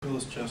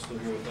Phyllis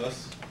Chesler here with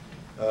us.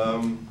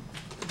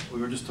 We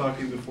were just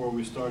talking before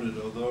we started,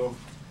 although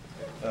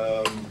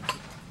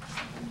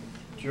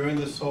during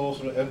this whole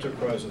sort of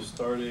enterprise of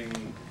starting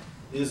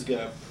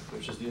ISGAP,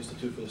 which is the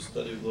Institute for the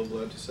Study of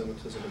Global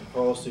Anti-Semitism and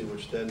Policy,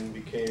 which then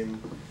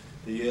became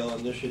the Yale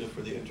Initiative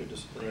for the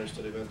Interdisciplinary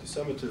Study of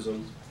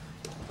Anti-Semitism,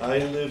 I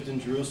lived in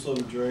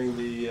Jerusalem during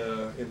the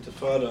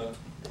Intifada,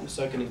 the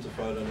second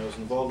Intifada, and I was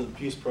involved in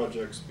peace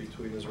projects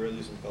between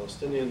Israelis and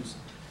Palestinians.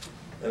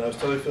 And I was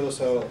telling Phyllis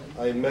how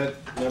I met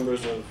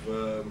members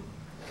of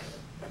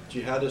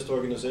jihadist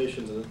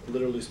organizations and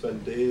literally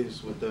spent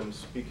days with them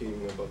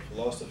speaking about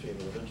philosophy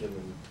and religion.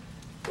 And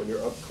when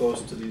you're up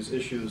close to these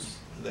issues,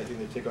 I think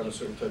they take on a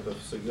certain type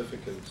of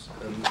significance.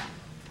 And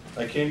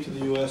I came to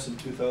the US in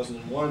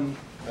 2001,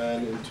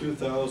 and in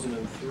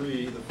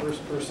 2003, the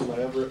first person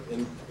I ever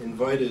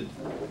invited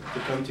to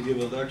come to give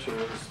a lecture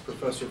was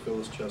Professor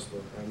Phyllis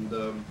Chesler.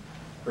 And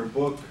her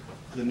book,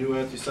 The New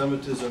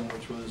Anti-Semitism,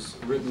 which was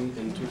written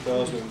in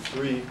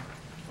 2003,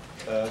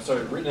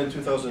 written in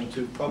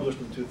 2002, published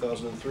in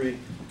 2003,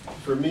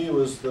 for me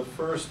was the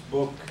first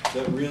book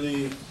that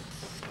really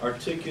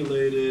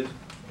articulated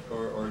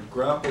or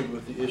grappled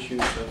with the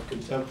issues of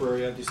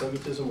contemporary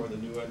anti-Semitism, or the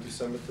new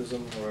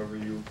anti-Semitism, however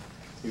you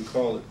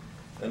call it.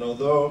 And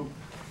although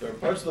there are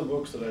parts of the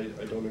books that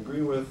I don't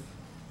agree with,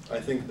 I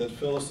think that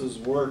Phyllis's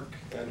work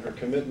and her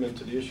commitment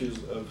to the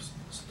issues of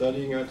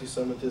studying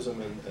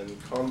anti-Semitism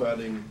and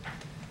combating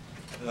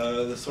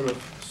the sort of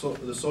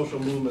the social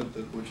movement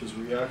which is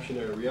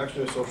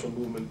reactionary social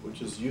movement,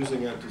 which is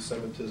using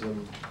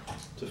anti-Semitism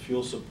to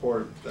fuel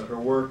support, that her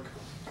work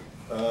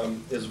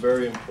is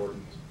very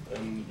important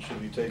and should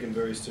be taken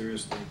very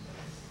seriously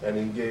and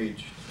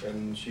engaged.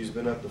 And she's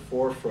been at the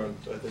forefront,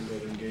 I think,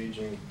 of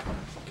engaging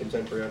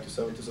contemporary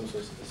anti-Semitism, so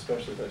it's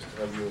especially nice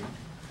to have you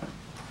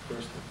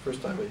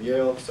first time at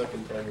Yale,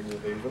 second time in New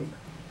Haven.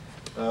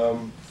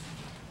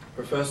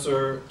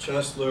 Professor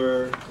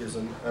Chesler is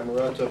an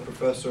Emerita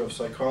Professor of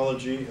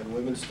Psychology and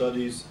Women's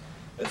Studies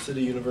at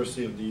City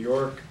University of New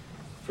York.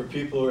 For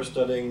people who are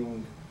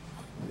studying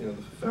the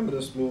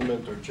feminist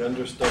movement or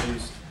gender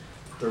studies,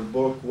 her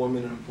book,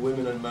 Women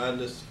and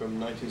Madness from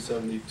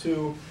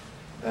 1972,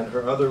 and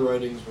her other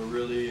writings were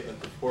really at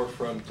the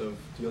forefront of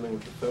dealing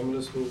with the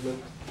feminist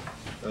movement,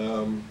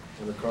 and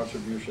her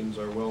contributions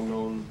are well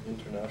known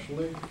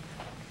internationally.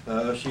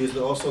 She is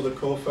also the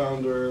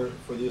co-founder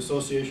for the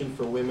Association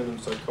for Women in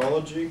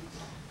Psychology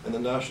and the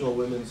National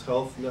Women's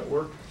Health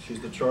Network.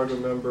 She's the charter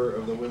member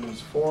of the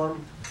Women's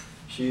Forum.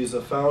 She's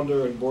a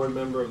founder and board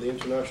member of the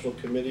International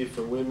Committee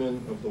for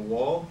Women of the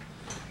Wall,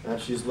 and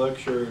she's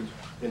lectured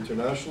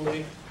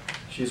internationally.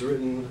 She's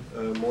written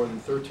more than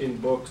 13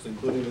 books,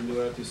 including The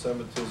New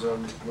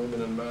Anti-Semitism,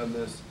 Women and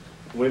Madness,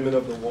 Women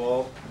of the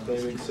Wall,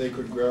 Claiming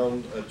Sacred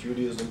Ground at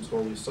Judaism's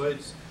Holy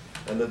Sites,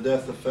 and The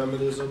Death of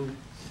Feminism,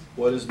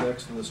 What is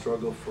Next in the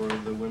Struggle for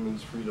the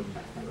Women's Freedom.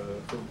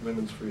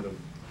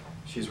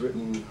 She's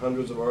written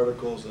hundreds of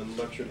articles and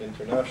lectured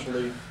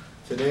internationally.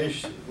 Today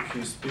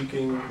she's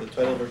speaking. The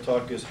title of her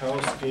talk is How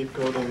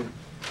Scapegoating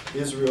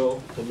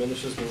Israel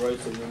Diminishes the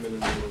Rights of Women in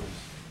the Middle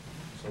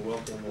East. So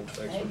welcome and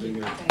thanks for being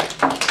here.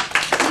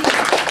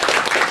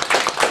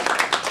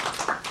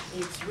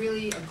 It's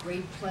really a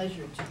great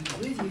pleasure to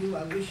be with you.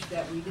 I wish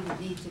that we didn't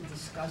need to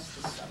discuss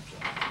this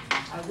subject.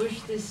 I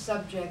wish this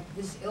subject,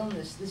 this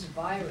illness, this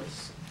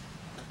virus,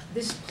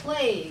 this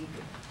plague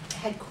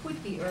had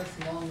quit the earth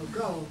long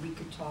ago. We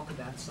could talk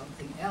about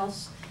something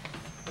else,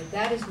 but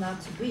that is not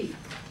to be.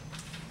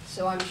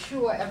 So I'm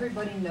sure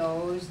everybody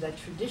knows that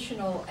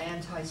traditional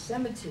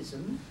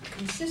anti-Semitism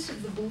consists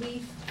of the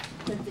belief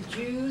that the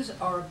Jews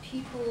are a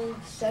people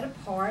set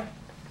apart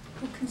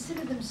who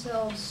consider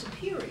themselves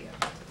superior,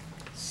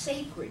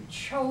 sacred,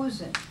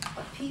 chosen,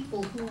 a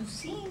people who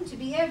seem to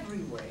be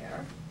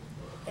everywhere.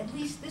 At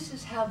least this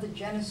is how the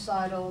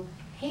genocidal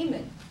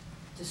Haman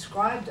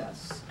described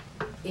us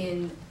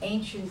in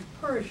ancient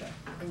Persia,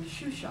 in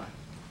Shushan.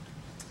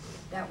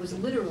 That was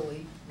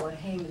literally what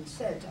Haman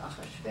said to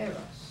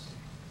Ahasuerus.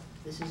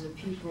 This is a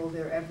people,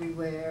 they're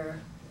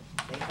everywhere,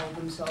 they hold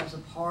themselves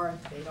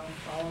apart, they don't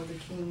follow the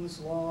king's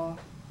law.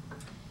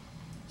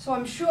 So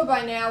I'm sure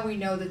by now we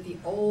know that the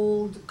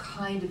old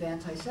kind of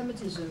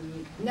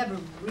anti-Semitism never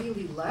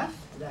really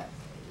left, that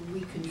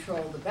we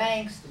control the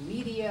banks, the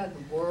media,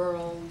 the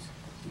world.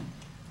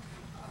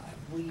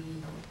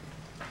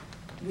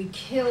 We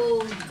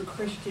killed the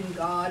Christian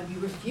God. We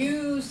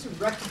refuse to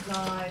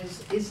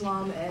recognize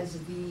Islam as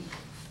the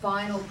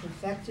final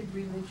perfected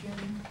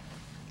religion.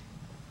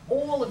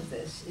 All of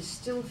this is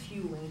still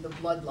fueling the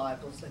blood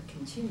libels that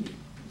continue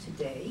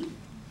today.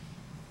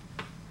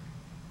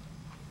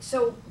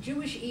 So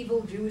Jewish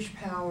evil, Jewish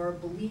power,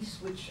 beliefs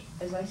which,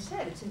 as I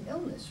said, it's an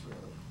illness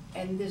really,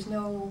 and there's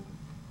no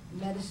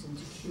medicine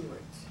to cure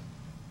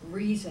it.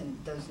 Reason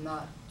does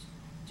not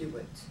do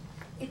it.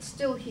 It's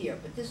still here,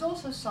 but there's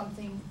also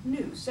something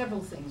new,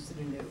 several things that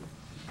are new.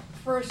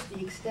 First,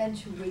 the extent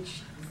to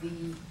which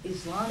the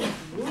Islamic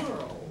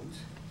world,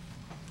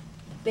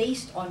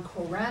 based on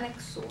Quranic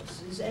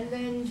sources and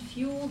then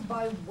fueled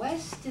by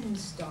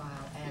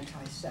Western-style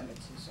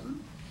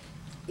anti-Semitism,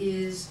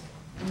 is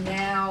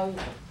now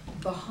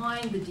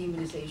behind the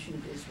demonization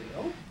of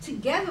Israel,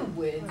 together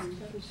with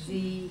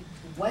the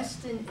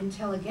Western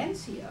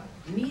intelligentsia,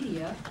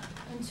 media,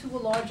 and to a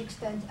large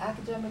extent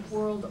academic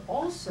world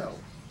also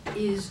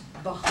is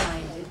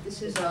behind it.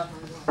 This is a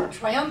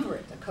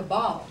triumvirate, a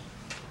cabal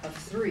of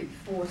three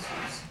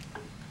forces.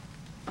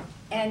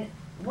 And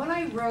when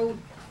I wrote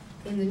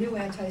in the New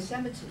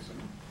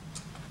Anti-Semitism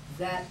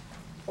that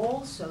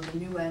also the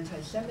New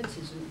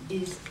Anti-Semitism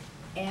is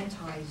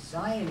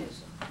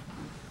anti-Zionism,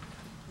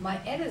 my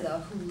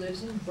editor, who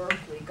lives in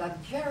Berkeley, got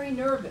very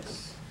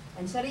nervous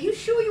and said, "Are you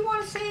sure you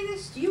want to say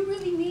this? Do you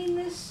really mean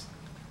this?"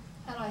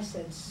 And I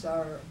said,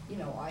 "Sir, you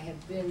know, I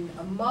have been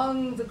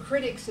among the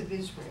critics of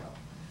Israel.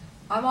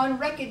 I'm on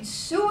record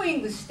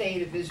suing the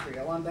state of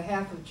Israel on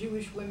behalf of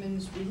Jewish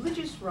women's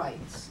religious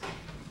rights.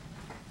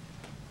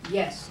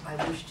 Yes, I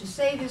wish to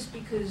say this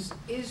because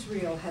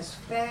Israel has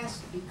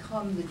fast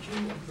become the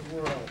Jew of the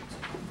world.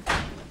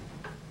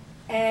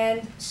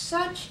 And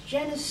such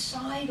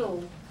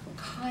genocidal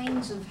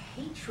kinds of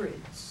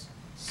hatreds,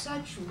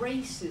 such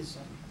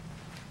racism,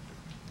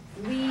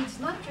 leads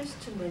not just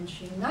to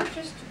lynching, not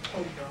just to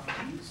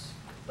pogroms,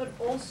 but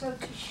also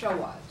to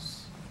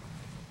Shoahs."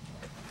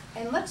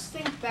 And let's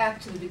think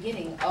back to the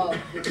beginning of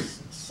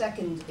this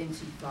second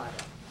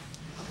intifada.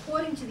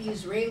 According to the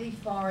Israeli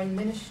Foreign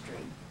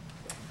Ministry,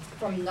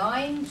 from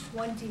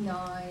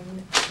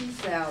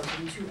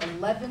 9/29/2000 to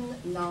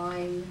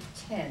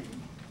 11/9/10,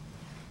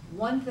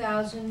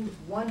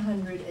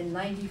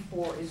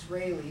 1,194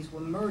 Israelis were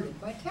murdered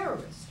by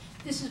terrorists.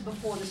 This is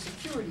before the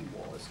security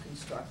wall was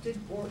constructed,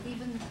 or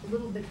even a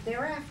little bit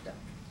thereafter.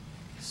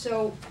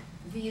 So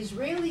the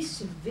Israeli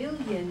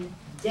civilian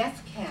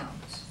death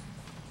count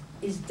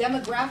is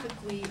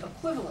demographically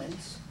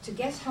equivalent to,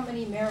 guess how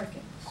many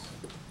Americans?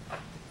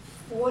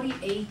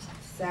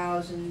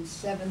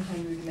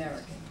 48,700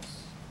 Americans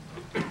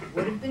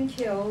would have been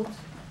killed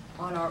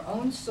on our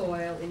own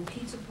soil, in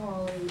pizza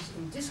parlors,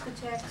 in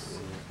discotheques,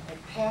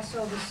 at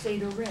Passover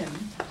Seder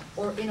Rim,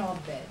 or in our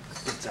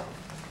beds.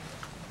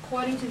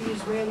 According to the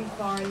Israeli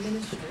Foreign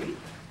Ministry,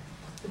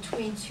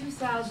 between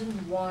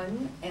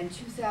 2001 and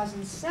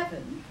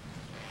 2007,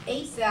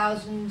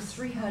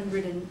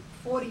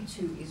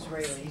 8,342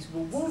 Israelis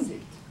were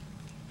wounded.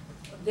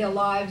 Their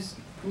lives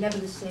never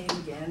the same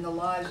again, the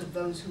lives of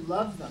those who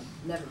loved them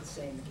never the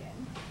same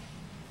again.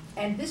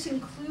 And this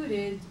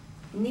included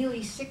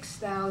nearly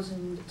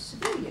 6,000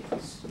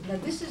 civilians. Now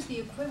this is the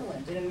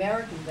equivalent in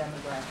American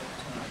demographic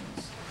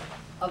terms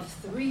of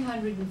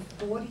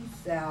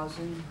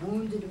 340,000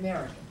 wounded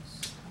Americans.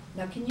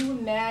 Now can you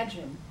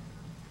imagine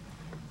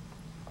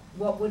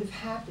what would have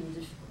happened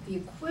if the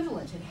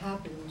equivalent had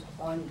happened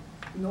on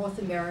North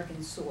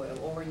American soil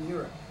or in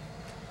Europe?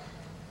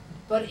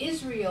 But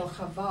Israel,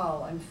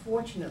 Chaval,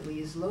 unfortunately,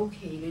 is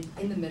located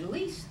in the Middle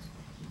East,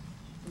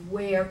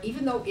 where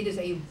even though it is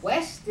a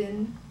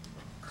Western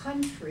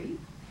country,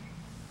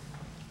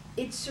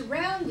 it's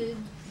surrounded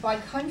by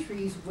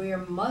countries where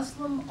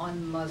Muslim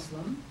on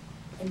Muslim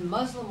and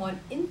Muslim on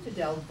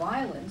infidel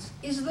violence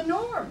is the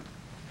norm.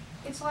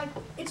 It's like,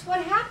 it's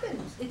what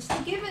happens, it's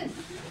the given.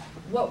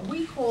 What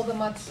we call the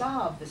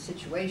matzav, the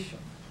situation,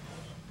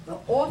 the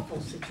awful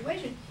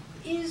situation,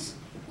 is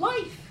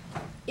life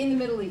in the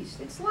Middle East.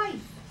 It's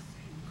life.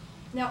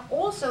 Now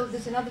also,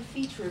 there's another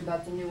feature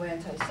about the new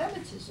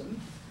anti-Semitism,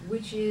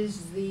 which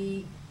is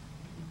the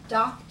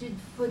doctored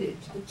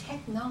footage. The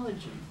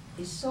technology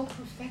is so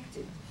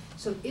perfected,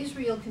 so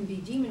Israel can be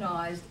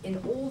demonized in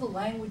all the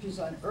languages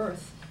on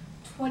earth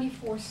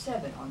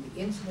 24/7, on the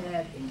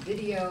internet, in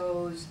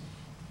videos,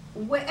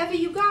 wherever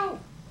you go.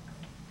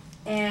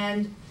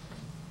 And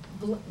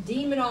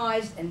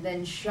demonized and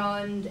then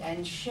shunned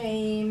and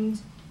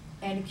shamed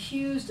and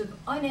accused of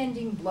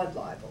unending blood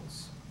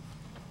libels.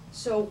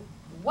 So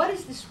what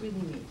does this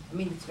really mean? I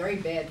mean, it's very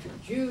bad for the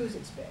Jews,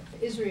 it's bad for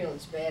Israel,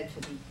 it's bad for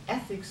the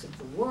ethics of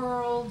the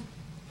world.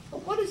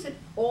 But what does it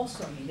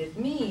also mean? It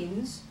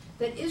means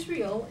that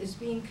Israel is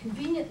being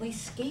conveniently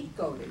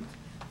scapegoated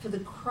for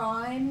the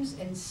crimes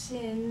and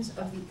sins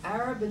of the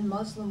Arab and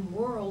Muslim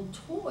world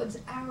towards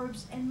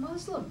Arabs and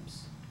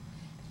Muslims.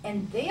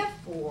 And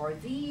therefore,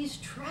 these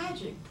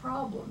tragic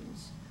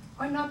problems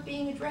are not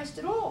being addressed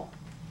at all,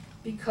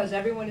 because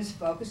everyone is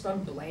focused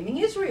on blaming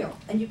Israel.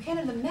 And you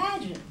cannot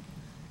imagine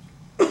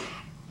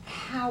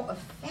how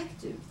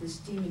effective this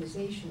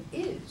demonization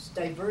is,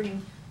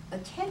 diverting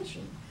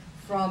attention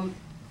from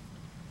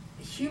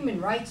human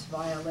rights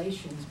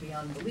violations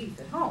beyond belief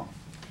at home.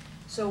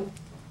 So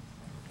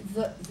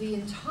the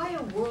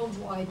entire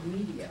worldwide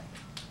media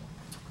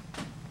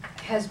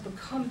has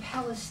become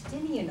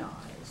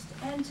Palestinianized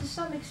and to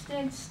some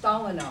extent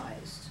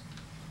Stalinized.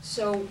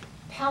 So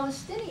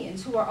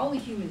Palestinians, who are only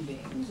human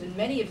beings, and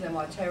many of them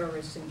are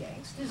terrorists and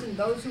gangsters, and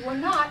those who are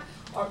not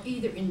are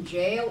either in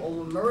jail or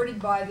were murdered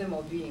by them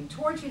or being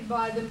tortured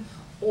by them,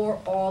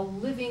 or are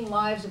living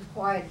lives of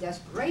quiet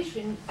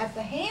desperation at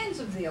the hands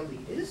of their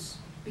leaders,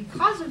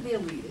 because of their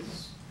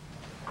leaders.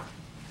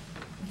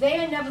 They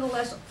are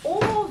nevertheless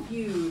all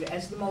viewed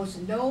as the most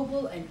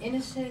noble and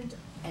innocent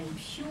and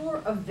pure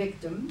of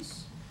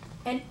victims,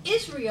 And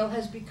Israel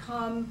has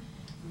become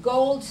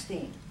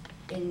Goldstein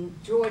in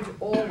George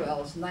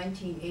Orwell's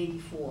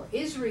 1984.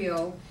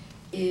 Israel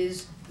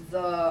is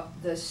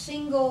the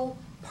single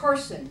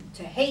person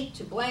to hate,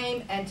 to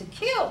blame, and to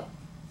kill,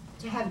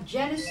 to have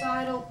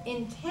genocidal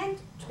intent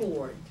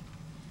toward.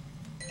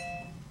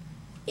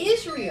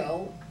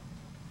 Israel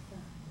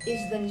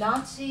is the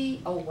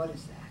Nazi, oh, what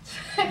is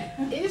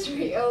that?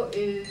 Israel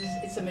is,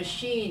 it's a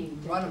machine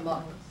run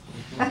amok.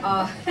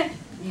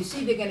 You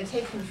see, they're going to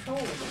take control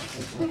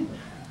of it.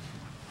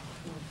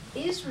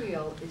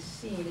 Israel is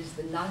seen as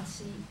the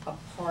Nazi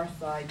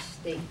apartheid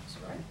state,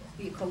 right?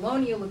 The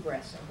colonial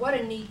aggressor. What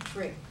a neat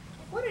trick.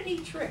 What a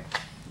neat trick.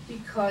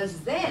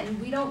 Because then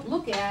we don't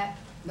look at,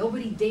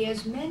 nobody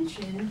dares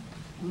mention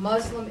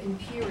Muslim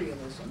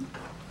imperialism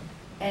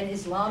and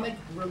Islamic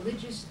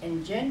religious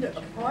and gender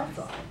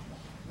apartheid,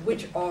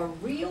 which are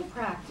real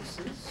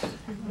practices,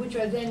 which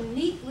are then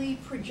neatly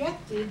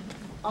projected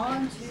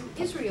onto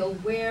Israel,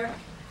 where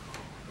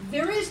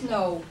there is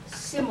no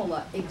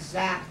similar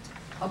exact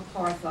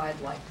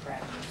apartheid-like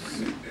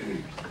practice.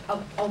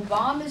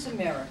 Obama's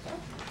America,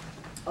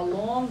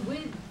 along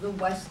with the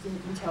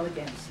Western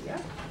intelligentsia,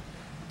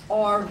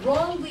 are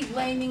wrongly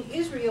blaming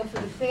Israel for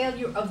the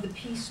failure of the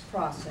peace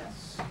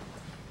process.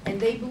 And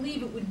they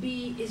believe it would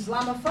be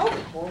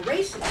Islamophobic or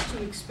racist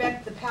to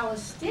expect the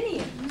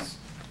Palestinians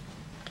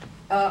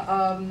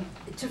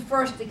to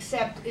first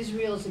accept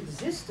Israel's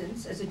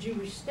existence as a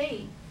Jewish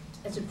state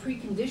as a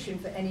precondition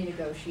for any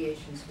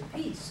negotiations for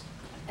peace.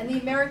 And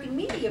the American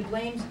media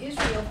blames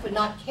Israel for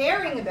not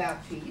caring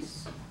about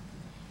peace,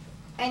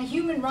 and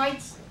human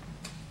rights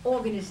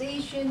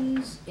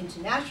organizations,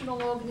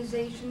 international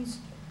organizations,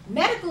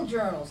 medical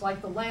journals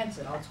like The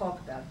Lancet, I'll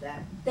talk about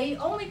that, they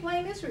only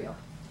blame Israel.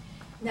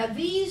 Now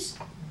these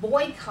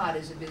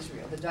boycotters of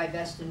Israel, the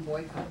divest and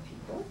boycott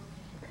people,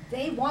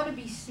 they want to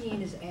be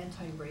seen as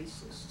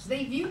anti-racists.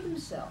 They view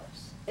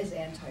themselves as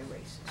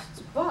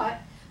anti-racists, but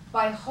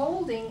by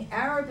holding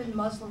Arab and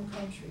Muslim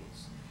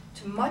countries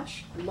to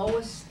much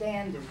lower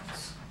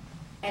standards,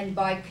 and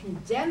by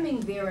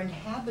condemning their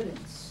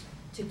inhabitants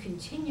to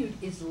continued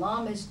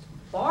Islamist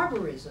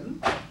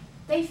barbarism,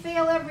 they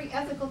fail every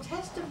ethical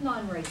test of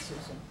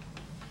non-racism.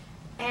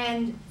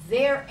 And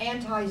their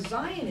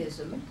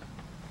anti-Zionism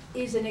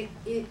is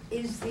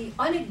the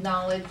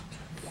unacknowledged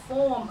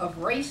form of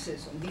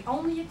racism. The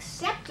only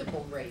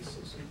acceptable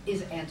racism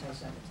is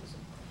anti-Semitism.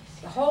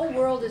 The whole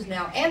world is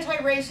now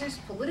anti-racist,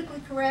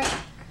 politically correct,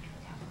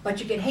 but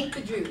you can hate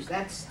the Jews.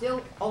 That's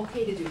still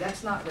okay to do.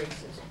 That's not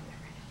racism.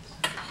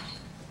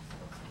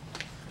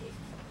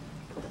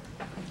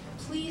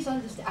 Please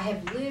understand, I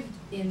have lived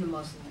in the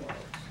Muslim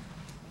world,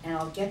 and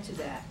I'll get to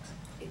that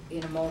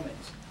in a moment.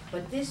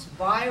 But this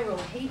viral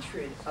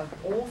hatred of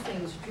all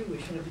things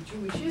Jewish and of the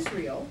Jewish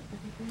Israel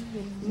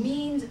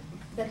means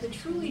that the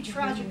truly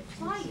tragic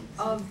plight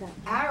of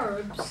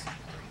Arabs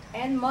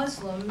and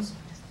Muslims,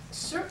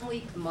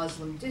 certainly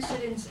Muslim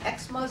dissidents,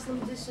 ex-Muslim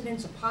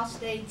dissidents,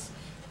 apostates,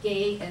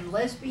 gay and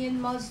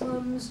lesbian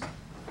Muslims,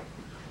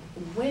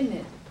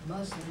 women,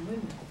 Muslim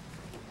women,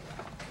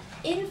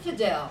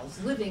 infidels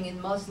living in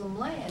Muslim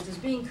lands is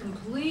being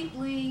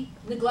completely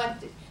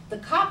neglected. The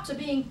Copts are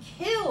being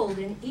killed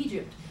in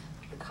Egypt.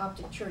 The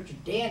Coptic Church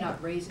dare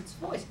not raise its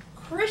voice.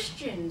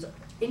 Christians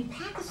in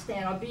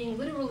Pakistan are being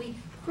literally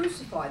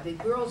crucified. The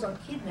girls are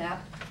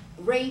kidnapped,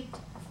 raped,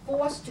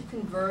 forced to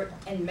convert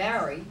and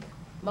marry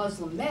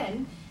Muslim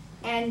men,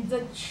 and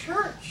the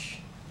church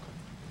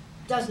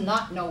does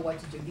not know what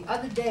to do. The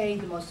other day,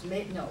 it was a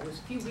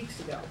few weeks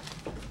ago,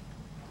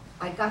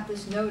 I got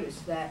this notice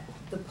that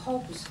the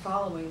Pope is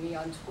following me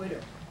on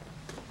Twitter.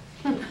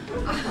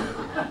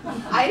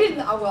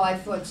 I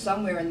thought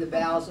somewhere in the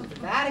bowels of the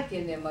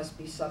Vatican there must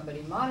be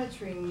somebody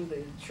monitoring.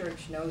 The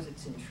church knows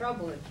it's in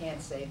trouble, it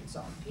can't save its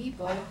own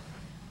people.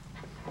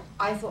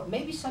 I thought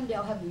maybe someday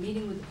I'll have a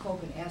meeting with the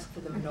Pope and ask for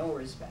the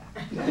menorahs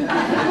back.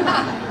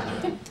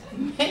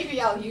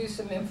 Maybe I'll use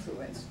some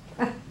influence.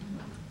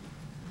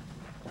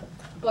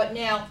 But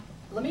now,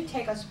 let me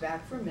take us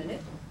back for a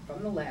minute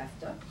from the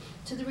laughter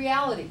to the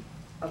reality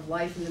of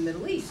life in the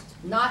Middle East,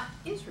 not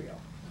Israel.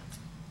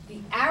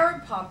 The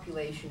Arab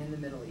population in the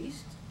Middle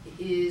East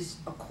is,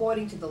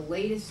 according to the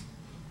latest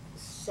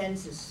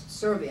census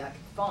survey I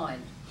could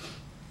find,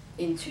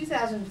 in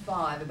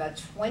 2005,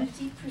 about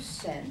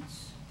 20%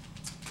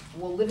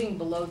 were living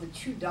below the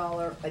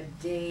 $2 a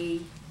day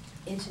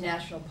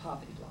international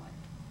poverty line.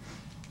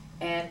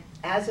 And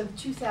as of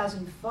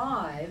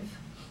 2005,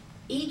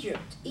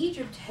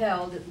 Egypt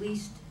held at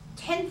least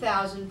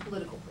 10,000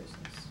 political prisoners.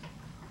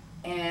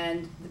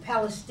 And the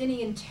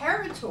Palestinian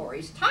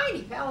territories,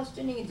 tiny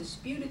Palestinian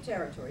disputed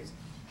territories,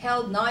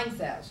 held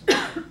 9,000.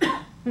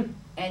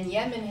 And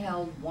Yemen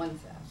held 1,000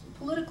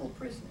 political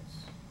prisoners.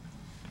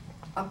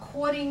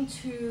 According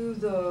to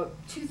the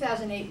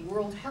 2008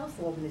 World Health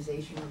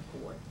Organization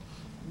report,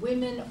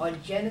 women are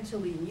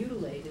genitally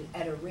mutilated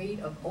at a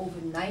rate of over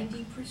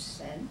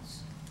 90%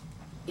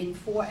 in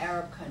 4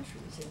 Arab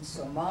countries, in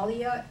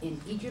Somalia, in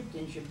Egypt,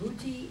 in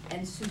Djibouti,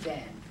 and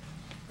Sudan.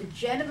 The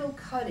genital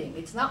cutting,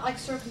 it's not like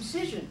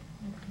circumcision.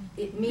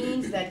 It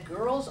means that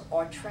girls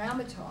are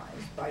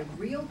traumatized by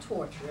real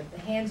torture at the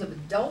hands of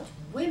adult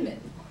women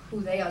who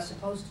they are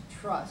supposed to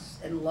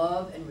trust and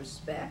love and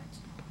respect.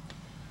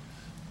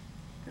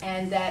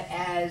 And that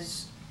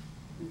as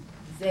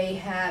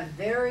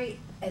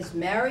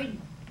married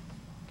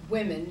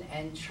women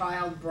and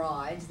child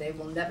brides, they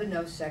will never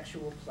know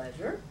sexual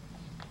pleasure.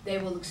 They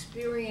will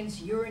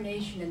experience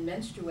urination and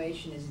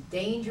menstruation as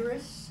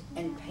dangerous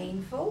and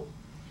painful.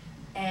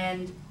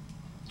 And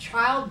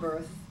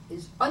childbirth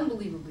is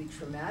unbelievably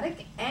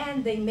traumatic,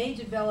 and they may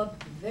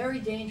develop very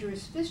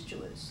dangerous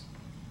fistulas,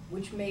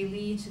 which may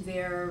lead to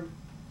their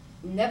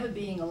never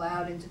being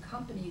allowed into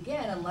company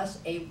again unless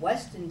a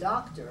Western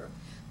doctor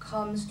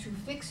comes to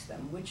fix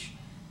them, which,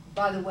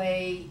 by the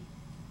way,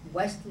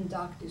 Western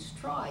doctors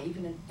try,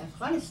 even in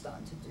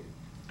Afghanistan, to do.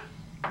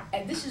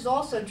 And this is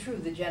also true,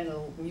 the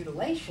genital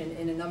mutilation,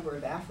 in a number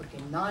of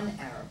African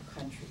non-Arab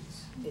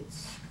countries.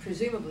 It's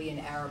presumably an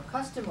Arab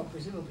custom or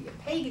presumably a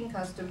pagan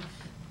custom,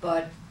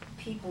 but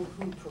people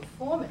who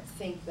perform it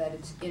think that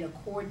it's in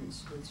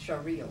accordance with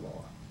Sharia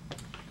law.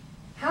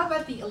 How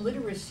about the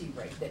illiteracy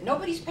rate that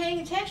nobody's paying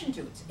attention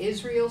to? It's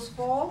Israel's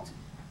fault.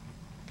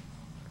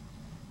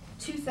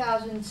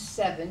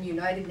 2007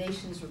 United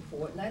Nations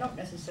report, and I don't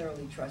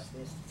necessarily trust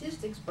their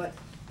statistics, but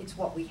it's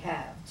what we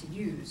have to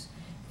use.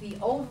 The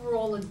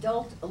overall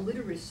adult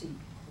illiteracy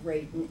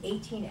rate in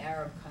 18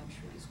 Arab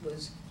countries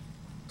was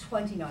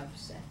 29%.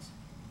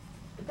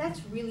 But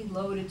that's really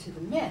loaded to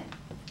the men,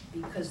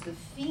 because the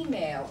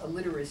female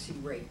illiteracy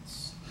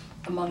rates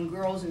among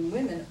girls and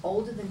women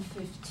older than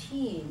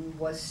 15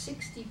 was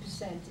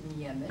 60% in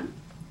Yemen,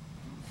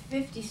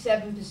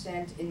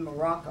 57% in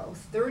Morocco,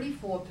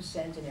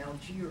 34% in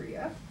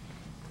Algeria,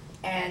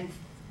 and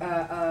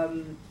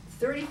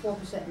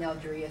 34% in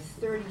Algeria,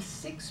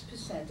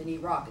 36% in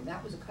Iraq, and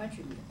that was a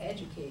country with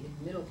educated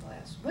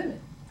middle-class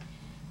women.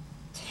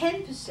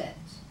 10%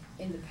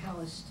 in the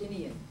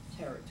Palestinian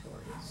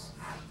territories.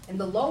 And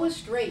the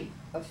lowest rate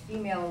of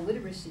female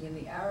illiteracy in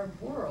the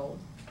Arab world,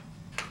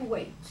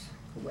 Kuwait.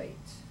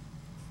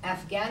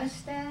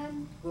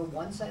 Afghanistan, where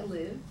once I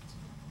lived,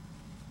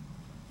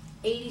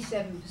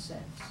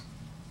 87%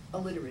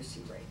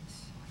 illiteracy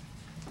rates.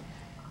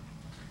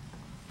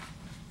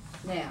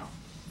 Now,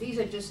 these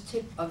are just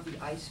tip of the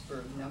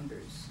iceberg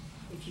numbers.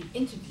 If you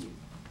interview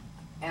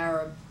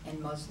Arab and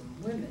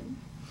Muslim women,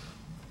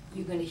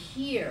 you're going to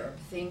hear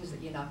things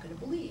that you're not going to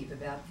believe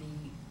about the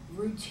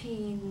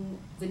routine,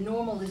 the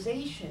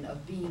normalization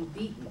of being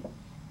beaten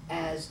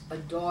as a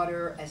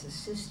daughter, as a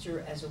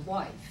sister, as a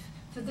wife,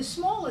 for the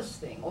smallest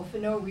thing or for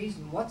no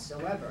reason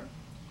whatsoever.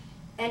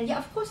 And yeah,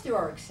 of course there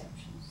are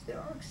exceptions. There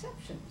are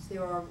exceptions.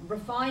 There are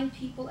refined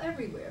people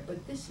everywhere,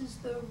 but this is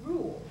the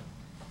rule.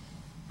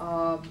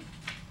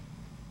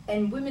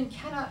 And women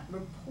cannot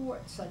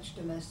report such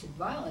domestic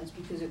violence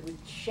because it would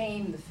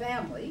shame the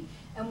family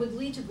and would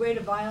lead to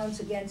greater violence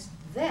against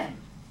them.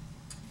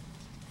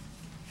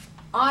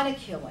 Honor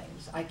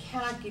killings, I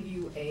cannot give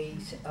you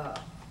an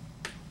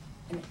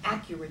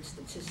accurate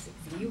statistic.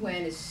 The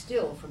UN is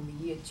still, from the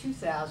year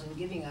 2000,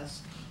 giving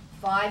us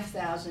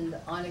 5,000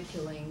 honor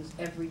killings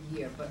every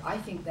year, but I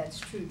think that's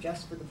true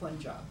just for the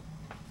Punjab.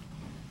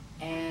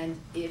 And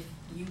if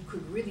you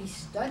could really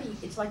study,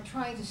 it's like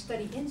trying to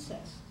study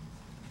incest.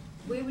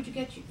 Where would you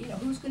get,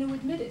 who's going to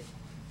admit it?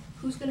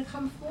 Who's going to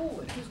come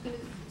forward? Who's going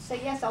to say,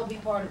 yes, I'll be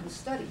part of the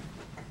study?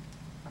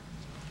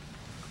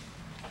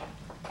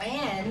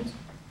 And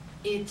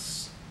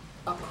it's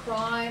a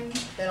crime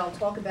that I'll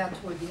talk about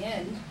toward the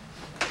end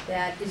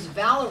that is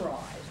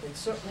valorized. It's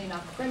certainly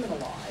not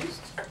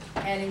criminalized.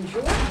 And in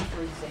Jordan,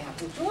 for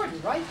example,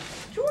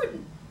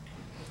 Jordan,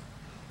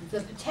 the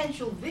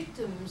potential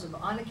victims of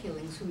honor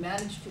killings who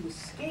manage to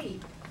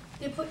escape,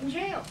 they're put in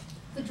jail.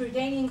 The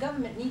Jordanian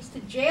government needs to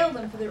jail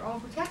them for their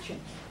own protection.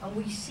 And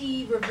we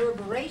see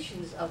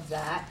reverberations of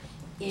that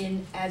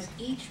as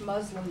each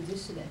Muslim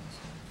dissident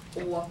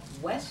or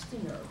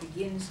Westerner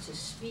begins to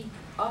speak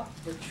up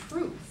the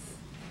truth.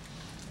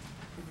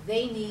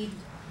 They need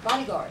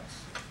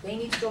bodyguards. They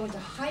need to go into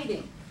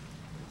hiding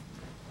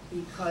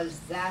because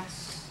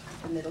that's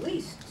the Middle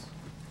East.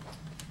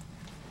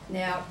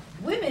 Now,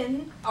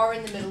 women are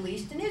in the Middle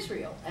East and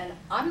Israel, and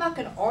I'm not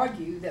going to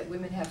argue that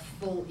women have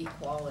full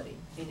equality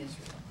in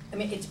Israel. I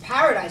mean, it's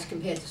paradise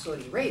compared to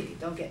Saudi Arabia,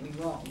 don't get me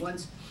wrong.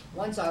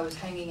 Once I was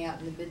hanging out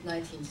in the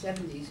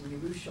mid-1970s in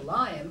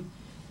Yerushalayim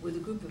with a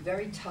group of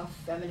very tough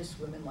feminist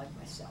women like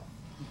myself.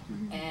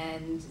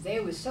 And they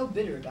were so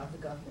bitter about the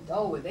government.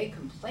 Oh, were they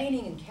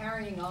complaining and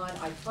carrying on?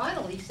 I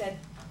finally said,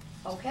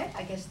 okay,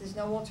 I guess there's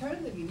no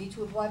alternative. You need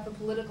to apply for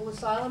political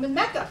asylum in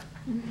Mecca.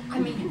 I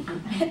mean,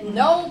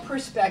 no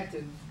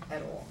perspective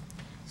at all.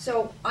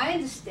 So I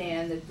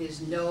understand that there's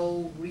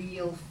no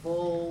real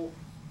full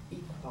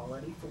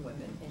equality for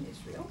women in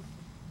Israel.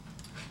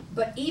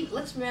 But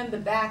let's remember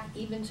back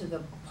even to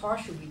the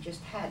parsha we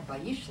just had by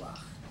Yishlach.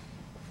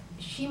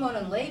 Shimon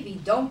and Levi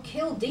don't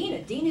kill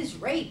Dinah. Dinah's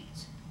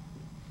raped.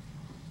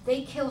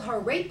 They kill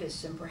her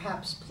rapists and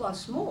perhaps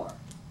plus more.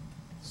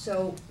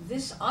 So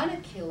this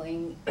honor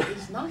killing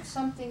is not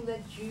something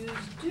that Jews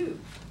do.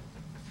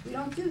 We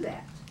don't do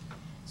that.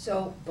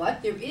 So,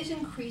 but there is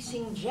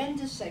increasing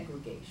gender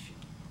segregation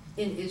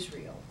in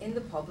Israel, in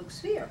the public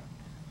sphere.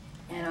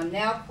 And I'm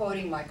now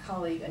quoting my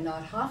colleague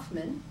Anat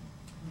Hoffman,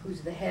 who's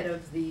the head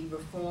of the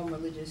Reform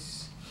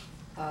Religious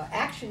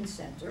Action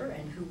Center,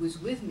 and who was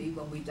with me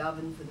when we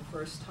davened for the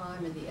first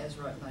time in the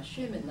Ezrat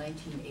Nashim in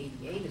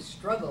 1988, a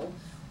struggle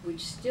which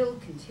still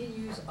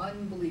continues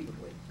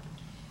unbelievably.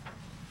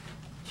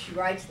 She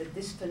writes that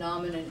this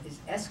phenomenon is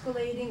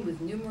escalating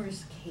with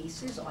numerous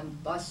cases on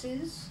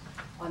buses,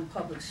 on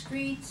public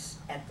streets,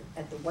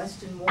 at the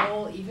Western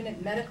Wall, even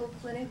at medical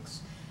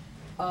clinics,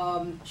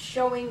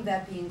 showing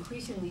that the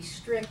increasingly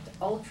strict,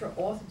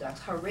 ultra-Orthodox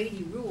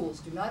Haredi rules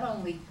do not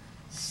only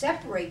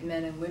separate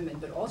men and women,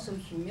 but also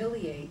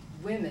humiliate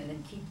women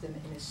and keep them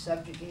in a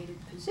subjugated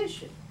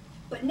position.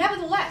 But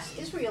nevertheless,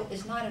 Israel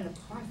is not an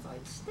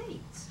apartheid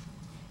state.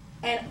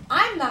 And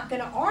I'm not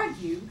going to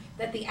argue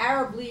that the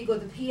Arab League or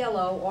the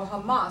PLO or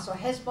Hamas or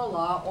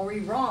Hezbollah or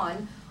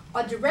Iran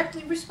are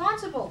directly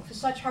responsible for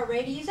such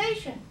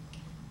Harediization.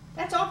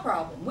 That's our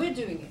problem. We're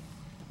doing it.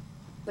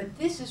 But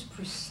this is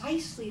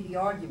precisely the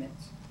argument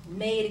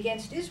made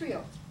against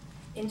Israel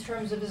in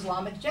terms of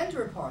Islamic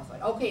gender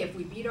apartheid. Okay, if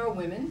we beat our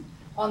women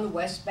on the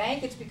West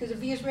Bank, it's because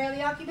of the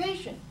Israeli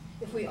occupation.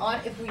 If we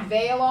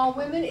veil our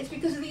women, it's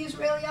because of the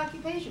Israeli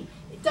occupation.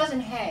 It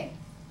doesn't hang.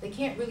 They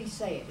can't really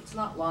say it. It's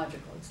not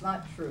logical. It's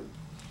not true.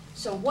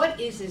 So what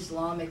is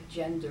Islamic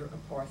gender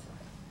apartheid?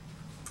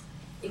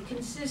 It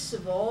consists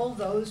of all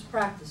those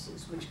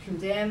practices which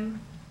condemn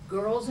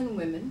girls and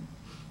women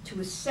to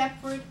a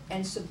separate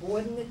and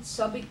subordinate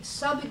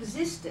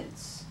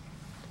subexistence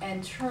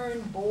and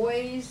turn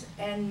boys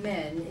and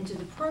men into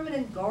the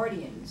permanent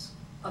guardians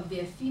of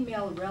their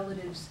female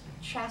relatives'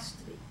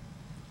 chastity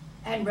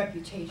and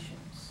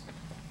reputations.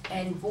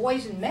 And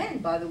boys and men,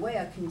 by the way,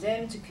 are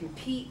condemned to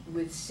compete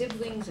with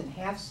siblings and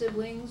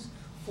half-siblings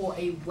for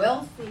a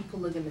wealthy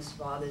polygamous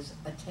father's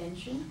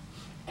attention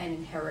and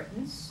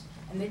inheritance.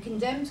 And they're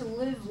condemned to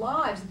live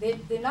lives.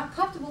 They're not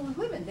comfortable with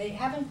women. They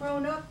haven't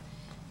grown up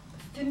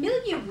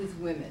familiar with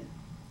women.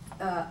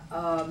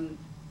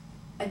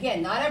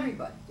 Again, not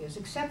everybody. There's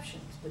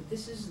exceptions. But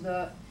this is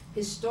the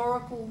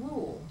historical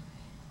rule.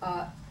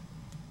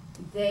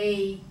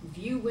 They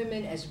view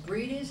women as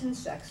breeders and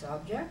sex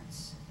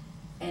objects,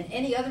 and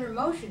any other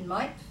emotion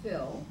might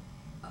fill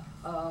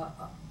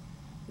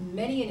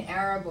many an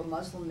Arab or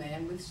Muslim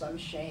man with some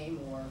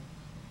shame or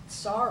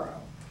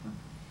sorrow.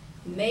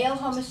 Male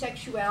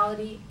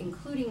homosexuality,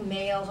 including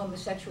male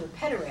homosexual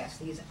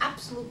pederasty, is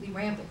absolutely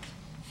rampant.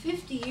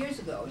 50 years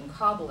ago in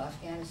Kabul,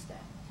 Afghanistan,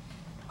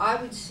 I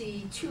would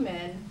see two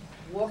men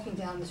walking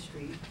down the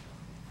street,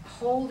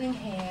 holding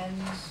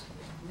hands,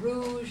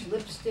 rouge,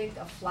 lipstick,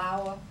 a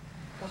flower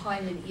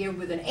behind an ear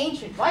with an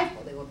ancient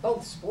rifle. They were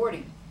both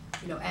sporting,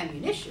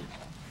 ammunition,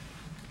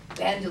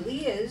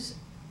 bandoliers,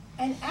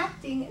 and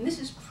acting, and this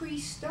is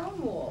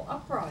pre-Stonewall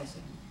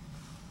uprising.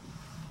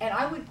 And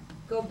I would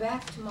go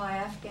back to my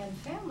Afghan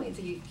family and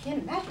say, you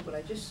can't imagine what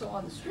I just saw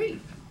on the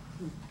street.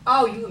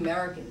 Oh, you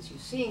Americans,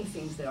 you're seeing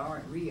things that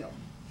aren't real.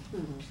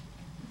 Mm-hmm.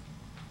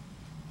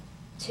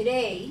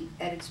 Today,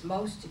 at its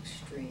most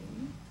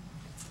extreme,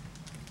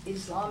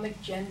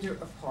 Islamic gender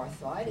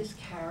apartheid is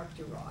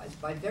characterized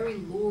by very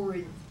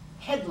lurid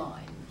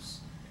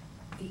headlines.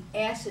 The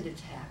acid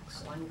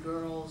attacks on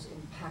girls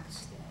in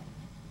Pakistan,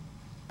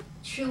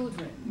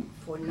 children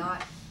for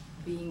not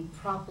being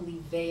properly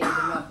veiled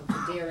enough or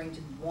for daring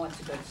to want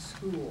to go to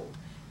school.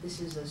 This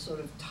is a sort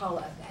of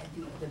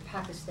the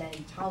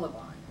Pakistani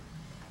Taliban.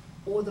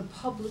 Or the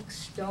public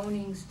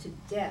stonings to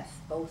death,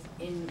 both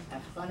in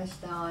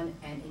Afghanistan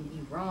and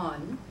in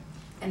Iran,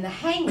 and the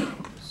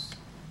hangings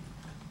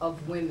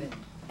of women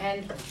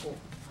and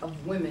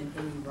of women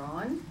in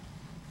Iran,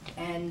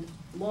 and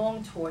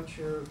long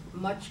torture,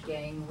 much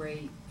gang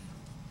rape.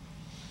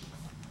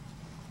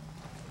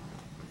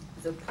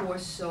 The poor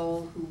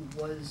soul who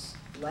was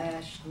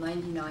lashed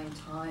 99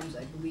 times,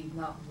 I believe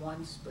not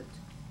once but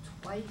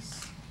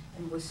twice,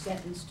 and was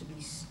sentenced to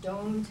be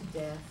stoned to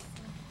death.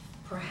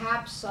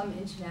 Perhaps some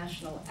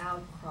international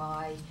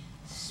outcry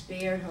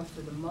spared her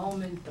for the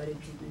moment, but it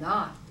did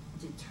not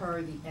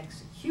deter the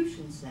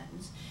execution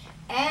sentence.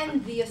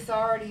 And the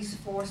authorities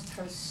forced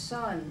her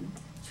son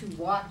to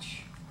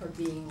watch her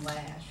being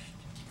lashed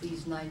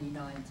these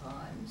 99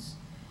 times.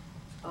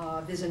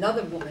 There's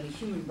another woman, a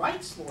human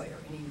rights lawyer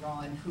in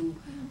Iran, who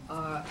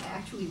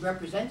actually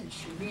represented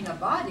Shireen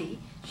Abadi.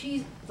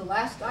 She's, the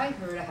last I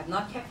heard, I have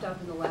not kept up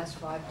in the last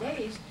 5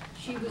 days,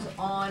 she was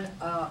on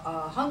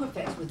a hunger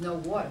fast with no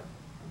water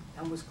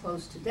and was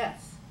close to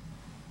death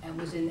and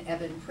was in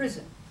Evin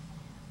prison.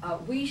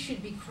 We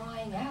should be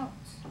crying out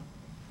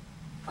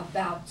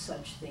about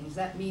such things.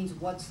 That means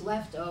what's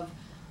left of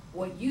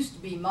what used to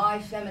be my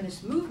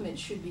feminist movement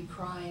should be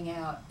crying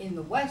out in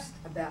the West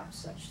about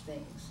such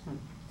things. In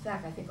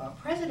fact, I think our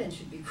president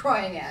should be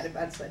crying out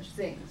about such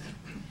things.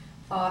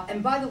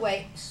 And by the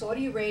way,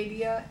 Saudi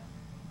Arabia,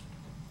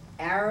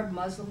 Arab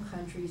Muslim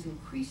countries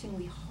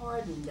increasingly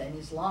hardened and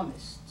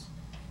Islamists.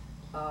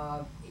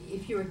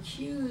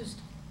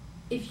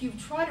 If you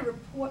try to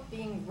report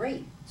being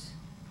raped,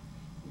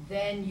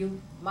 then you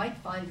might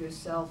find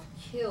yourself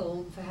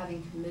killed for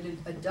having committed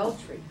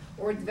adultery,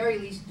 or at the very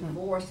least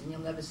divorced, and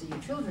you'll never see your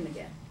children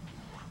again.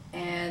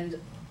 And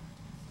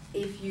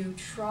if you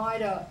try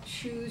to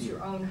choose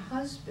your own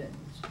husband,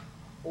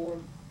 or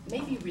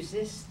maybe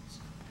resist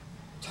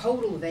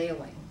total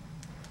veiling,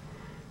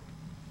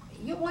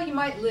 you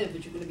might live,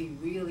 but you're going to be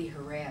really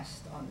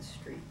harassed on the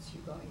streets.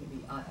 You're going to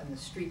be on the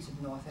streets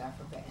of North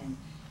Africa and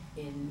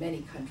in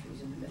many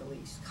countries in the Middle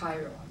East.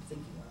 Cairo, I'm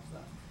thinking of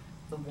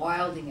the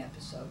Wilding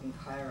episode in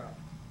Cairo.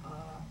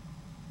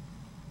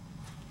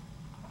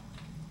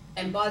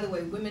 And by the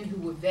way, women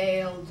who were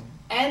veiled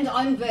and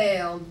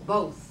unveiled,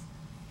 both,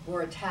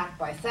 were attacked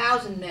by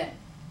 1,000 men.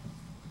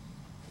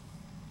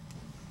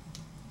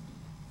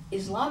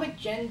 Islamic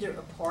gender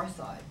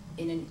apartheid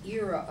in an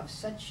era of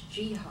such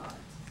jihad,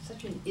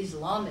 such an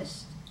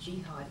Islamist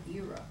jihad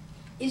era,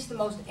 is the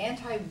most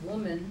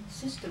anti-woman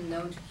system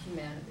known to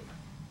humanity.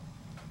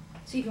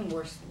 It's even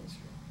worse than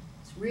Israel.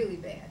 It's really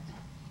bad.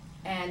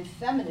 And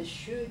feminists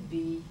should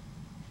be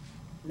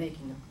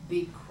making a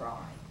big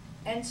cry.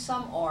 And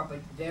some are, but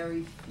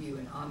very few,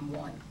 and I'm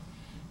one.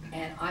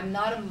 And I'm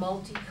not a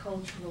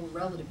multicultural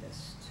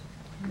relativist.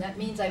 That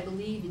means I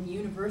believe in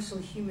universal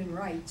human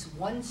rights,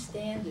 one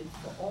standard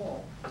for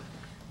all.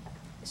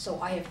 So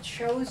I have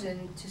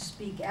chosen to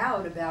speak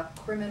out about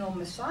criminal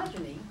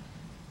misogyny.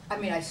 I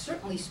mean, I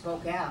certainly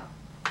spoke out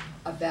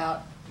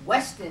about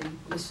Western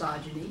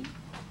misogyny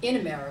in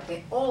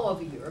America, all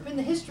over Europe, in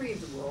the history of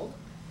the world.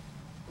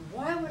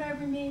 Why would I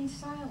remain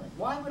silent?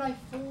 Why would I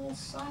fall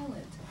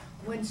silent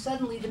when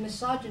suddenly the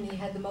misogyny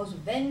had the most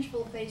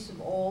vengeful face of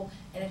all,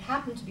 and it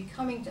happened to be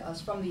coming to us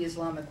from the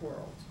Islamic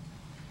world?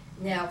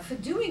 Now, for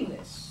doing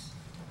this,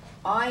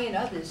 I and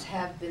others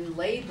have been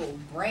labeled,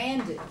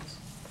 branded,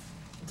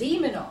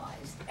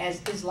 demonized as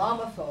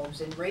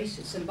Islamophobes and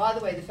racists. And by the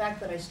way, the fact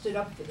that I stood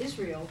up for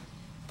Israel,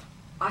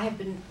 I have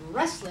been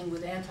wrestling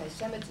with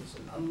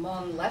anti-Semitism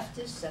among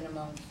leftists and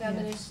among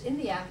feminists in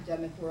the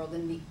academic world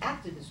and the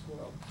activist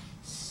world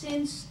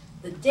since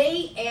the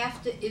day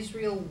after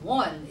Israel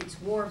won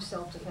its war of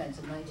self-defense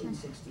in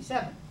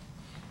 1967.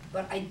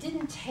 But I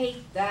didn't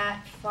take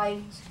that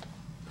fight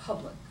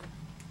public.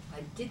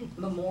 I didn't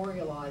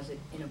memorialize it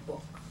in a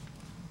book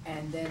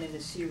and then in a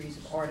series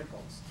of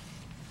articles,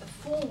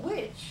 for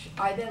which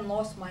I then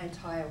lost my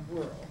entire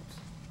world.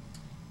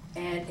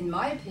 And in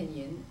my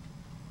opinion,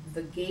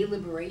 the gay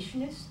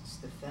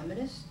liberationists, the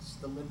feminists,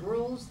 the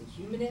liberals, the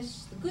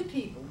humanists, the good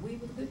people, we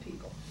were the good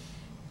people,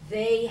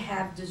 they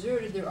have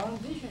deserted their own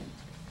vision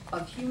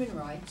of human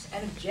rights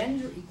and of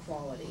gender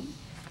equality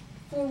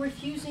for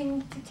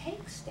refusing to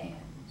take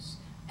stands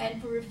and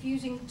for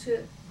refusing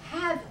to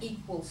have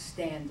equal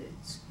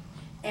standards.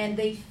 And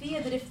they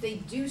fear that if they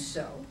do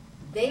so,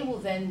 they will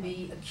then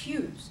be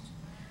accused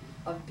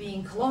of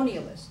being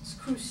colonialists,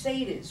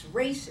 crusaders,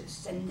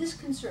 racists. And this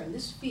concern,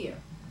 this fear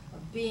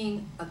of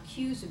being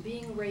accused of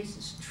being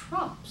racist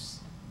trumps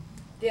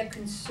their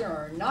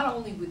concern not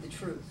only with the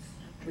truth,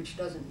 which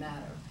doesn't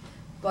matter,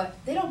 but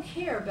they don't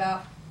care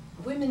about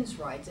women's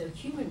rights and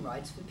human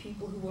rights for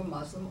people who are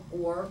Muslim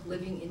or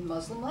living in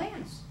Muslim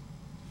lands.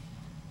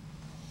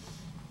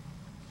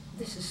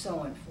 This is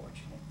so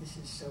unfortunate. This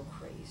is so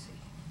crazy.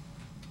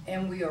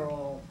 And we are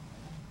all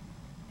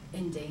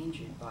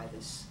endangered by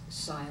this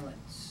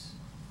silence.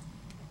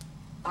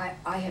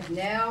 I have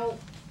now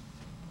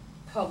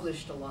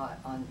published a lot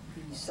on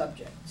these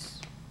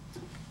subjects,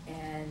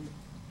 and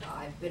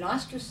I've been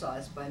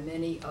ostracized by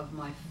many of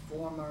my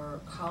former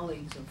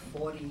colleagues of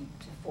 40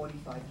 to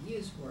 45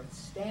 years worth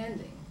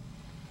standing.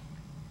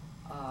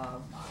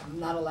 I'm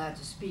not allowed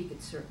to speak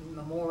at certain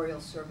memorial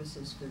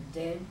services for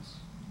dead,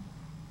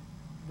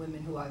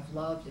 women who I've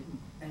loved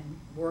and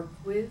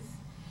worked with.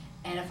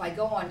 And if I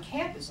go on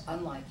campus,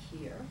 unlike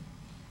here,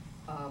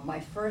 my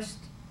first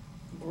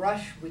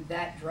brush with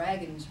that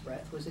dragon's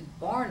breath was at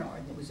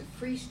Barnard. It was a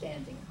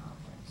freestanding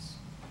conference.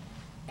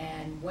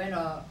 And when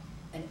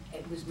and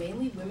it was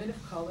mainly women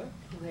of color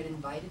who had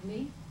invited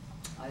me.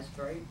 I was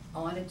very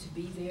honored to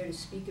be there to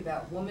speak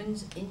about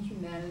woman's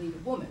inhumanity to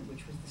woman,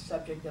 which was the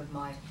subject of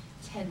my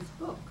 10th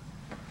book.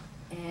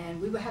 And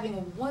we were having a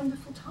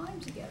wonderful time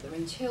together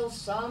until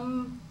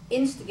some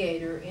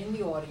instigator in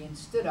the audience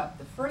stood up.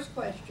 The first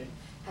question,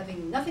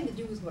 having nothing to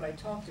do with what I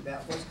talked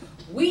about, was,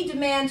 "We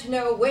demand to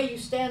know where you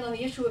stand on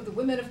the issue of the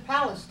women of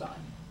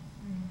Palestine."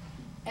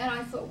 And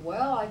I thought,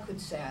 well, I could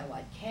say I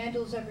light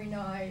candles every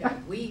night, I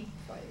weep,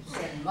 I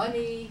send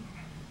money.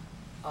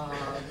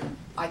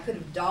 I could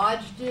have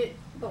dodged it.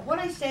 But what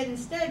I said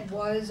instead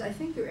was, I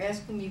think you're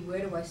asking me where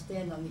do I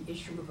stand on the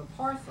issue of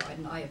apartheid,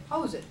 and I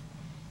oppose it.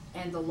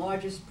 And the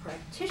largest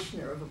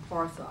practitioner of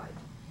apartheid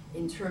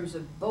in terms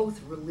of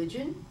both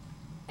religion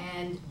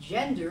and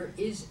gender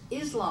is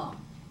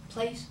Islam.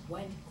 Place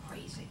went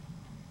crazy.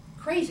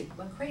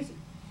 Went crazy.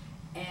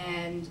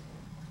 And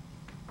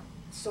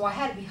so I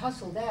had to be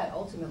hustled out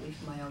ultimately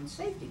for my own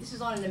safety. This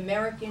is on an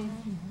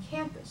American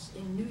campus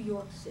in New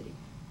York City.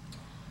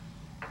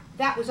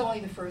 That was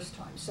only the first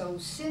time. So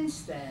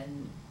since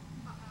then,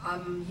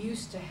 I'm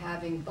used to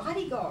having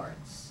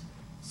bodyguards,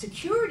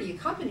 security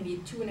accompany me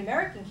to an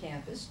American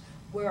campus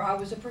where I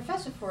was a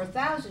professor for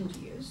 1,000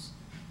 years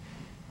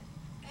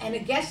and a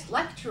guest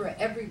lecturer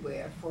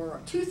everywhere for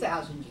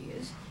 2,000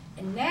 years,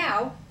 and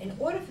now, in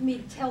order for me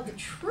to tell the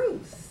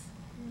truth,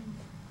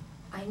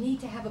 I need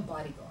to have a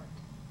bodyguard.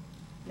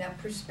 Now,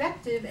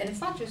 perspective, and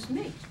it's not just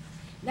me,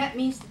 that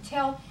means to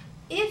tell,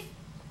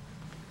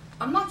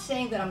 I'm not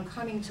saying that I'm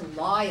coming to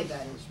lie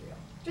about Israel,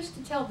 just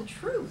to tell the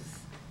truth.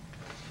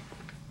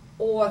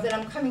 Or that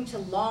I'm coming to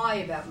lie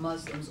about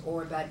Muslims,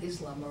 or about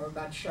Islam, or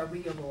about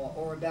Sharia law,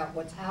 or about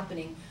what's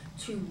happening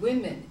to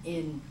women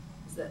in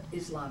the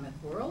Islamic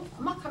world.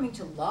 I'm not coming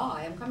to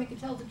lie, I'm coming to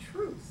tell the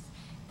truth.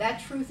 That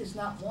truth is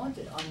not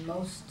wanted on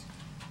most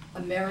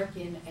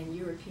American and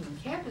European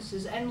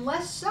campuses, and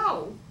less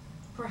so,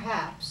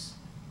 perhaps,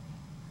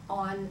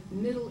 on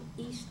Middle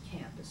East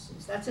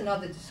campuses. That's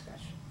another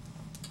discussion.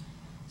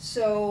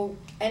 So,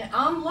 and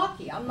I'm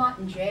lucky, I'm not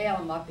in jail,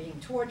 I'm not being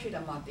tortured,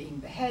 I'm not being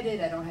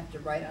beheaded, I don't have to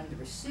write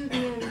under a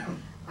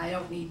pseudonym, I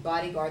don't need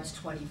bodyguards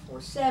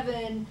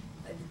 24/7,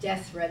 the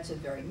death threats are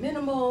very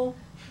minimal.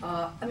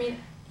 All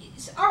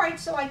right,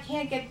 so I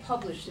can't get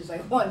published as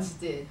I once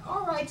did.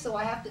 All right, so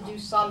I have to do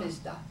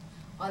samizdat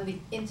on the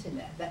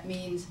internet. That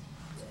means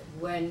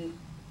when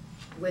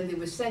there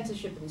was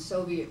censorship in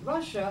Soviet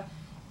Russia,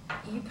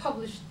 you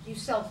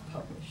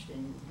self-published,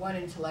 and one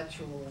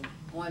intellectual,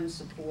 one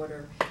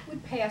supporter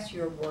would pass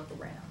your work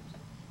around.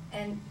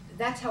 And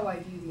that's how I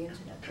view the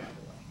internet, by the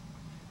way.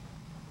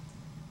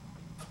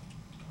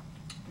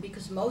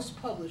 Because most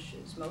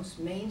publishers, most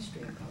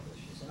mainstream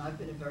publishers, and I've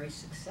been a very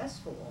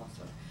successful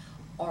author,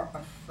 are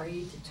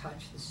afraid to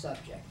touch the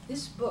subject.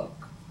 This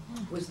book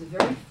was the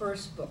very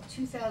first book,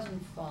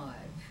 2005,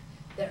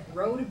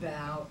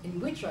 in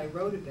which I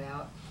wrote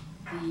about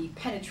the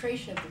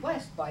penetration of the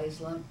West by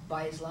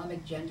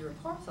Islamic gender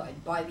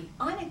apartheid, by the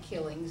honor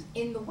killings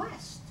in the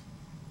West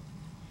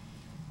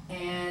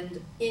and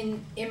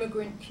in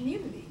immigrant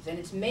communities. And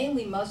it's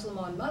mainly Muslim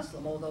on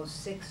Muslim, although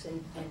Sikhs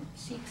and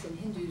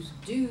Hindus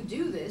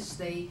do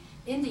this.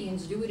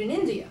 Indians do it in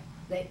India.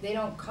 They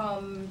don't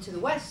come to the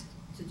West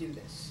to do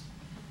this.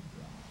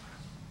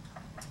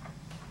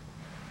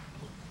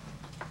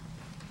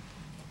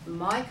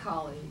 My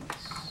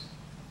colleagues,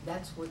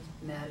 that's what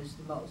matters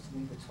the most,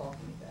 and we were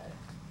talking about it.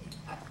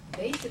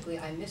 Basically,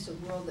 I miss a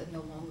world that no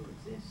longer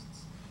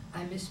exists.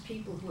 I miss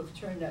people who have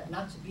turned out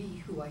not to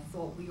be who I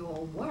thought we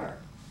all were,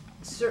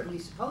 certainly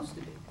supposed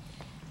to be.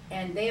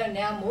 And they are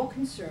now more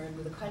concerned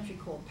with a country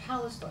called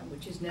Palestine,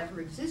 which has never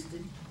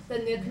existed,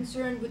 than they're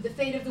concerned with the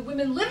fate of the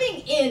women living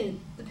in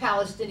the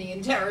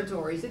Palestinian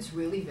territories. It's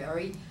really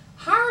very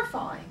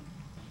horrifying.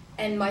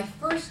 And my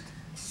first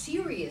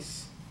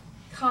serious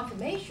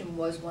confirmation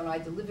was when I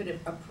delivered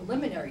a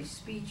preliminary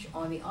speech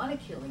on the honor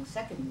killing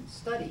second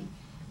study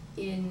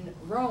in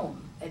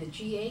Rome at a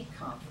G8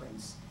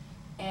 conference,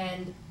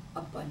 and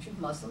a bunch of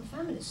Muslim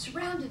feminists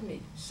surrounded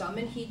me, some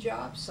in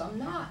hijab, some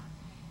not.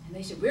 And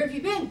they said, "Where have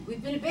you been?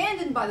 We've been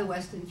abandoned by the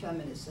Western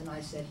feminists." And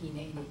I said,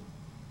 "Hineni,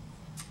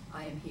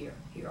 I am here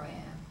I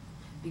am."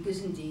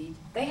 Because indeed,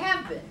 they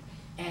have been.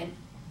 And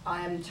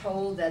I am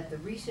told that the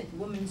recent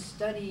Women's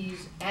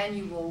Studies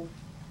annual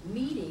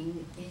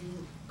meeting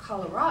in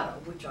Colorado,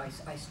 which I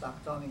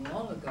stopped going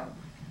long ago,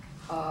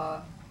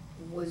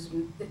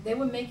 they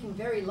were making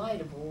very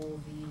light of all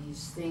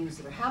these things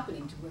that are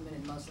happening to women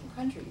in Muslim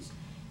countries.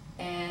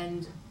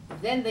 And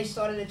then they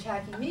started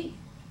attacking me.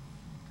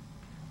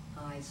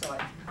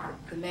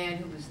 The man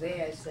who was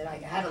there said I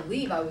had to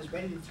leave, I was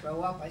ready to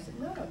throw up. I said,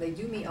 no, they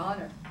do me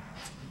honor.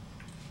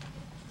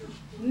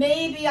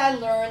 Maybe I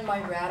learned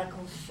my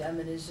radical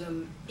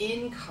feminism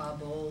in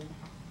Kabul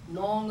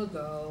long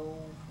ago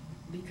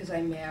because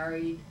I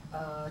married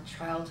a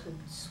childhood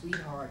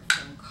sweetheart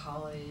from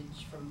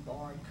college, from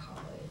Bard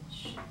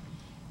College.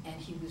 And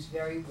he was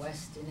very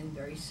Western and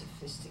very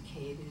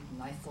sophisticated,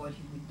 and I thought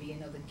he would be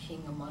another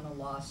king among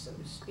Allah, so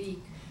to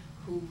speak,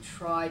 who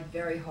tried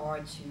very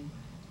hard to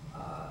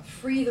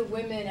free the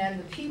women and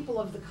the people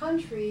of the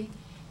country,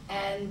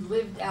 and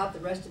lived out the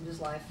rest of his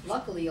life,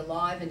 luckily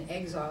alive in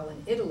exile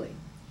in Italy.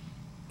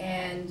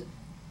 And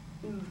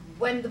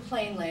when the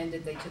plane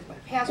landed, they took my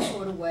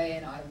passport away,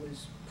 and I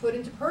was put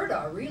into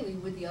Purdah, really,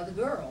 with the other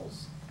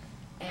girls.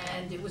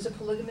 And it was a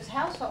polygamous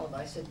household.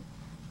 I said,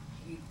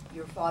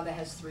 your father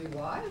has 3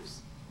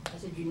 wives? I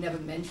said, you never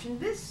mentioned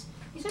this?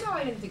 He said, oh,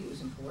 I didn't think it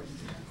was important.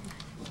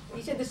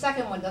 He said, the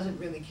second one doesn't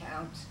really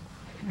count.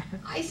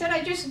 I said,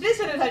 I just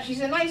visited her. She's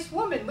a nice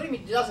woman. What do you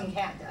mean it doesn't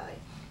count?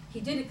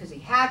 He did it because he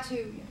had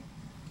to.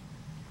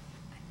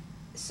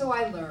 So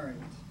I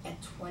learned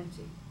at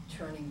 20,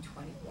 turning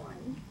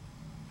 21,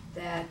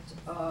 that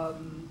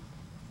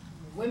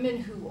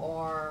women who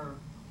are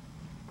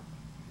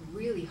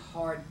really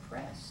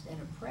hard-pressed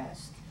and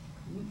oppressed,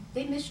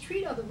 they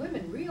mistreat other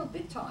women real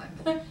big time.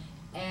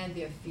 And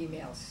they're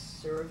female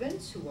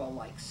servants who are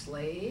like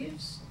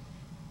slaves.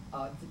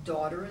 The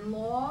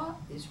daughter-in-law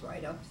is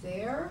right up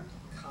there,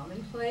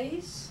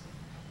 commonplace.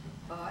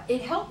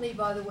 It helped me,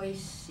 by the way,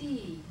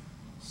 see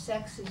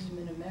sexism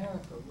in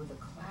America with a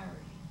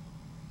clarity,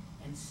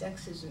 and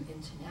sexism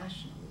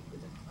internationally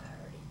with a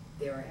clarity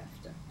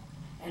thereafter.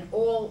 And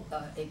all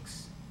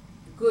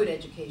good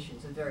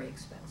educations are very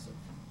expensive.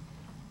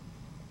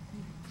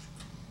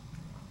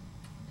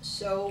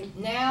 So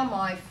now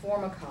my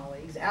former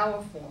colleagues,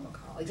 our former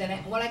colleagues, and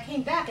when I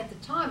came back at the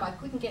time, I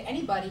couldn't get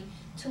anybody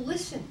to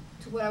listen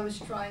to what I was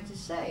trying to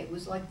say. It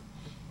was like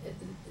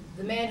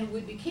the man who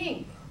would be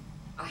king.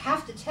 I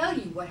have to tell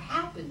you what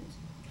happened.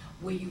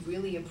 Were you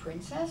really a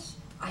princess?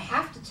 I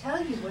have to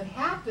tell you what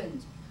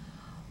happened.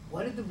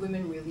 What did the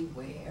women really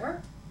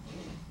wear?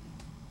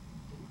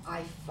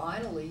 I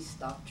finally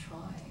stopped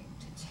trying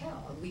to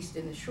tell, at least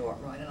in the short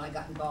run, and I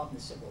got involved in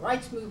the civil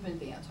rights movement,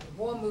 the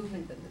anti-war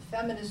movement, then the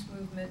feminist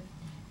movement,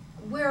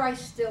 where I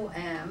still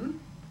am,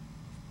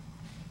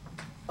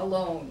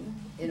 alone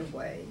in a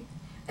way.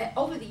 And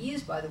over the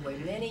years, by the way,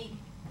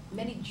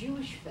 many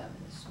Jewish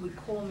feminists would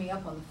call me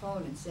up on the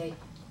phone and say,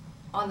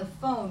 on the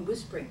phone,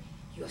 whispering,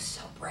 "You're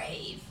so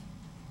brave.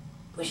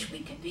 Wish we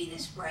could be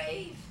this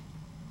brave."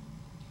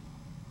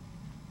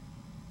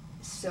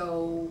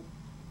 So,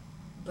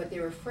 but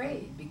they're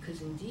afraid,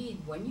 because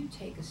indeed, when you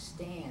take a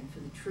stand for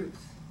the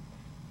truth,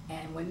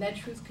 and when that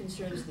truth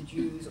concerns the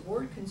Jews,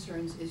 or it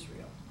concerns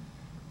Israel,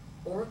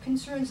 or it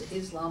concerns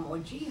Islam or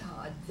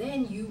jihad,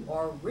 then you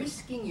are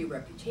risking your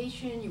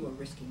reputation, you are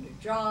risking your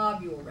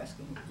job, you are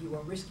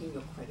risking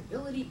your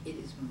credibility. It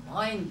is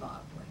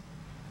mind-boggling.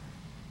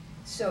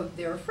 So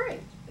they're afraid.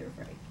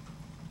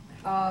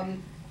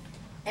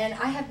 And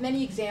I have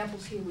many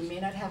examples here. We may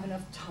not have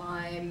enough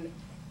time.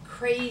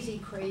 Crazy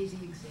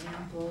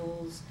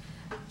examples.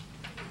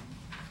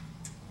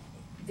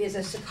 There's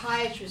a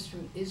psychiatrist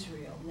from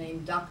Israel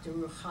named Dr.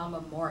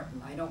 Ruchama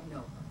Martin. I don't know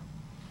her.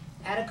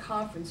 At a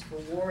conference for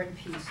War and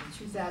Peace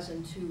in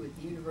 2002 at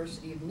the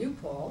University of New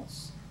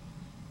Paltz,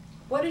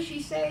 what does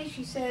she say?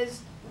 She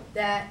says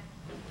that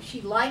she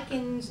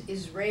likens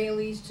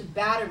Israelis to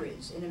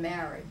batteries in a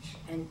marriage.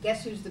 And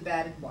guess who's the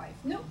battered wife?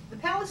 No, the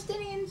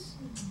Palestinians.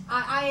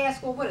 I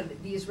ask, well, what are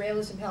the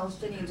Israelis and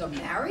Palestinians are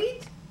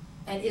married?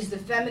 And is the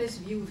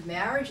feminist view of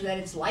marriage that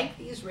it's like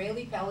the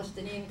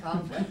Israeli-Palestinian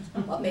conflict?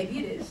 Well, maybe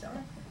it is. All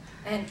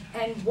right.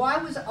 And why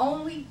was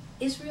only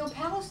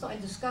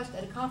Israel-Palestine discussed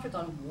at a conference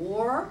on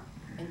war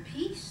and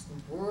peace?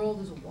 The world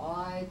is a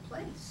wide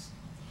place.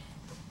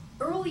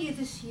 Earlier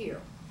this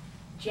year,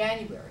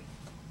 January,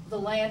 The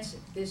Lancet,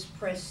 this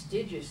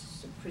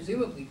prestigious,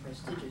 presumably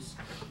prestigious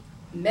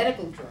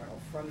medical journal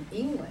from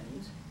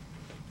England,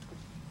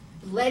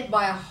 led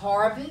by a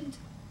Harvard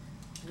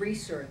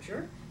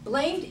researcher,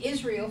 blamed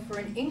Israel for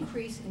an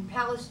increase in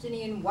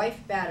Palestinian wife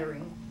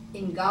battering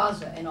in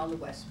Gaza and on the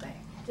West Bank.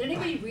 Did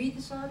anybody read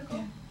this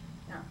article?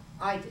 No,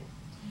 I did.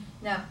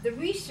 Now, the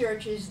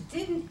researchers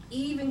didn't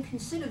even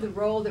consider the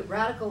role that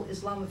radical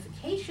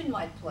Islamification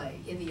might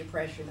play in the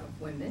oppression of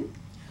women,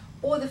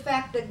 or the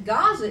fact that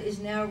Gaza is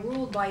now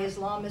ruled by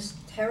Islamist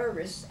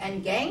terrorists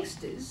and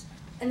gangsters,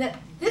 and that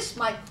this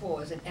might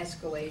cause an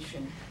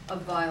escalation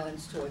of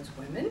violence towards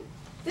women.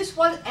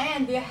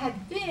 And there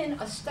had been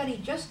a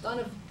study just done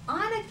of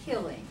honor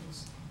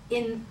killings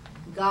in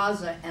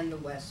Gaza and the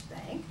West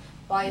Bank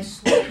by a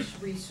Swedish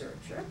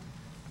researcher,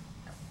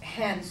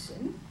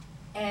 Hansen,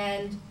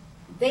 and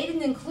they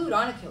didn't include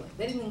honor killing.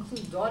 They didn't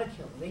include daughter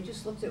killing. They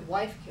just looked at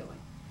wife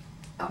killing,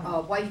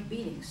 wife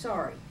beating,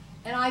 sorry.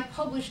 And I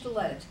published a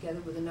letter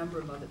together with a number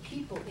of other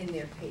people in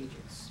their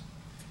pages.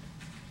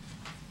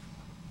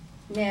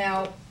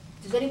 Now,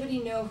 does anybody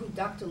know who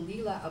Dr.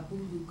 Leila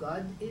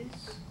Abu-Lughod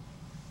is?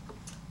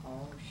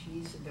 Oh,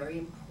 she's very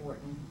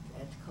important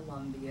at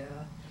Columbia,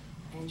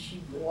 and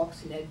she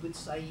walks in Edward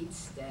Said's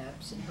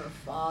steps, and her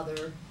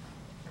father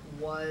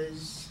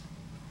was,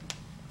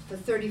 for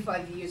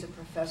 35 years, a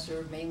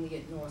professor mainly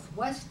at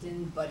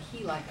Northwestern, but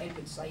he, like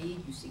Edward Said,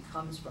 you see,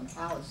 comes from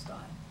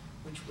Palestine,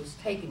 which was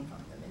taken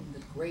from them in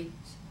the Great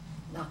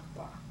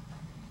Nakba.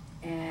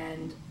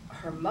 And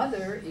her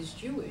mother is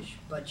Jewish,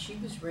 but she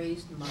was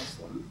raised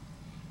Muslim,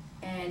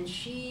 and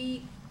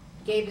she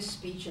gave a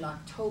speech in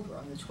October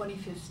on the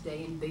 25th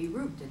day in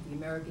Beirut at the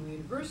American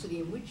University,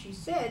 in which she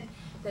said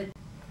that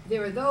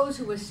there are those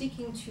who are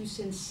seeking to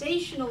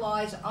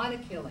sensationalize honor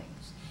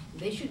killings.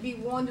 They should be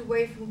warned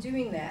away from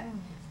doing that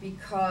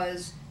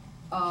because,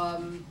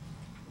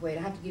 wait,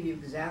 I have to give you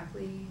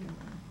exactly.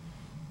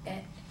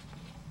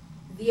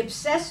 The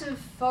obsessive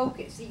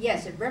focus,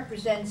 yes, it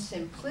represents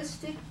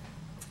simplistic,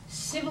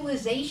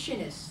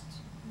 civilizationist,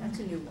 that's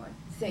a new one,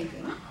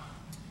 thinking.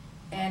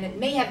 And it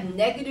may have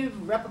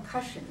negative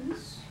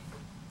repercussions,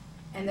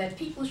 and that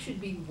people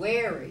should be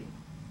wary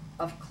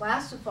of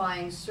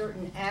classifying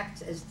certain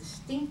acts as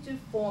distinctive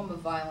form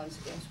of violence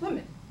against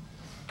women.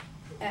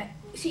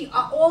 See,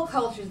 all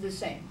cultures are the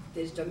same.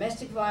 There's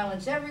domestic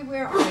violence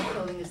everywhere. Honor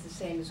killing is the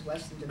same as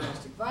Western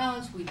domestic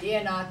violence. We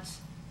dare not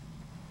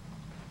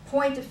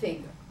point a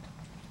finger.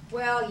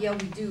 Well, yeah,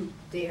 we do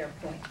dare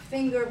point a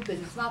finger because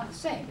it's not the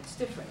same. It's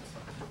different.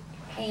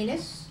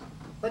 Heinous,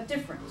 but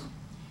different.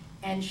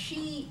 And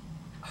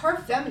her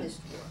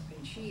feminist work,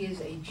 and she is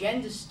a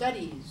gender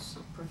studies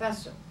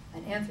professor,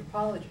 an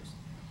anthropologist,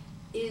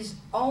 is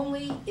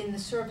only in the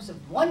service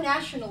of one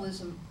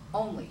nationalism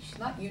only. She's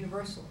not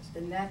universalist,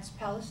 and that's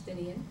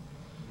Palestinian,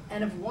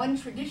 and of one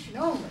tradition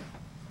only,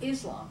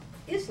 Islam.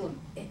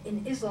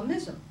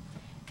 Islamism.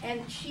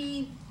 And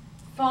she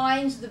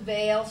finds the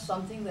veil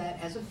something that,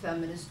 as a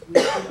feminist,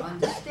 we should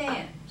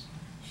understand.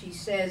 She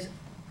says,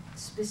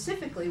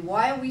 specifically,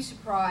 why are we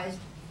surprised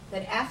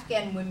that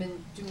Afghan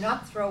women do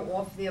not throw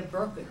off their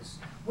burqas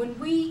when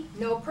we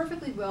know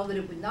perfectly well that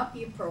it would not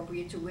be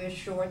appropriate to wear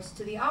shorts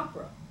to the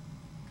opera?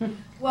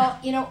 Well,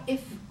 you know,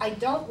 if I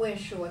don't wear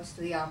shorts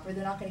to the opera,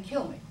 they're not going to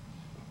kill me.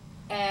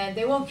 And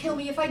they won't kill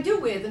me if I do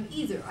wear them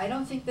either. I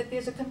don't think that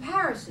there's a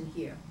comparison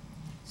here.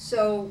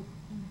 So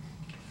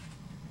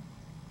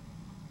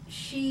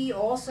she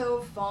also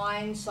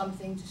finds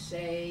something to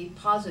say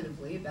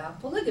positively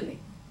about polygamy.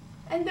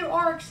 And there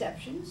are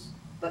exceptions,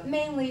 but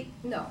mainly,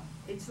 no,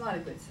 it's not a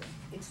good thing.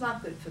 It's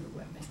not good for the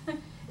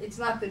women. It's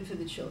not good for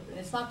the children.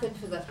 It's not good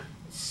for the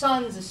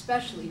sons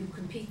especially who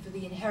compete for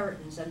the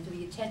inheritance and for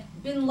the attention.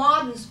 Bin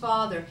Laden's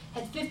father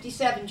had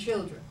 57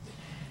 children.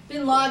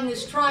 Bin Laden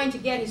is trying to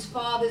get his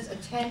father's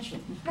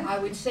attention. I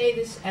would say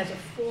this as a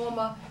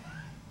former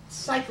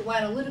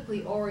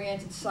psychoanalytically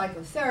oriented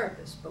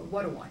psychotherapist, but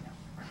what do I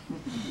know?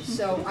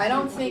 So I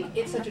don't think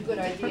it's such a good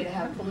idea to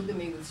have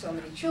polygamy with so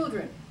many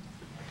children.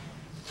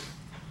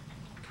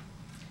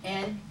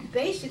 And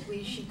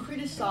basically she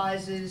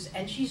criticizes,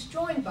 and she's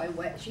joined by,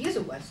 she is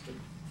a Western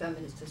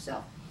feminist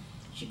herself,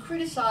 she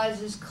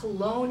criticizes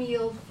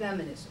colonial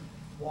feminism.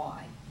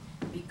 Why?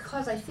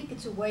 Because I think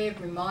it's a way of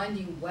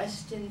reminding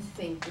Western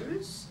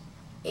thinkers,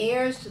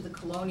 heirs to the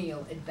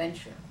colonial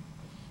adventure,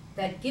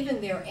 that given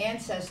their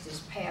ancestors'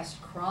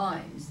 past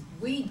crimes,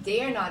 we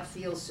dare not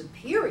feel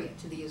superior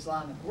to the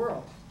Islamic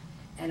world.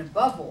 And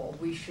above all,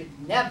 we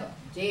should never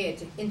dare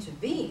to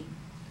intervene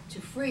to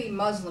free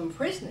Muslim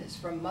prisoners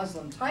from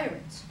Muslim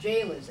tyrants,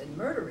 jailers, and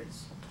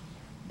murderers.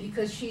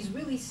 Because she's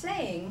really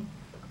saying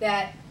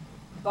that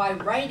by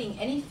writing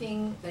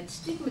anything that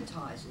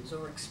stigmatizes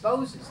or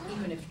exposes,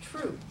 even if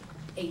true,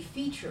 a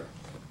feature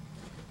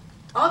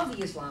of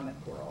the Islamic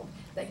world,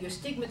 that you're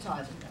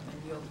stigmatizing them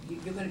and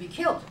you're going to be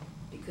killed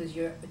because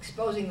you're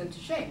exposing them to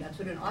shame. That's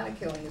what an honor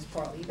killing is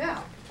partly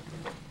about.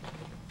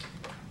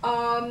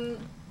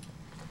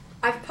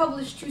 I've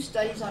published 2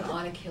 studies on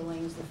honor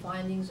killings. The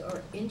findings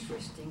are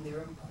interesting.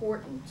 They're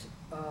important.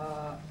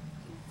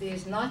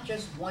 There's not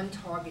just one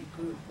target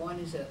group. One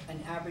is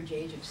an average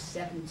age of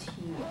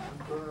 17,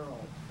 a girl,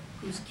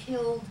 who's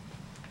killed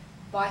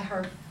by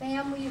her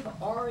family of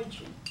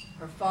origin,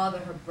 her father,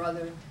 her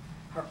brother,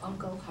 her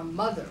uncle, her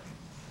mother.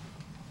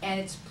 And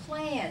it's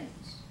planned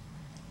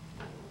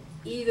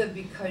either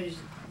because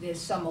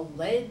there's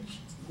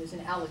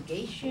an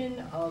allegation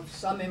of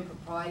some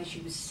impropriety. She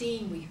was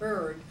seen, we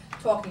heard,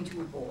 talking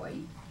to a boy,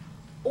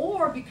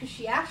 or because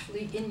she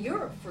actually, in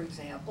Europe, for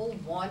example,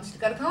 wants to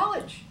go to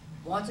college,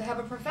 wants to have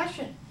a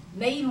profession,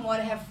 may even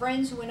want to have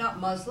friends who are not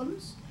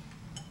Muslims,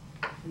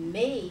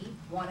 may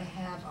want to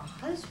have a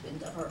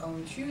husband of her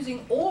own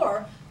choosing,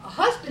 or a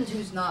husband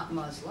who's not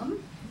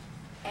Muslim,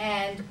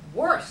 and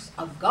worse,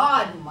 a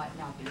god who might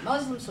not be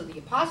Muslim, so the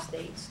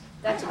apostates,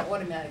 that's an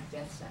automatic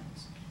death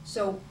sentence.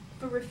 So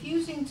for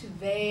refusing to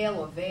veil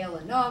or veil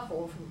enough,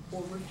 or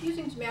for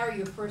refusing to marry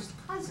your first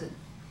cousin,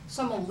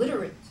 some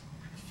illiterate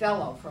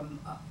fellow from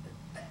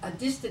a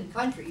distant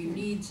country who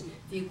needs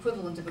the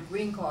equivalent of a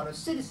green card or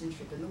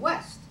citizenship in the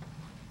West,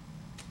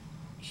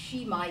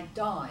 she might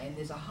die. And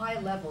there's a high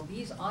level.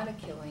 These honor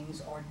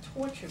killings are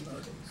torture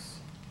murders.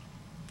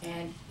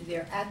 And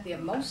they're at their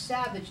most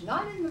savage,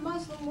 not in the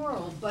Muslim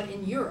world, but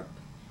in Europe,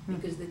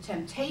 because the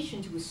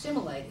temptation to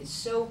assimilate is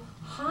so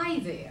high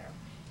there.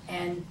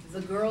 And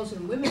the girls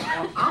and women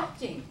are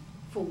opting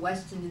for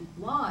Western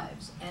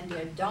lives, and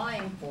they're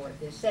dying for it.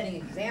 They're setting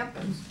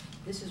examples.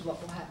 This is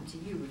what will happen to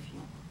you if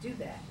you do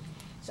that.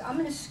 So I'm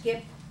going to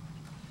skip.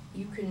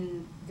 You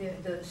can,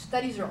 the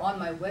studies are on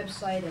my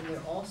website, and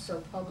they're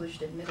also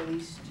published at Middle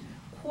East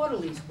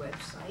Quarterly's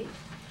website.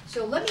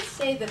 So let me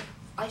say that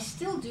I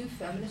still do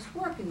feminist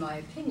work, in my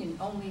opinion,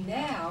 only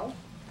now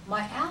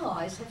my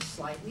allies have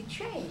slightly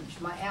changed.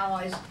 My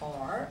allies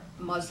are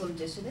Muslim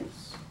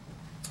dissidents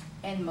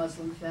and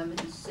Muslim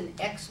feminists and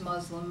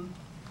ex-Muslim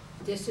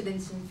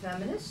dissidents and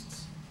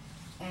feminists,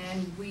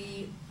 and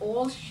we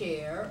all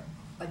share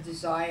a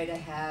desire to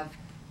have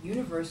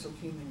universal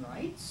human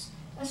rights,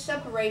 a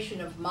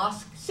separation of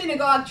mosque,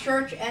 synagogue,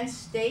 church, and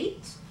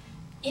state,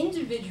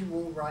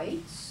 individual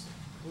rights,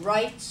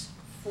 rights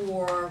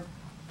for,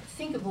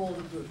 think of all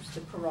the groups,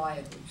 the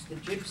pariah groups, the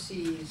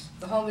gypsies,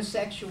 the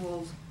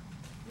homosexuals,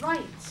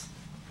 rights,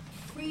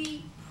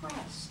 free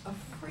press, a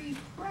free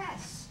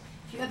press.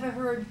 If you ever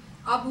heard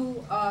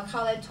Abu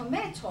Khaled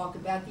Tomet talk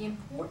about the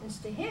importance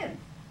to him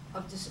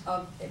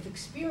of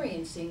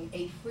experiencing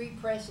a free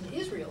press in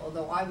Israel,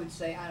 although I would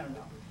say, I don't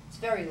know, it's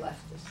very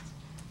leftist.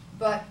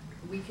 But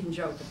we can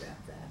joke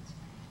about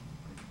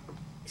that.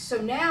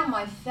 So now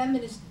my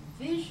feminist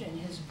vision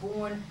has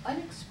borne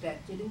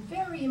unexpected and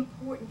very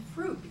important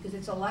fruit, because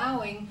it's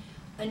allowing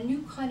a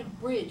new kind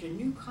of bridge, a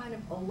new kind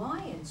of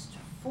alliance to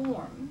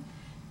form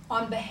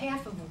on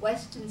behalf of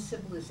Western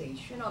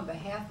civilization, on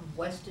behalf of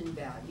Western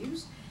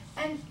values,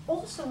 and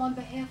also on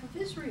behalf of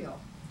Israel.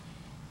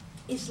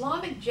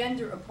 Islamic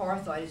gender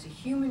apartheid is a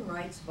human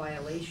rights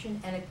violation,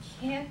 and it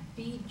can't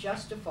be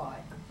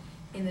justified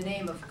in the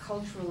name of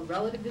cultural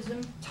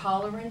relativism,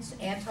 tolerance,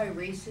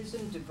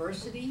 anti-racism,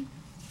 diversity,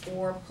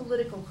 or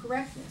political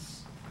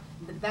correctness.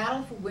 The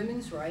battle for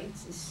women's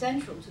rights is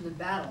central to the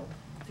battle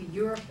for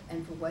Europe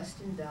and for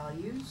Western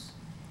values.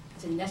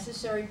 It's a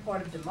necessary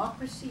part of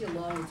democracy,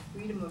 along with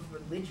freedom of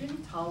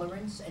religion,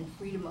 tolerance, and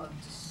freedom of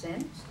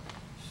dissent.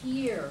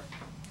 Here,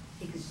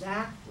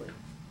 exactly,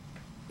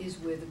 is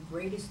where the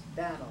greatest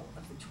battle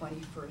of the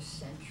 21st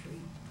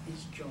century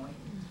is joined.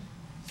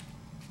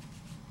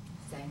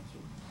 Thank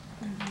you.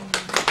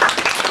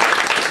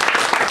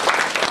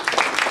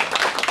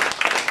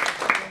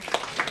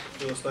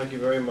 Phyllis, thank you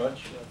very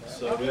much.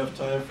 So we have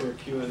time for a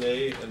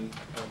Q&A, and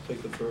I'll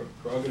take the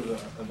prerogative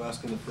of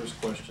asking the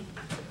first question.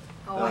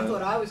 Oh, I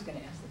thought I was going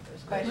to ask the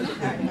first question.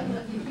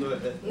 Go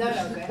ahead. No, go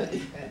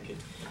ahead. Okay.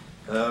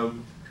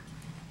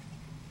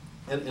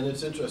 And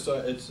it's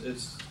interesting,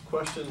 it's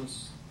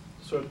questions,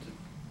 sort of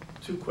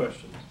two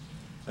questions.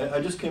 I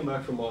just came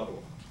back from Ottawa.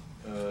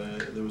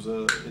 There was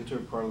an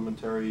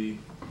inter-parliamentary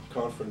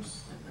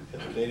conference at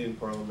the Canadian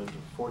Parliament.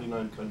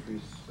 49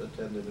 countries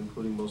attended,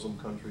 including Muslim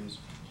countries,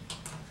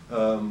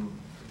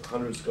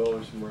 100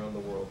 scholars from around the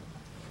world.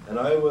 And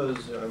I'm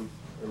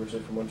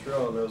originally from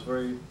Montreal, and I was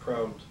very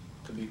proud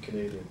to be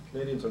Canadian.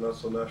 Canadians are not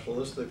so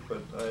nationalistic,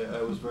 but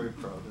I was very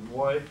proud. And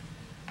why?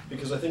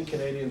 Because I think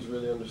Canadians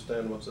really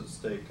understand what's at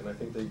stake, and I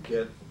think they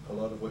get a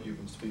lot of what you've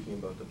been speaking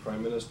about. The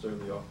Prime Minister,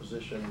 the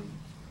opposition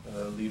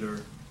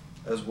leader,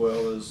 as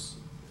well as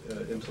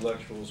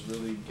intellectuals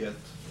really get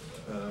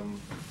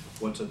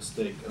what's at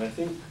stake. And I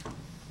think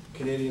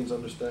Canadians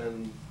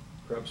understand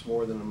perhaps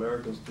more than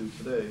Americans do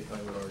today,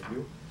 I would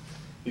argue,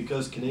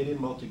 because Canadian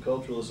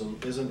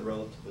multiculturalism isn't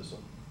relativism.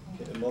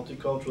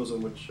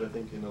 Multiculturalism, which I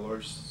think in a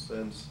large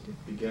sense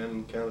began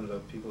in Canada,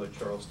 people like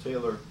Charles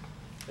Taylor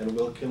and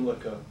Will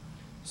Kymlicka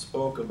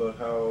spoke about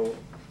how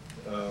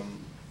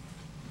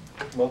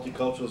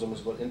multiculturalism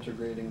was about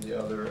integrating the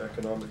other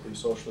economically,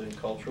 socially, and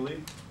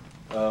culturally.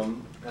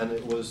 And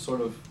it was sort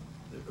of,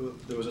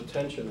 there was a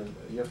tension, and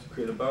you have to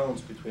create a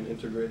balance between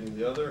integrating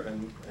the other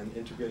and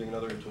integrating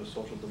another into a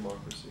social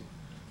democracy.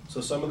 So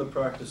some of the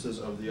practices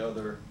of the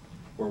other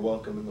were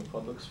welcome in the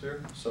public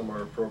sphere, some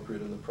are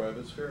appropriate in the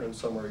private sphere, and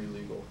some are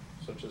illegal,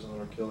 such as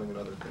honor killing and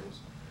other things.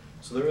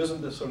 So there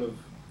isn't this sort of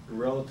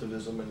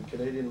relativism, and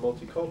Canadian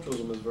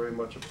multiculturalism is very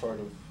much a part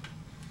of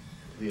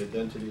the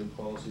identity and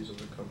policies of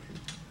the country.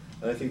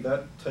 And I think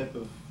that type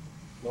of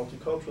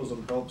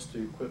multiculturalism helps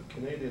to equip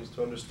Canadians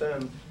to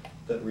understand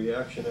that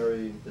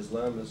reactionary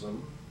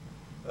Islamism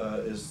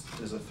is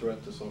a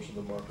threat to social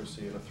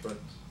democracy and a threat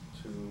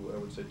to, I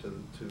would say, to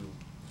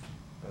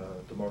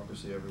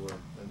democracy everywhere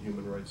and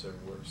human rights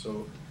everywhere.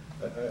 So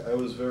I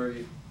was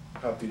very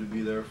happy to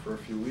be there for a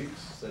few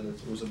weeks, and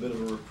it was a bit of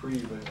a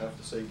reprieve, I have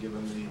to say,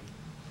 given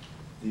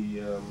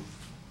the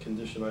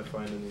condition I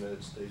find in the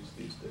United States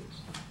these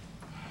days.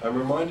 I'm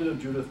reminded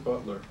of Judith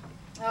Butler,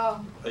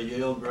 Oh, a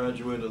Yale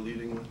graduate, a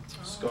leading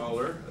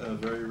scholar, a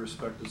very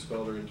respected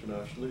scholar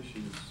internationally.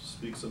 She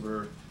speaks of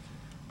her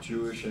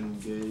Jewish and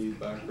gay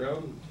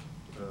background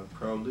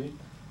proudly.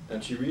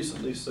 And she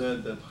recently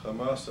said that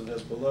Hamas and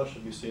Hezbollah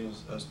should be seen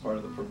as part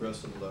of the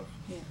progressive left.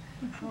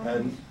 yeah.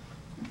 And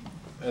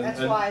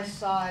That's why I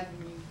sighed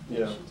when you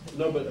yeah, mentioned it.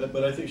 no,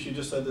 but I think she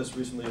just said this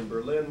recently in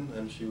Berlin,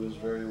 and she was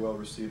very well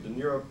received in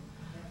Europe.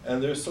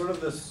 And there's sort of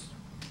this,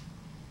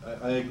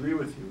 I agree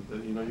with you,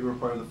 that you were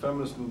part of the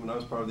feminist movement, I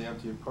was part of the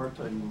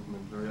anti-apartheid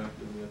movement, very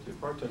active in the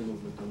anti-apartheid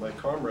movement, and my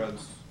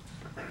comrades,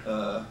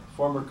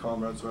 former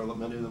comrades, or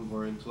many of them who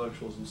are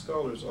intellectuals and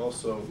scholars,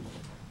 also,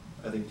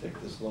 I think, take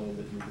this line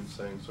that you've been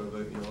saying, sort of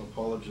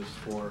apologists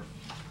for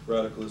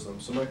radicalism.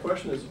 So my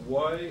question is,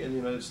 why in the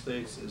United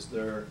States is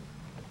there,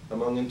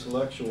 among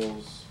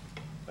intellectuals,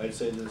 I'd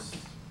say this,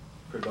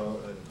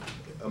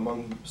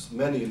 among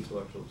many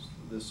intellectuals,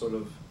 this sort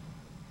of,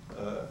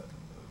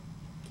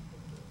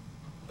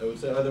 I would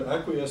say either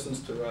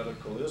acquiescence to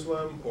radical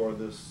Islam or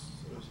this,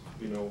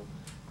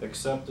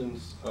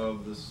 acceptance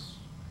of this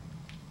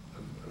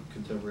of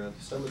contemporary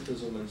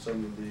anti-Semitism and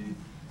some of the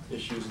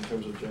issues in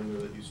terms of gender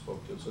that you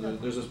spoke to. So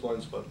there's this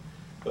blind spot.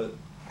 But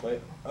my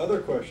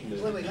other question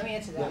is... Wait, let me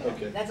answer that. Yeah,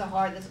 okay. That's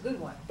a good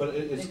one. But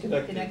it's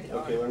connected. Okay,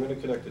 alright. well, I'm going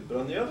to connect it. But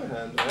on the other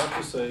hand, I have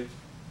to say,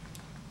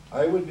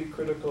 I would be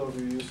critical of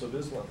your use of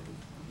Islam,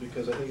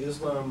 because I think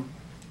Islam,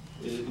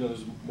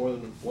 there's more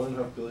than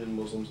 1.5 billion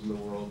Muslims in the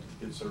world.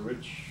 It's a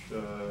rich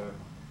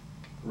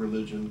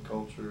religion,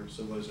 culture,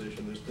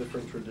 civilization. There's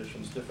different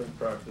traditions, different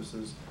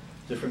practices,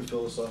 different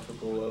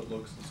philosophical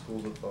outlooks and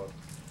schools of thought.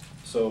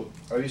 So,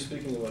 are you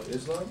speaking about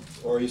Islam,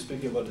 or are you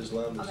speaking about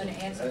Islamism? I'm going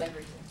to answer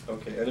everything.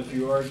 Okay, and if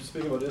you are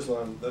speaking about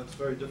Islam, that's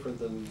very different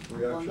than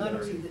reactionary. Well,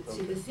 no,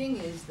 see, the thing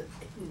is, that,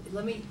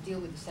 let me deal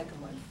with the second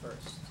one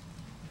first.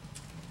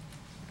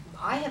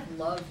 I have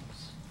loved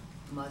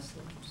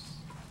Muslims.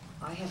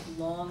 I have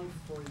longed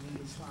for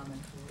the Islamic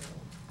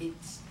world.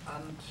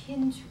 I'm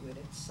akin to it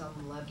at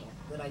some level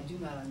that I do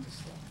not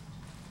understand.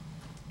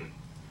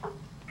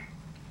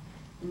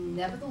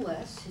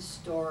 Nevertheless,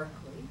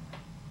 historically,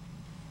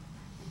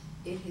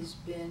 it has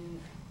been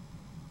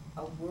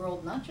a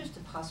world not just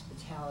of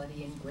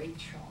hospitality and great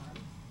charm,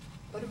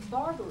 but of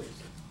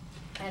barbarism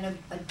and of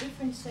a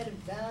different set of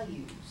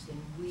values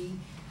than we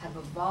have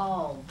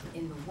evolved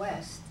in the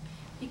West,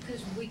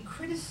 because we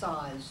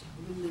criticize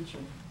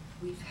religion.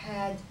 We've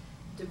had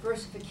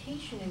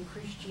diversification in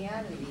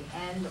Christianity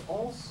and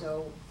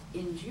also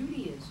in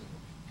Judaism.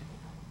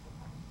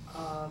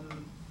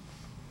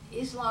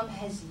 Islam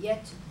has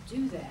yet to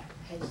do that,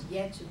 has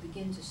yet to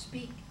begin to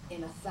speak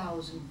in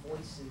 1,000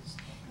 voices.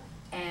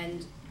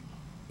 And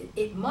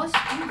it must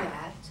do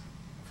that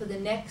for the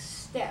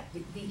next step.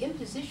 The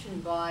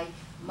imposition by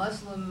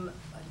Muslim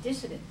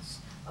dissidents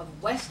of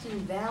Western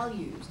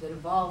values that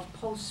evolved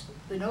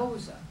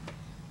post-Spinoza.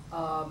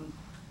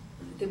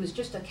 There was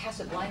just a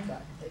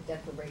Casablanca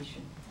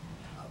declaration,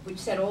 which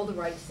said all the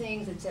right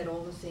things. It said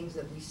all the things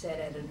that we said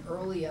at an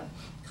earlier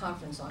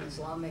conference on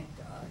Islamic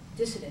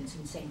dissidents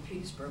in St.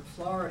 Petersburg,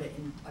 Florida,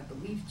 in, I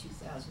believe,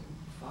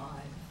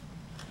 2005.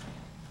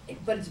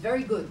 But it's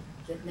very good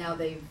that now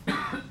they've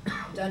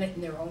done it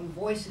in their own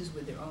voices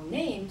with their own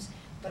names,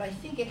 but I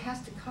think it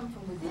has to come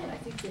from within. I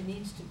think there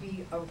needs to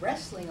be a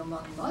wrestling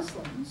among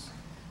Muslims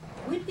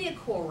with their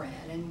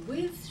Quran and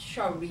with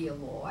Sharia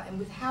law and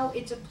with how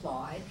it's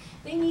applied.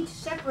 They need to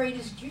separate,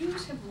 as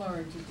Jews have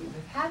learned to do,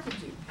 have had to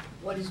do,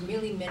 what is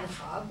merely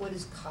minhag, what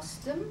is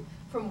custom,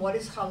 from what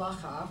is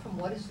halakha, from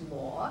what is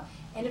law.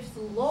 And if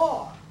the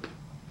law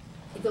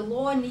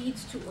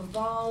needs to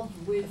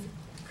evolve with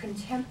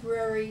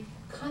contemporary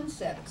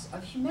concepts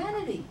of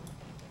humanity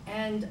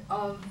and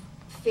of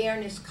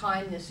fairness,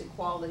 kindness,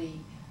 equality,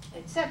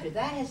 etc.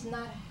 That has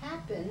not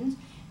happened.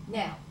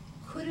 Now,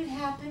 could it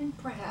happen?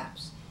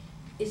 Perhaps.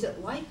 Is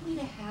it likely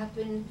to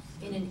happen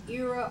in an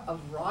era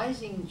of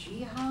rising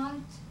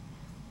jihad,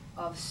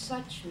 of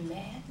such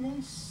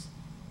madness,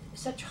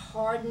 such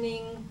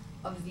hardening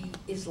of the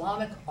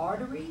Islamic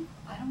artery?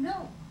 I don't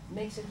know. It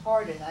makes it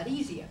harder, not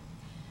easier.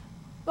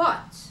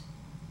 But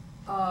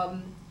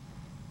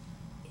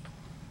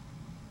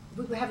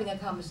we were having a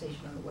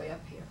conversation on the way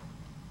up here.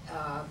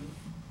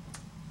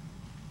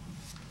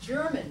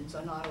 Germans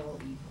are not all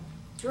evil.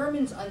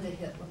 Germans under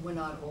Hitler were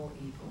not all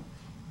evil.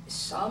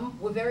 Some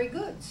were very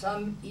good.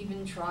 Some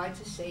even tried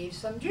to save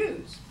some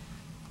Jews.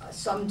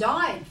 Some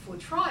died for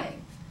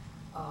trying.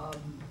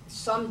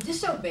 Some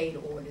disobeyed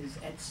orders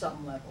at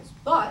some levels,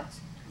 but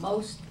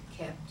most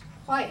kept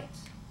quiet.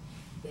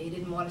 They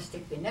didn't want to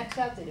stick their necks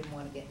out. They didn't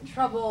want to get in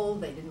trouble.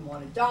 They didn't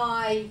want to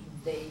die.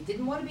 They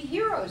didn't want to be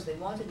heroes. They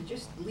wanted to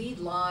just lead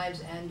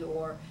lives and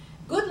or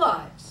good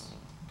lives.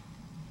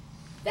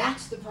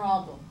 That's the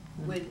problem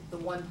with the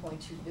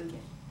 1.2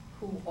 billion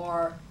who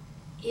are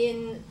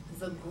in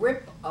the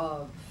grip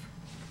of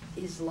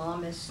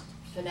Islamist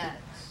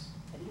fanatics.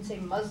 I didn't say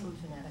Muslim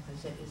fanatics,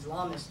 I said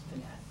Islamist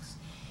fanatics.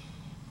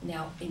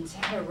 Now, in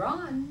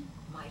Tehran,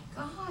 my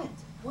God,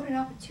 what an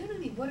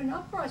opportunity, what an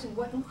uprising,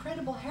 what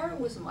incredible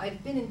heroism.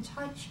 I've been in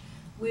touch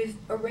with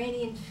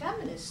Iranian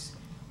feminists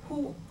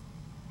who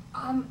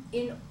I'm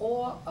in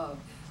awe of.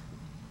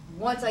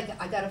 Once I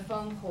got a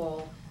phone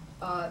call,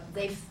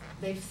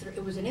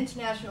 it was an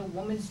International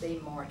Women's Day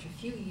march a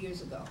few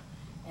years ago,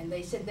 and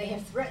they said they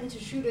have threatened to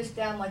shoot us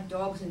down like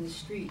dogs in the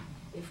street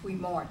if we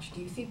march.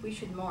 Do you think we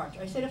should march?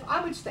 I said, if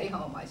I would stay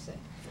home, I said,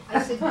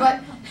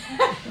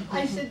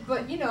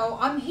 but you know,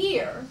 I'm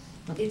here.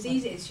 It's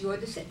easy, it's your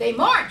decision. They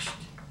marched.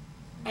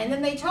 And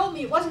then they told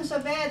me it wasn't so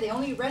bad. They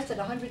only arrested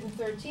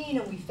 113,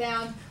 and we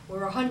found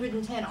where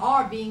 110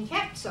 are being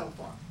kept so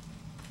far.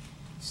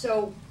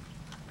 So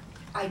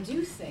I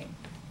do think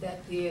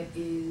that there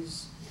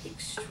is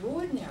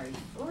extraordinary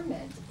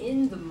ferment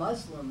in the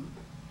Muslim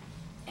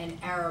and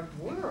Arab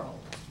world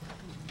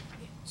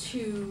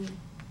to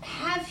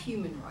have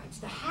human rights,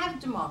 to have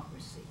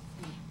democracy,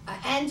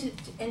 and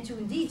to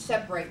indeed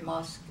separate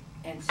mosque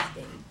and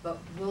state. But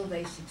will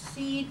they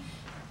succeed?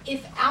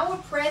 If our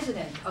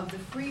president of the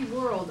free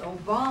world,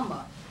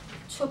 Obama,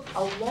 took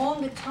a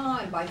longer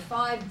time by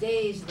 5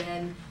 days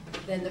than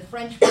the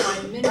French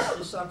Prime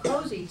Minister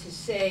Sarkozy to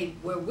say,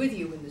 we're with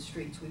you in the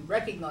streets, we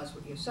recognize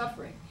what you're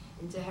suffering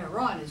in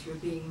Tehran as you're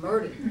being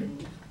murdered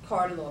and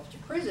carted off to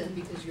prison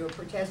because you're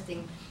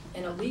protesting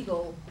an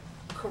illegal,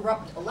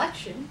 corrupt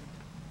election,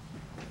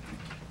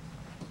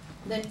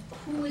 then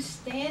who is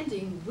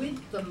standing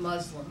with the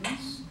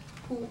Muslims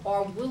who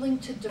are willing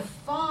to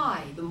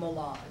defy the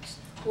mullahs,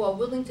 who are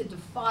willing to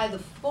defy the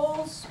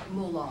false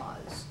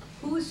mullahs?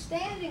 Who is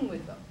standing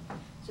with them?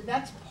 So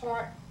that's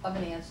part of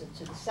an answer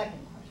to the second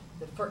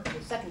question,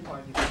 the second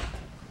part of your question.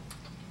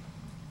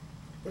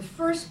 The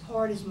first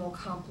part is more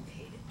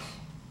complicated.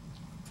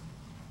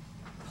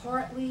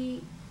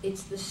 Partly,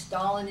 it's the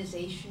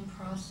Stalinization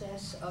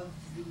process of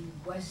the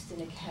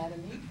Western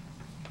Academy,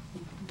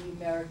 the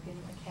American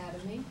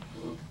Academy.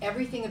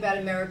 Everything about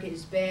America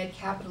is bad,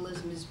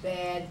 capitalism is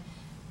bad,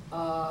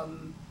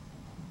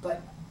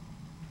 but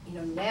you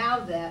know, now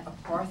that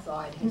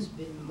apartheid has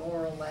been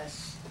more or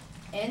less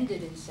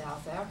ended in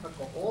South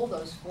Africa, all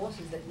those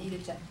forces that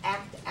needed to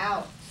act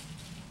out,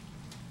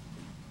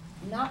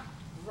 not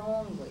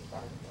wrongly, by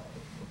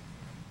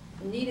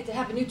the way, needed to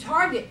have a new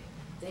target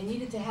They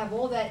needed to have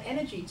all that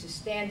energy to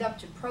stand up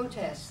to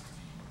protest,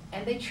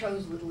 and they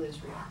chose little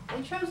Israel.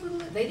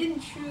 They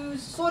didn't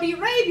choose Saudi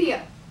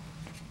Arabia,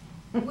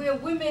 where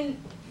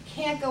women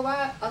can't go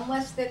out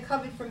unless they're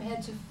covered from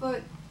head to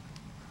foot.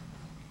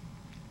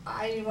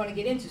 I didn't want to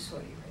get into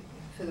Saudi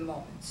Arabia for the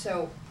moment.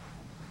 So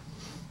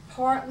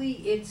partly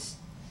it's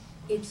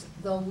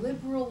the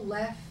liberal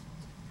left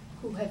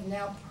who have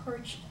now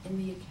perched in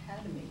the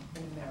academy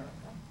in America.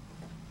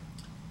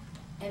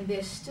 And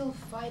they're still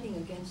fighting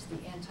against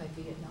the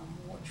anti-Vietnam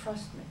War,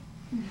 trust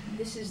me.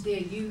 This is their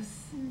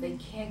youth, they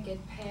can't get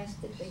past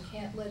it, they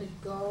can't let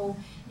it go.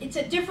 It's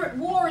a different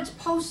war, it's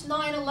post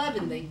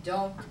 9/11, they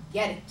don't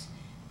get it.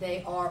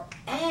 They are,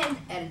 and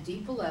at a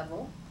deeper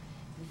level,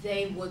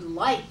 they would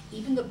like,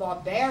 even the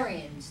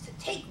barbarians, to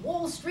take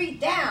Wall Street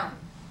down,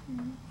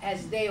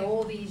 as they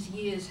all these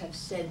years have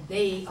said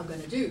they are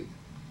gonna do.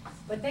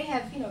 But they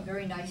have,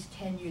 very nice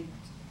tenured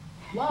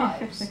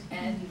lives,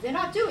 and they're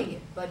not doing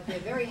it, but they're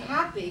very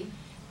happy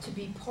to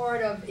be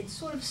part of, it's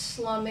sort of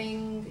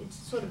slumming, it's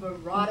sort of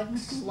erotic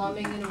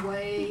slumming in a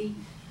way.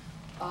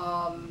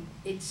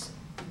 It's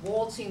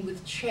waltzing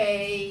with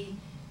Che,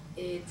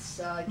 it's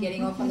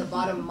getting off on the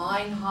bottom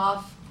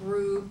Meinhof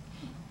group,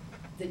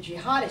 the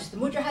jihadists, the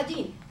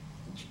mujahideen,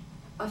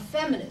 a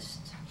feminist,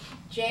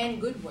 Jan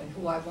Goodwin,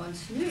 who I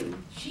once knew,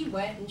 she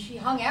went and she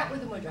hung out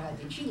with the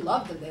mujahideen. She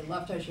loved them, they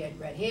loved her, she had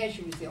red hair,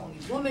 she was the only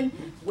woman.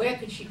 Where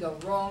could she go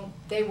wrong?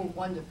 They were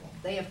wonderful.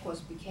 They, of course,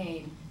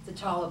 became the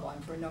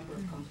Taliban for a number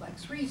of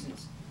complex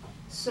reasons.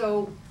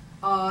 So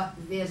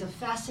there's a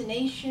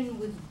fascination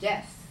with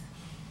death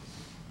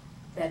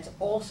that's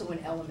also an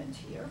element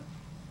here,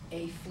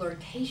 a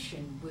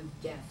flirtation with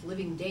death,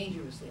 living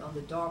dangerously on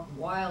the dark,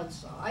 wild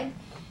side,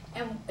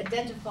 and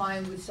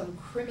identifying with some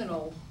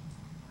criminal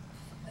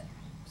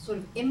sort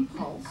of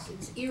impulse.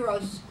 It's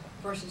Eros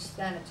versus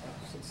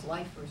Thanatos, it's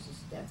life versus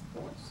death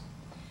force.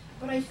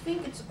 But I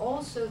think it's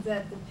also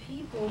that the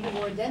people who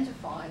are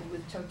identifying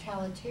with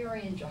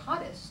totalitarian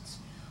jihadists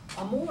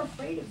are more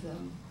afraid of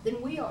them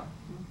than we are.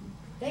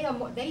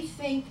 They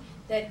think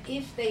that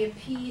if they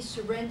appease,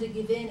 surrender,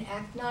 give in,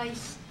 act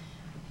nice,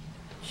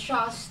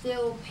 Shah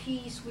still,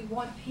 peace, we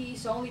want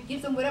peace, only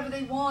give them whatever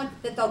they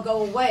want, that they'll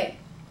go away.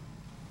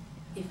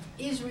 If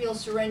Israel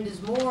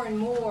surrenders more and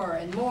more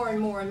and more and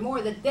more and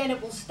more, that then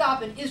it will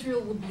stop and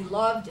Israel will be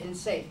loved and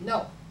safe.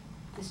 No,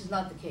 this is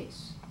not the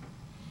case.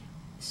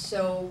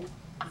 So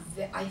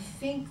I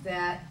think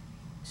that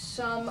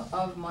some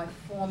of my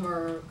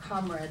former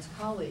comrades,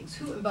 colleagues,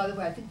 who, and by the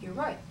way, I think you're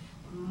right,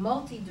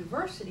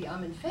 multi-diversity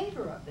I'm in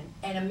favor of,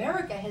 and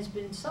America has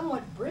been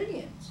somewhat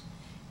brilliant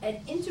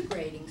at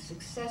integrating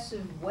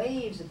successive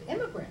waves of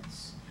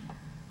immigrants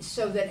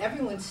so that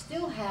everyone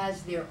still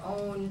has their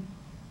own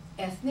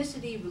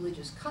ethnicity,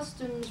 religious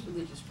customs,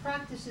 religious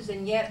practices,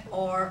 and yet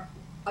are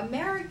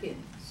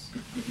Americans.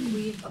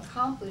 We've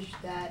accomplished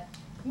that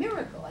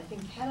miracle. I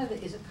think Canada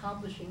is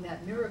accomplishing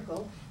that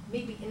miracle,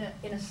 maybe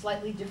in a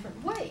slightly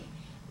different way.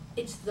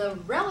 It's the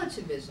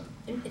relativism.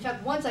 In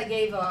fact, once I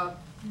gave a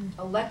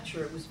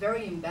lecture, it was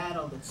very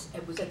embattled,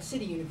 it was at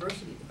City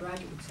University, the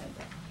Graduate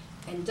Center,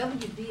 and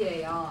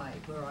WBAI,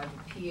 where I've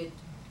appeared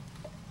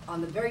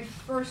on the very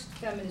first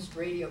feminist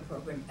radio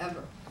program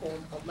ever,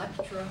 called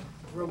Electra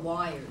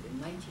Rewired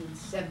in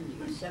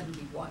 1970 or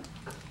 71.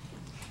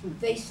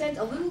 They sent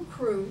a little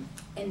crew,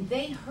 and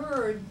they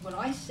heard when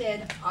I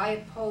said I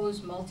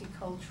oppose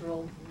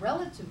multicultural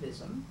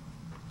relativism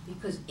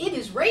because it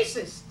is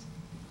racist.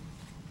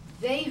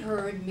 They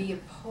heard me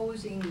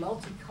opposing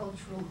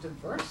multicultural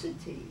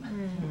diversity,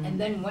 and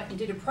then went and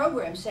did a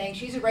program saying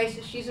she's a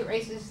racist, she's a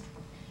racist.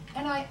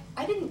 And I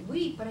didn't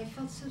weep, but I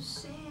felt so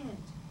sad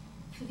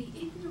for the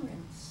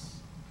ignorance.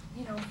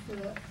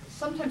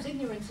 Sometimes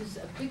ignorance is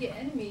a bigger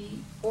enemy,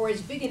 or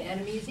as big an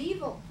enemy as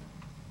evil.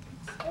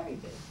 It's very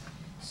big.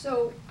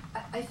 So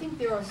I think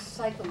there are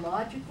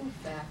psychological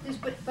factors,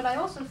 but I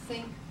also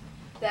think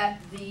that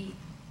the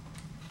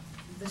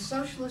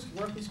Socialist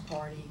Workers'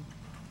 Party,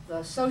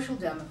 the Social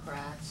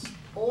Democrats,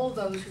 all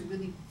those who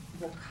really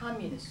were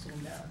communists in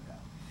America,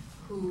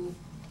 who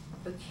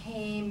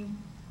became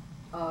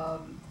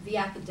the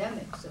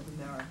academics of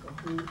America,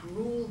 who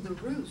ruled the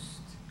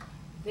roost,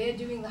 they're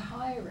doing the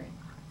hiring,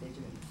 they're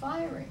doing the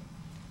firing,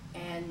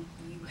 and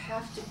you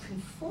have to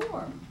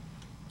conform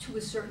to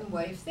a certain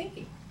way of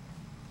thinking.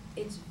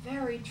 It's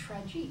very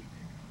tragic.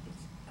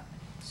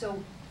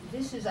 So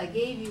I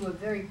gave you a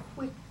very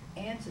quick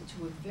answer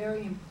to a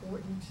very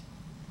important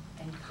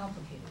and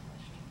complicated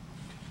question.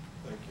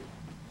 Thank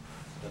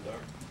you. Nadar?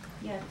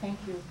 Yeah, thank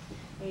you.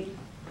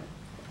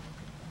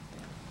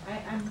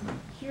 I'm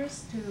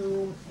curious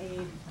to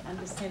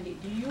understand,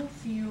 do you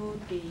feel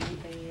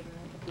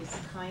this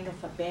kind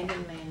of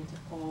abandonment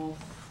of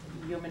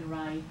human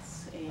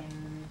rights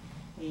and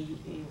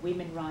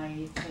women's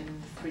rights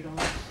and freedom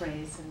of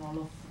press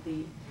and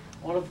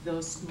all of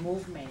those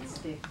movements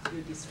that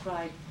you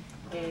described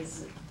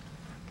as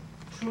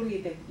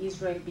truly that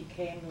Israel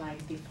became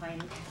like the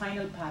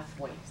final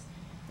pathway?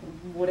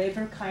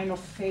 Whatever kind of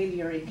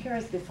failure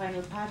occurs, the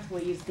final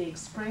pathway is the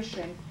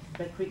expression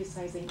by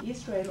criticizing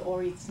Israel,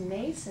 or it's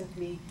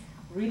nascently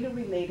really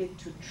related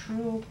to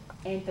true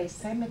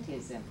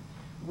anti-Semitism?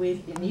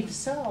 And if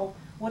so,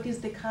 what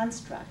is the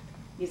construct?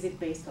 Is it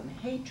based on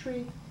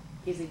hatred?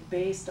 Is it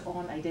based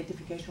on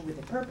identification with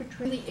the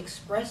perpetrator? Really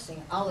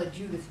expressing, a la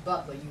Judith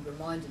Butler, you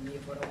reminded me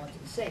of what I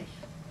wanted to say.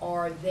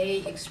 Are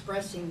they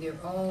expressing their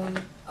own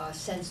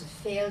sense of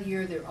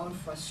failure, their own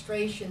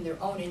frustration,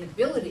 their own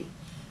inability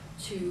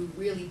to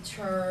really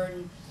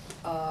turn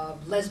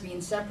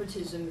lesbian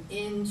separatism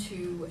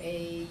into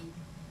a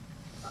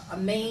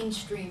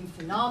mainstream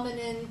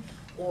phenomenon,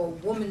 or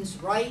women's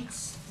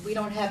rights? We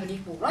don't have an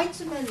equal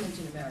rights amendment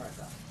in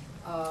America,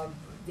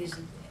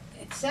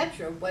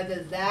 etc.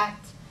 Whether that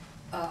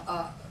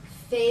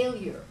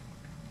failure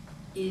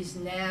is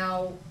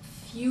now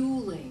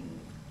fueling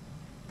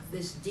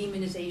this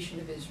demonization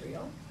of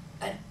Israel,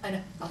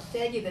 a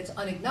failure that's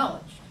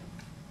unacknowledged,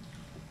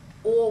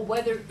 or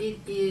whether it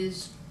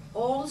is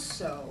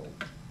also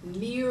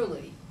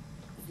merely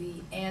the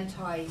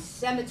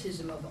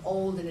anti-Semitism of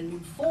old in a new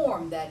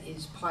form that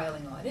is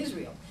piling on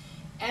Israel.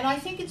 And I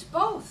think it's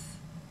both.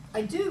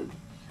 I do.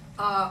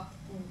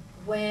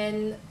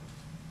 When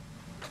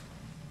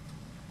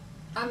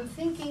I'm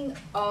thinking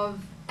of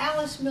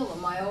Alice Miller,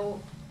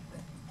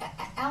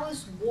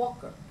 Alice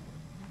Walker,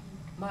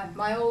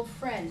 my old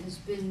friend, has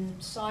been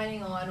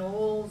signing on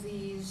all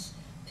these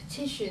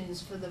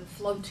petitions for the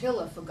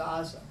flotilla for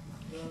Gaza.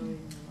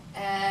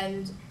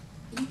 And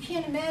you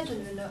can't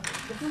imagine the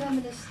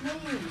feminist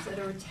names that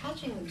are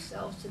attaching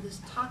themselves to this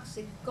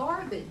toxic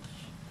garbage.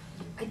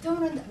 I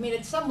mean,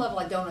 at some level,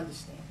 I don't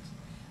understand.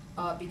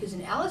 Because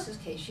in Alice's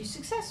case, she's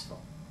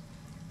successful.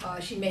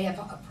 She may have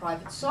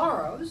private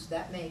sorrows,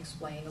 that may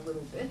explain a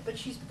little bit, but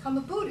she's become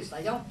a Buddhist.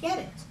 I don't get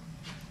it.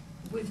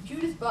 With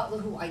Judith Butler,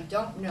 who I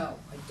don't know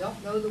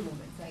the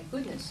woman, thank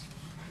goodness,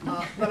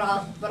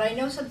 but I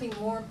know something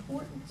more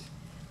important.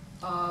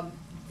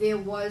 There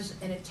was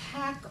an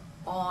attack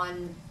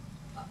on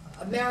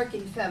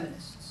American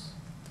feminists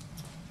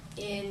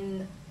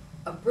in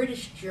a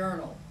British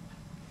journal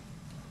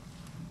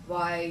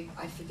by,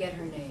 I forget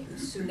her name,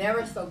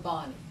 Sunera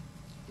Thobani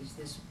is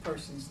this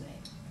person's name.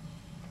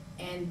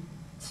 And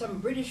some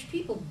British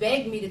people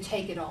begged me to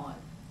take it on.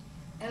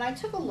 And I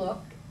took a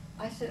look.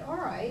 I said, all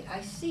right,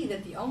 I see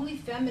that the only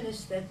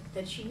feminists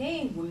that she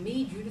named were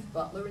me, Judith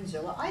Butler, and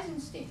Zilla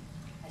Eisenstein.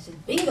 I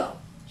said, bingo,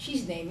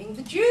 she's naming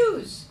the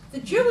Jews, the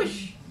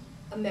Jewish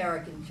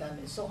American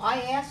feminists. So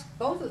I asked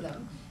both of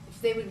them if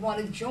they would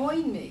want to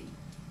join me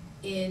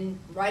in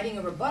writing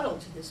a rebuttal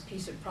to this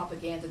piece of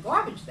propaganda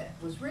garbage that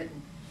was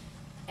written.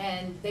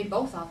 And they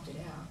both opted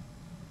out,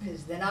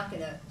 because they're not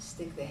going to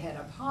stick their head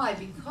up high,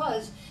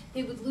 because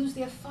they would lose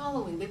their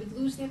following, they would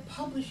lose their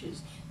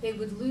publishers, they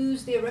would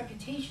lose their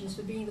reputations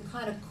for being the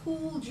kind of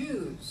cool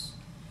Jews,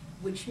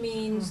 which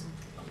means,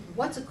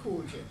 what's a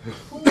cool Jew? A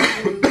cool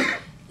Jew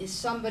is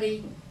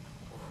somebody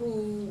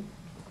who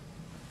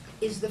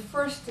is the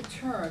first to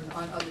turn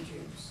on other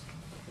Jews,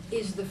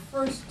 is the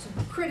first to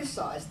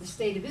criticize the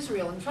state of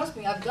Israel, and trust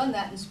me, I've done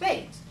that in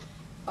spades.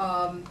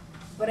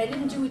 But I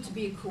didn't do it to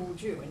be a cool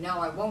Jew, and now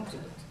I won't do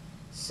it.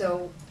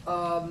 So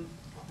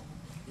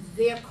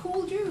they're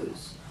cool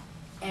Jews,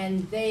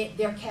 and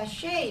their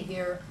cachet,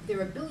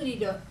 their ability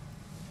to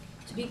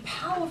be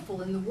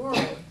powerful in the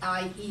world,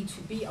 i.e.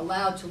 to be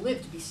allowed to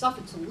live, to be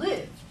suffered to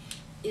live,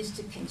 is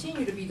to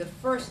continue to be the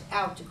first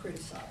out to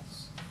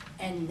criticize,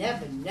 and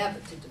never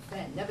to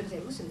defend, never to say,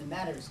 listen, the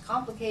matter is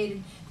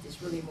complicated,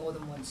 there's really more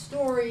than one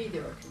story,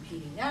 there are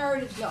competing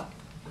narratives, no.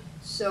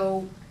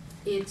 So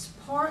it's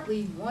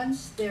partly,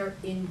 once they're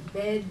in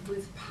bed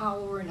with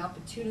power and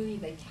opportunity,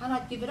 they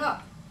cannot give it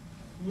up.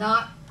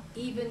 Not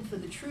even for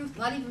the truth,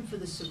 not even for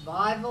the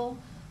survival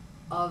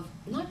of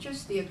not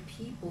just their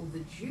people, the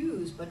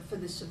Jews, but for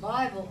the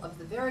survival of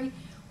the very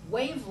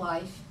way of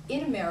life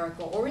in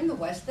America or in the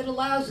West that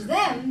allows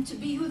them to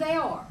be who they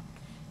are.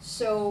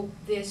 So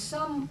there's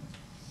some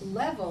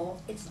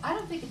level, I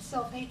don't think it's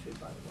self-hatred,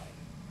 by the way.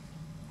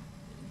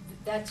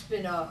 That's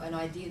been an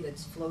idea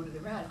that's floated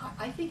around.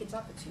 I think it's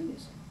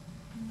opportunism.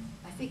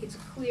 I think it's a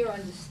clear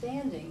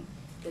understanding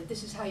that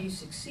this is how you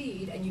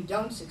succeed, and you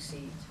don't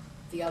succeed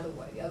the other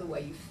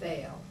way you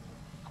fail.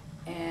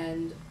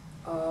 And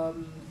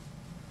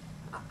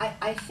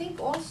I think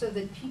also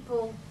that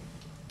people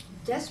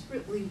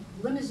desperately,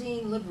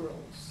 limousine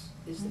liberals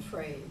is the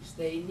phrase,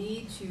 they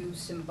need to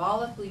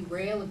symbolically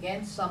rail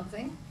against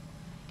something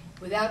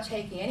without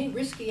taking any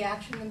risky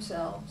action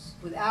themselves,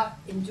 without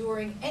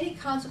enduring any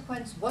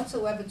consequence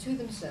whatsoever to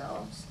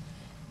themselves.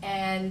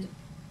 And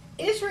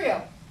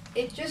Israel,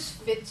 it just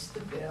fits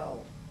the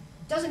bill.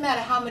 Doesn't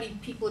matter how many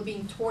people are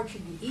being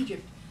tortured in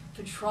Egypt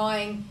for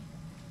trying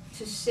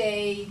to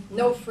say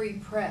no free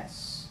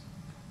press.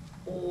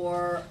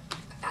 Or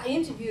I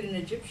interviewed an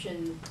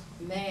Egyptian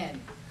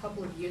man a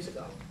couple of years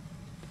ago.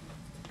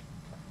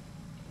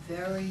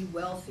 Very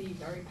wealthy,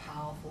 very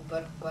powerful,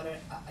 but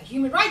a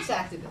human rights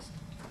activist.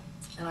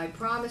 And I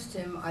promised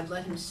him I'd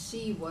let him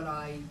see what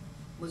I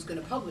was going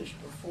to publish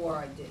before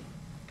I did.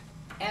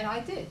 And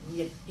I did.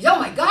 He said, oh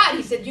my God,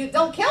 he said,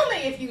 they'll kill me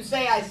if you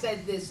say I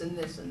said this and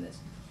this and this.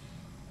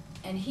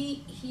 And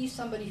he's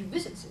somebody who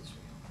visits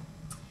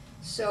Israel.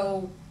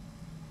 So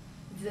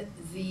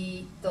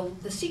the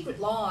secret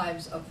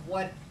lives of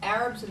what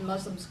Arabs and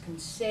Muslims can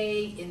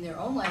say in their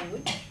own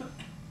language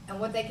and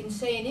what they can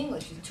say in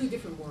English is two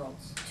different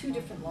worlds, two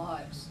different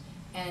lives.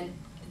 And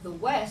the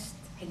West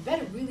had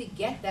better really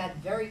get that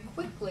very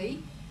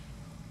quickly,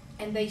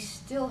 and they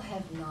still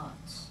have not.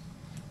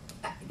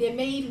 There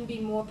may even be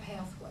more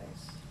pathways.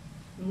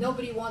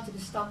 Nobody wanted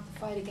to stop the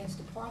fight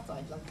against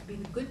apartheid. Like, to be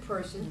the good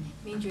person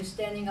means you're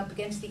standing up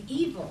against the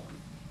evil.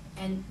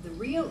 And the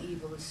real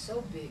evil is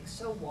so big,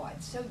 so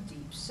wide, so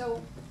deep,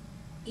 so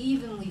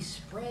evenly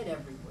spread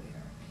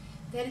everywhere,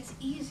 that it's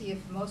easier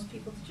for most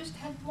people to just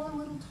have one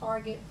little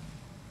target,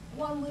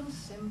 one little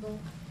symbol.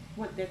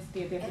 What, that's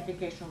the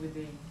identification with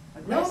the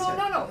No, aggressor?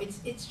 no.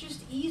 It's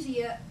just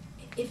easier.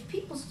 If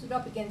people stood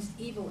up against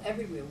evil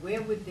everywhere,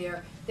 where would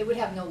they would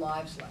have no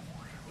lives left.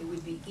 It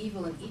would be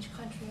evil in each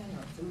country on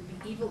earth. It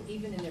would be evil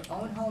even in their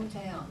own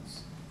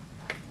hometowns.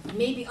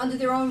 Maybe under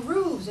their own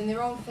roofs, in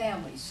their own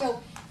families.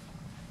 So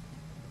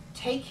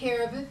take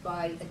care of it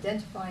by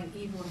identifying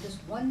evil in just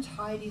one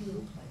tidy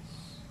little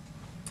place.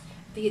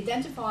 The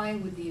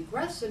identifying with the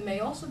aggressor may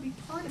also be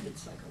part of it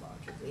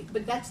psychologically,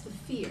 but that's the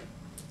fear.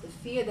 The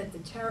fear that the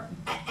terror,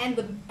 and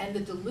the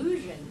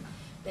delusion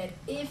that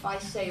if I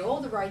say all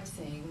the right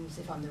things,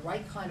 if I'm the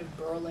right kind of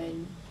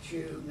Berlin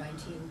Jew,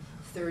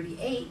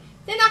 1938,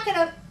 they're not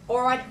gonna,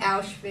 or at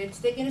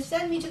Auschwitz, they're gonna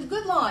send me to the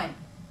good line.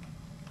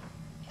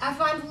 If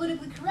I'm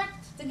politically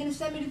correct, they're gonna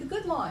send me to the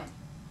good line.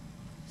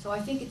 So I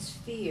think it's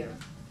fear.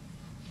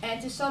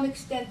 And to some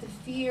extent, the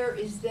fear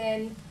is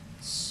then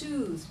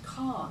soothed,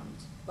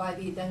 calmed by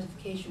the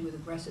identification with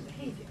aggressive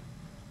behavior.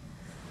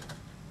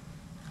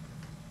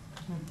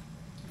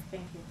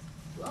 Thank you.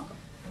 You're welcome.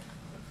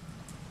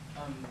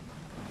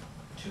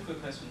 Two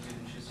quick questions. You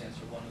can choose to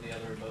answer one or the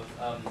other or both.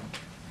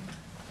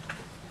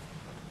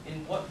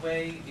 In what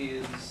way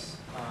is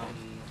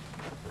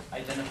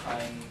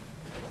identifying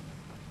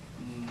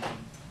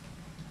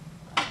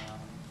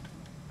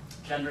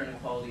gender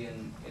inequality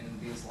in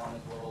the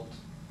Islamic world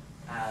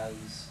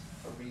as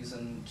a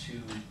reason to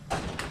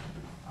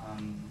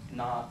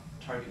not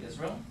target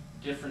Israel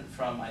different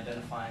from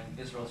identifying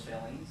Israel's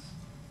failings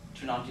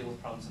to not deal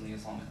with problems in the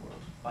Islamic world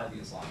by the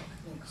Islamic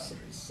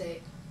countries?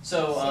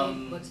 So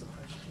What's the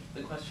question?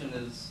 the question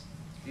is,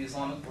 the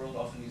Islamic world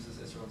often uses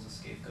Israel as a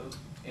scapegoat.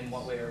 In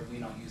what way are we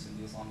not using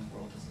the Islamic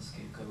world as a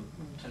scapegoat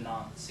to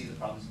not see the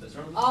problems of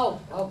Israel?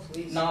 Oh,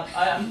 please. Not,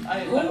 I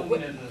don't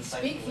mean it in a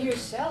Speak for way.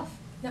 yourself.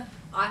 No,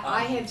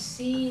 I have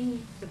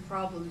seen the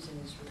problems in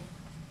Israel,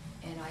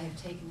 and I have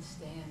taken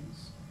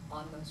stands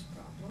on those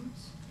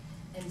problems.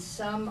 And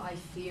some I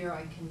fear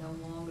I can no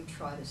longer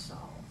try to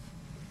solve,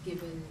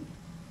 given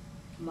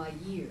my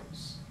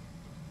years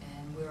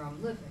and where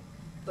I'm living.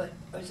 But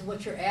so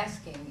what you're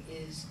asking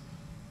is,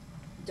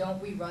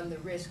 don't we run the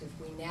risk if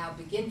we now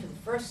begin for the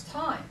first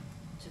time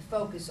to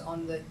focus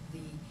on the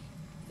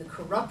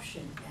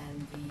corruption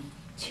and the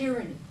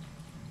tyranny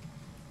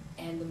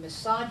and the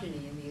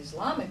misogyny in the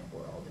Islamic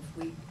world, if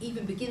we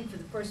even begin for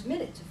the first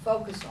minute to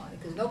focus on it,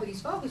 because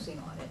nobody's focusing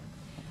on it,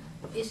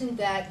 isn't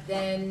that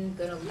then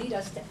going to lead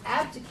us to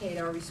abdicate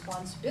our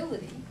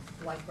responsibility,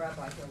 like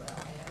Rabbi Hillel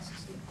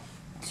asks,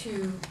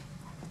 to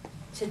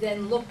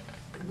then look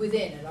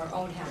within at our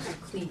own house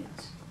and clean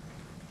it?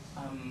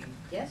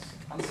 Yes?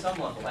 On some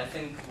level, I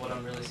think what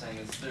I'm really saying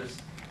is there's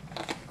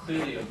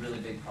clearly a really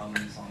big problem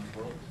in the Islamic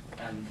world,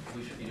 and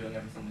we should be doing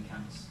everything we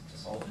can to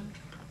solve it.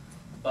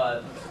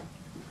 But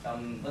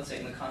let's say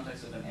in the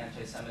context of an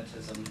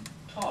anti-Semitism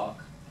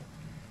talk,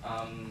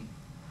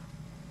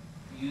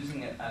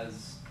 using it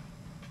as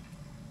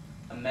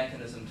a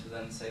mechanism to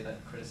then say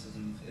that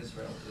criticism of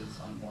Israel is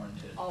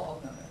unwarranted. Oh,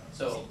 no.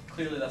 So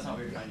clearly that's not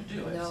what you're trying to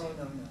do, I No. see.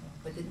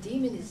 But the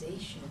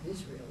demonization of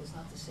Israel is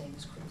not the same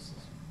as criticism.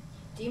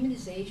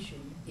 Demonization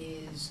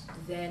is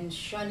then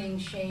shunning,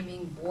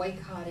 shaming,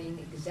 boycotting,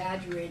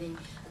 exaggerating,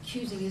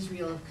 accusing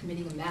Israel of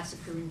committing a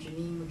massacre in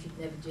Jenin, which it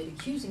never did,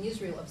 accusing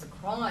Israel of the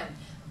crime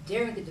of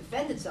daring to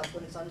defend itself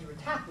when it's under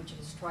attack, which it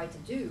has tried to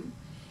do,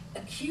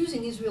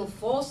 accusing Israel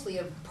falsely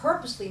of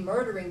purposely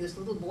murdering this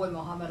little boy,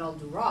 Mohammed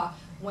al-Dura,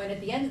 when at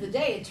the end of the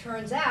day it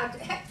turns out,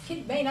 heck,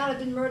 kid may not have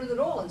been murdered at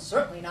all, and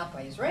certainly not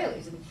by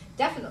Israelis, and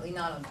definitely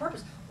not on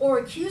purpose, or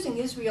accusing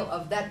Israel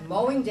of that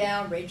mowing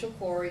down Rachel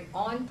Corrie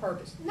on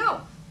purpose.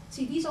 No.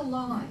 See, these are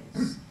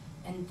lies,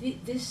 and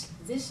this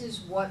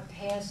is what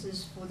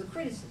passes for the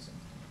criticism.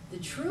 The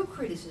true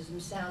criticism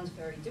sounds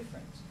very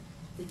different.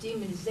 The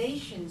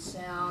demonization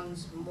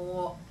sounds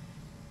more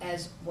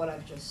as what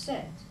I've just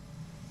said.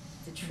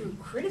 The true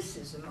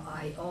criticism,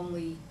 I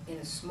only, in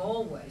a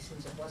small way,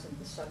 since it wasn't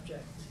the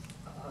subject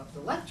of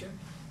the lecture,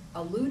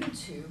 alluded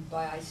to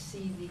by I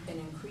see an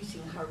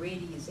increasing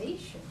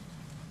Harediization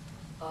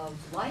of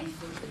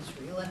life in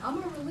Israel, and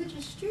I'm a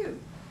religious Jew,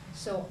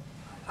 so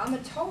I'm a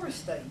Torah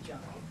study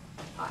junkie.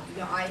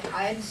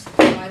 I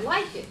understand, I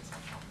like it,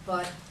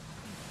 but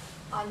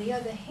on the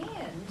other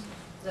hand,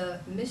 the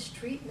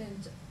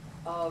mistreatment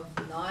of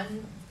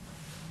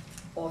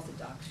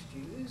non-Orthodox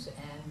Jews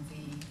and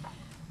the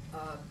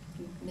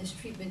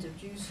mistreatment of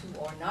Jews who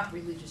are not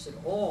religious at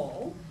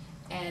all,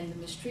 and the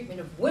mistreatment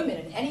of women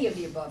in any of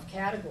the above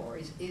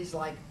categories is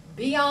like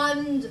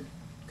beyond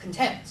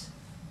contempt.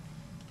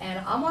 And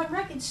I'm on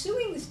record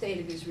suing the state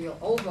of Israel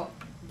over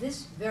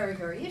this very,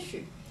 very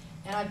issue.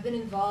 And I've been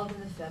involved in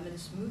the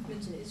feminist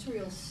movement in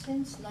Israel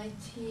since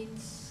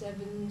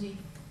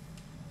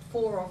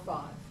 1974 or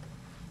 5,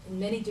 in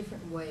many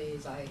different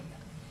ways.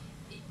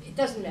 It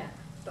doesn't matter,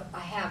 but I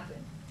have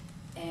been.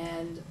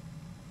 And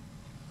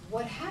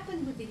what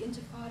happened with the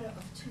Intifada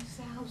of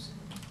 2000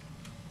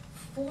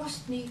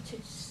 forced me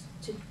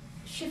to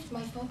shift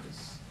my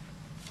focus.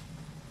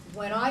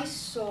 When I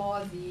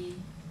saw the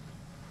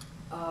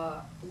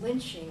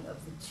lynching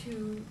of the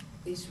 2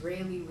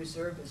 Israeli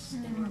reservists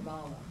in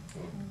Ramallah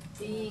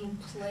being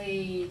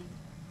played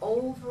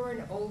over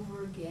and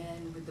over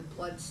again with the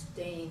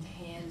blood-stained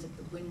hands at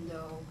the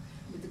window,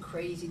 with the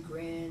crazy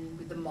grin,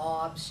 with the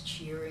mobs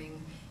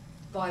cheering,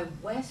 by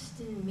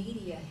Western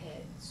media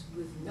heads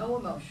with no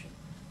emotion.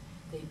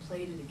 They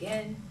played it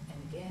again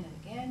and again and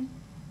again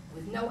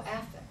with no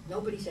affect.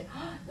 Nobody said,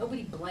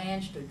 nobody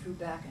blanched or drew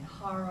back in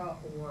horror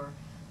or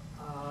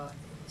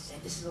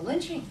said, this is a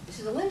lynching, this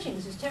is a lynching,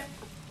 this is terrible.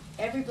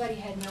 Everybody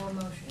had no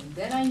emotion. And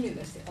then I knew,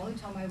 that's the only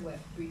time I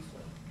wept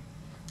briefly,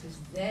 because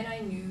then I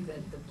knew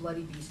that the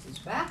bloody beast is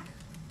back.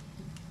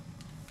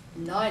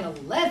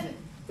 9/11,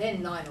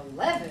 then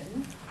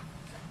 9/11,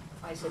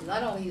 I said,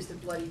 not only is the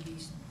bloody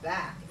beast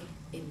back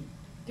in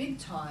big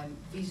time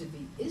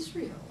vis-a-vis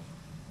Israel,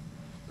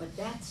 but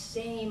that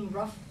same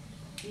rough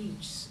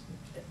beast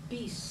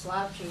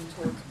slouching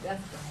towards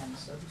Bethlehem,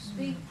 so to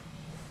speak,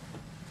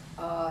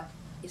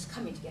 is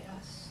coming to get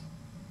us.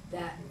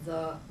 That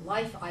the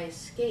life I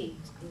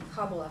escaped in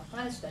Kabul,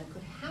 Afghanistan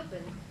could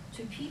happen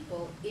to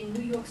people in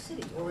New York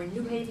City or in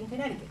New Haven,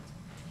 Connecticut.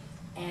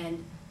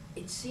 And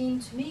it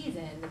seemed to me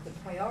then that the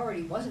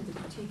priority wasn't the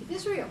critique of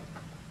Israel,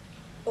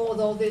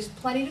 although there's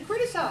plenty to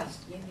criticize,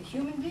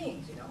 human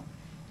beings,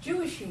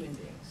 Jewish human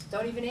beings.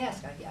 Don't even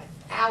ask,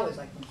 hours,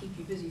 I can keep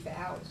you busy for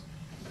hours.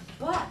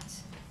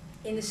 But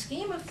in the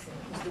scheme of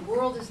things, the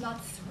world is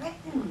not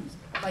threatened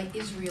by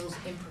Israel's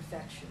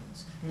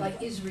imperfections, by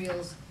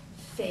Israel's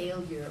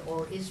failure,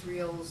 or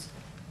Israel's,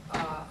 the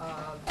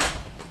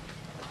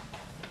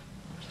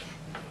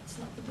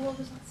world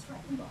is not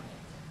threatened by it.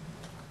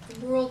 The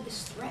world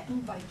is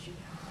threatened by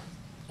jihad,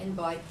 and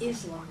by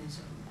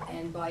Islamism,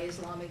 and by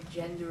Islamic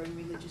gender and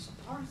religious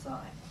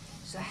apartheid.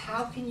 So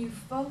how can you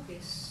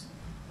focus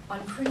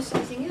on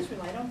criticizing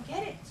Israel? I don't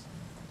get it.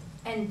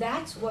 And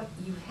that's what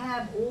you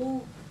have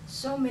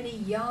so many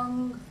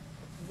young,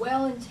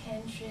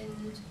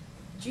 well-intentioned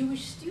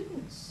Jewish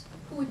students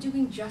who are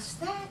doing just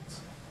that.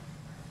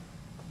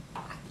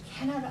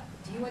 Do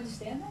you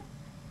understand that?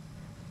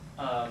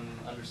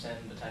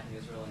 Understand attacking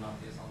Israel and not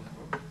the Islamic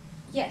world?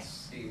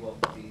 Yes. The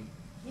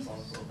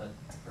Islamic world that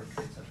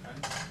perpetrates such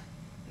crimes?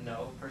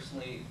 No,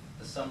 personally,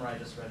 this summer I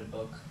just read a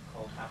book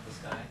called Half the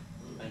Sky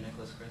by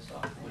Nicholas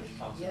Kristof, which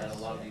talks about a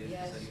lot of the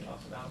issues that you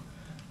talked about.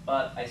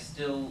 But I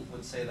still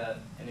would say that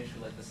an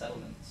issue like the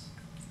settlements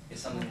is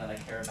something that I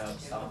care about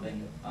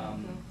stopping,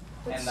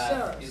 and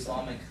that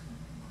Islamic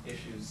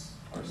issues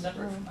are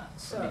separate from that.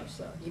 Sir,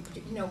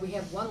 we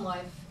have one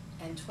life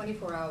and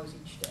 24 hours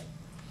each day.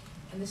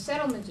 And the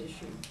settlement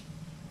issue,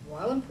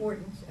 while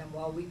important, and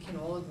while we can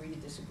all agree to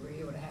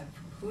disagree or to have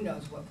who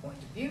knows what point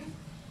of view,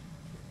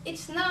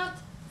 it's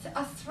not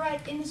a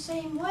threat in the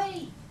same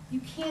way. You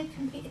can't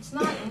compete. It's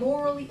not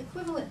morally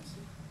equivalent.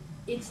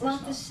 It's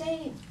not the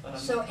same.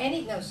 So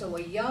so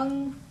a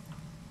young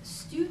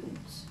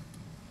student,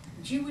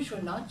 Jewish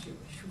or not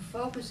Jewish, who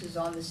focuses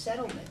on the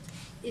settlement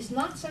is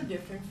not so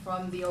different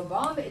from the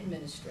Obama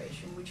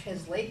administration, which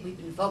has lately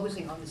been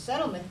focusing on the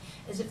settlement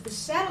as if the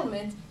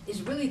settlement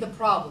is really the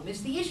problem,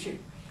 is the issue,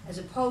 as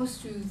opposed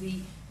to the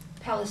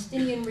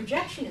Palestinian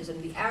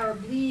rejectionism, the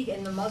Arab League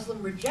and the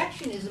Muslim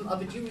rejectionism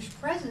of a Jewish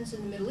presence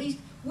in the Middle East,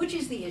 which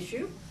is the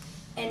issue,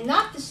 and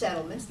not the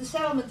settlements. The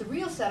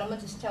real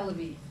settlement is Tel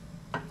Aviv.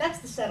 That's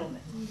the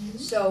settlement. Mm-hmm.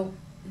 So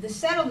the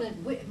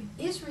settlement,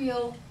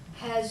 Israel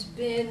has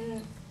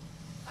been,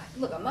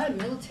 look, I'm not a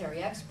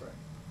military expert.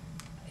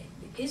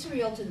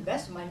 Israel, to the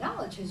best of my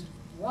knowledge, has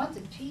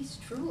wanted peace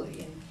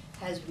truly and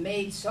has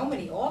made so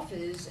many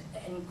offers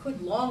and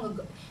could long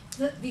ago.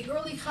 The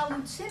early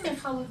Chalutzim and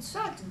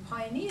Chalutzot, the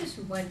pioneers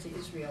who went to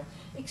Israel,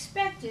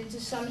 expected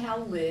to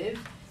somehow live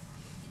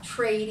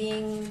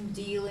trading,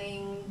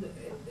 dealing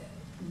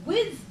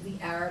with the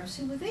Arabs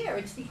who were there.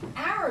 It's the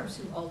Arabs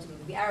who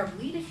ultimately, the Arab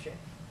leadership,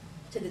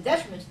 to the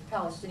detriment of the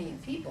Palestinian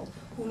people,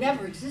 who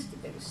never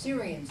existed. They were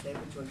Syrians, they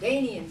were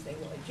Jordanians, they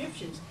were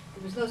Egyptians.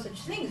 There was no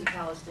such thing as a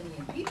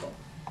Palestinian people,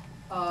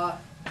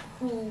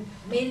 who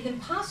made it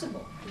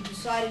impossible, who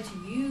decided to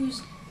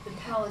use the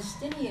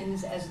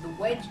Palestinians as the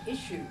wedge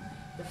issue,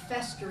 the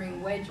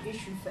festering wedge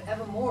issue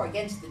forevermore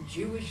against the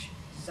Jewish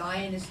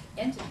Zionist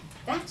entity.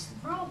 That's the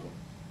problem.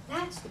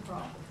 That's the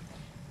problem.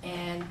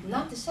 And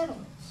not the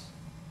settlements.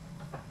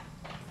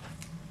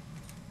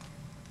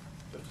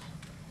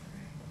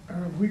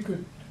 We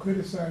could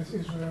criticize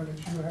Israel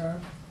as you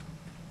have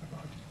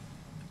about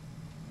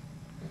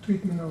the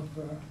treatment of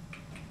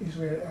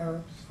Israeli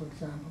Arabs, for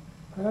example.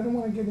 But I don't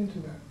want to get into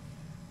that.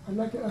 I'd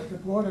like to ask a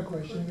broader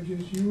question, which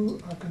is you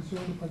are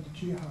concerned about the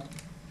jihad,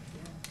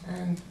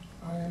 and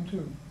I am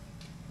too.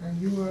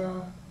 And you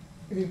are,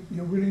 if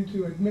you're willing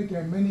to admit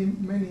there are many,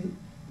 many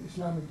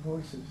Islamic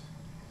voices,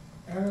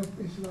 Arab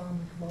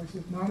Islamic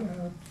voices,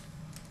 non-Arab,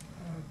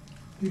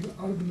 people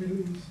out of the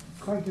Middle East,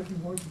 quite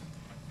different voices.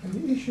 And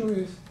the issue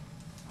is,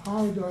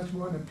 how does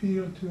one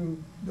appeal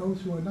to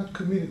those who are not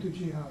committed to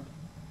jihad?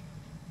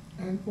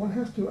 And one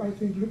has to, I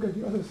think, look at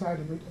the other side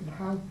of it and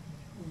how,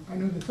 I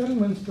know the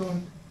settlements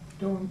don't,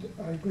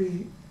 I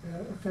agree,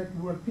 affect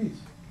world peace.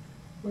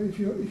 But if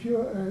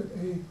you're a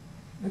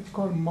let's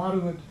call him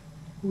moderate,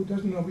 who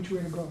doesn't know which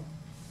way to go,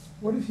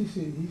 what does he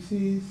see? He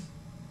sees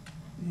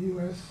the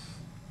U.S.,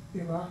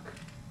 Iraq,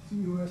 the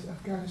U.S.,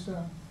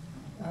 Afghanistan,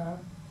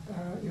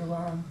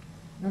 Iran.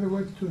 In other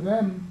words, to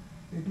them,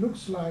 it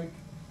looks like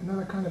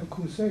another kind of a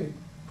crusade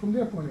from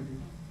their point of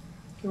view.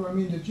 So I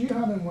mean, the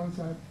jihad on one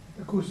side,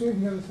 the crusade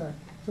on the other side.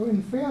 So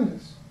in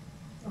fairness,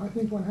 I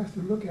think one has to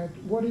look at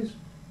what is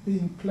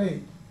being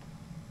played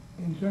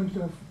in terms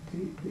of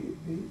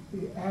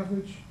the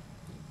average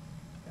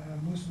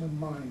Muslim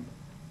mind.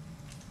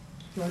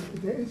 So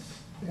there is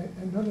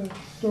another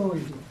story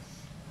here.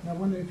 And I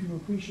wonder if you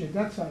appreciate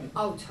that side of it.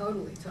 Oh,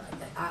 totally.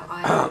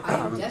 I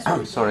am desperate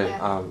I'm sorry, for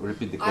that.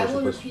 repeat the I question,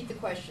 will please. repeat the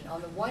question.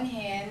 On the one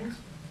hand,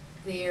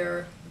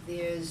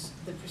 there's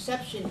the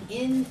perception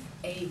in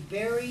a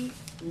very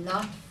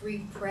not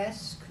free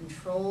press,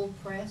 controlled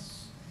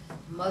press,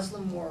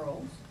 Muslim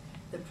world,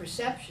 the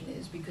perception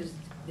is, because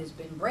there's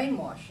been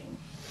brainwashing,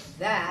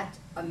 that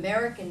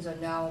Americans are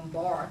now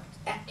embarked.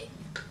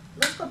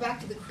 Let's go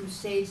back to the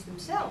Crusades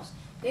themselves.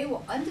 They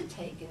were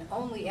undertaken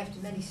only after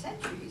many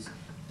centuries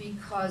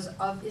because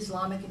of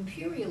Islamic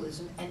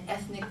imperialism and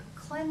ethnic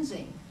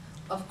cleansing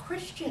of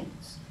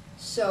Christians.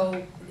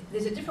 So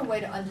there's a different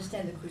way to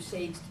understand the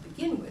Crusades to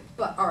begin with.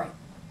 But all right,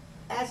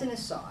 as an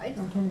aside.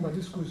 I'm talking about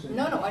this crusade.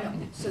 No, I know.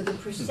 So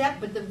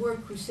but the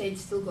word crusade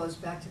still goes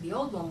back to the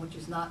old one, which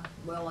is not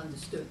well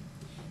understood.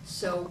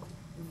 So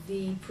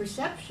the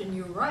perception,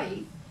 you're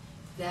right,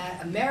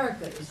 that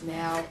America is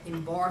now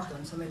embarked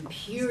on some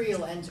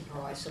imperial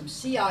enterprise, some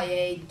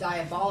CIA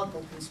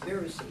diabolical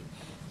conspiracy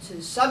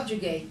to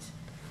subjugate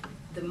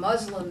the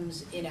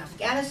Muslims in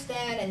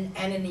Afghanistan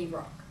and in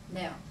Iraq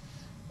now,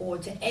 or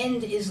to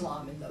end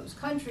Islam in those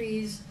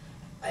countries,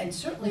 and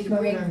certainly That's to not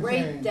bring what I'm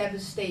great saying.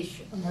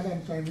 devastation. And what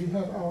I'm saying, we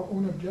have our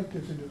own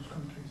objectives in those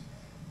countries.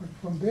 But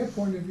from their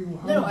point of view,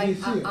 how No, do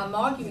they see it? I'm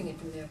arguing it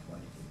from their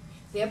point of view.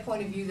 Their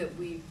point of view that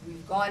we've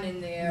gone in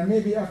there.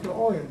 Maybe after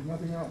oil,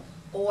 nothing else.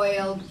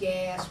 Oil,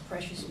 gas,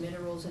 precious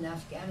minerals in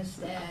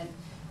Afghanistan.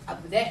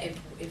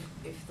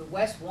 If the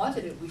West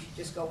wanted it, we should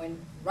just go in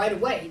right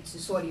away to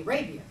Saudi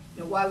Arabia.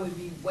 You know, why would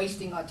we be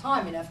wasting our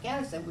time in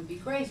Afghanistan? It would be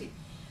crazy.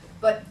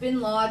 But bin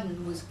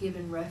Laden was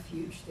given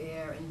refuge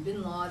there, and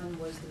bin Laden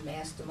was the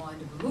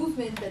mastermind of a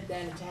movement that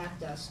then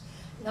attacked us,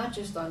 not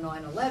just on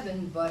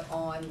 9/11, but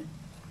on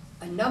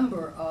a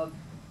number of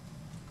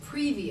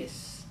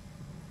previous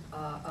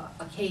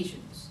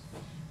occasions.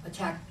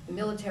 Attacked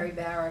military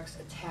barracks,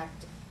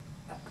 attacked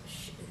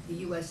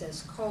the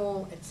USS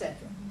Cole, etc.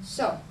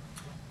 So,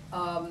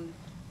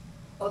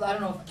 although I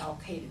don't know if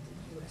Al-Qaeda did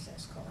the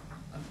USS Cole,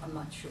 I'm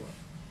not sure.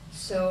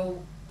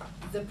 So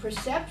the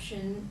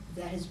perception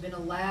that has been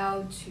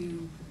allowed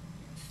to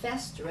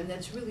fester, and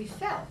that's really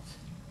felt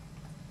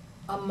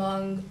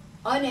among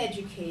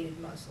uneducated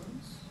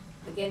Muslims,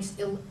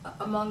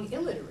 among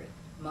illiterate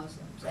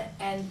Muslims,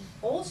 and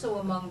also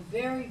among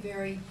very,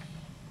 very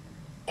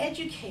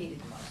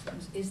educated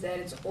Muslims, is that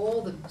it's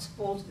all the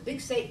fault of the big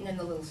Satan and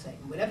the little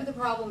Satan. Whatever the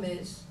problem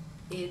is,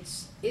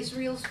 it's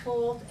Israel's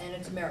fault and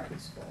it's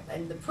America's fault.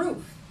 And the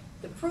proof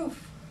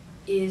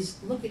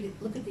is look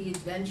at the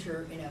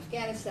adventure in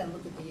Afghanistan,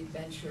 look at the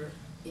adventure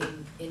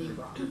in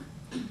Iraq.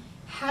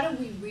 How do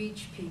we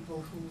reach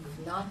people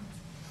who've not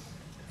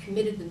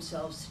committed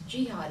themselves to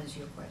jihad, is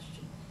your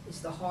question,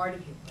 is the heart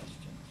of your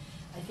question.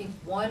 I think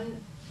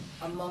one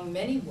among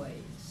many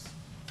ways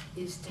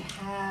is to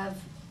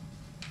have.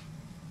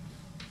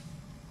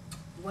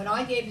 When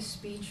I gave a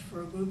speech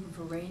for a group of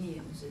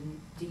Iranians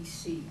in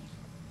D.C.,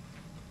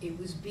 it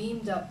was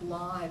beamed up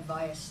live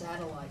via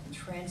satellite and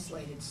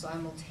translated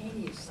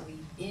simultaneously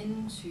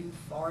into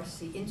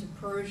Farsi, into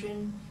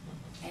Persian,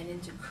 and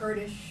into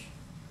Kurdish,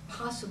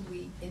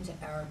 possibly into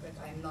Arabic.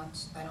 I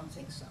don't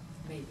think so,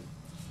 maybe.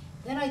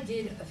 Then I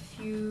did a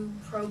few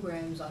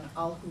programs on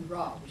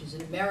Al-Hurra, which is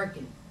an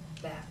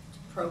American-backed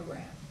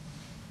program,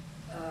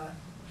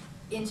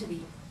 into the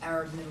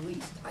Arab Middle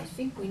East. I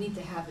think we need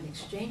to have an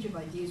exchange of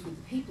ideas with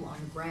the people on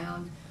the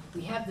ground.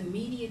 We have the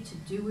media to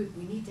do it.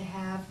 We need to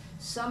have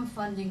some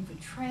funding for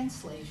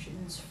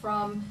translations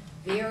from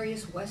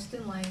various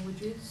Western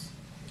languages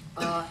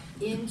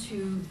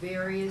into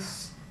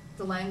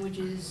the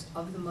languages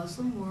of the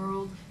Muslim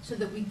world, so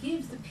that we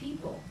give the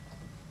people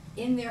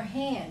in their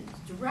hands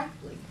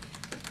directly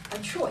a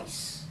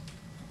choice.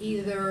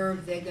 Either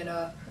they're going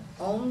to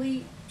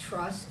only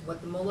trust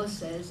what the mullah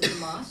says in the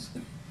mosque,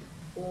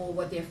 or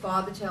what their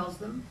father tells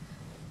them,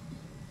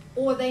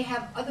 or they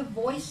have other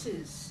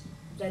voices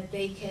that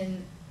they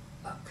can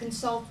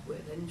consult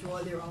with and draw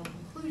their own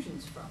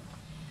conclusions from.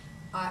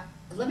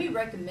 Let me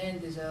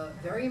recommend, there's a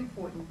very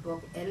important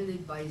book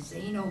edited by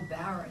Zaino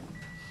Baron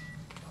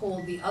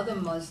called The Other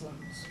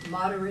Muslims,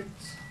 Moderate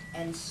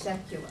and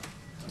Secular.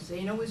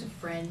 Zaino is a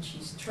friend,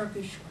 she's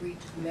Turkish, Greek,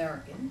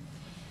 American,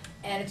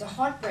 and it's a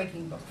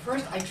heartbreaking book.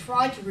 First, I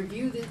tried to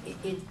review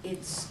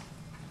it's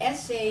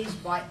essays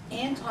by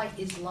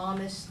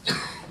anti-Islamist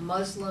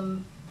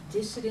Muslim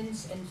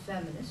dissidents and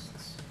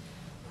feminists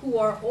who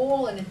are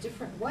all in a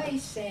different way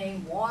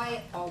saying,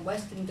 why are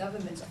Western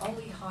governments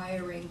only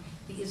hiring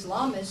the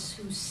Islamists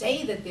who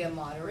say that they're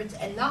moderates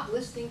and not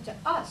listening to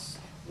us?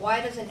 Why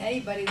doesn't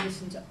anybody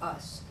listen to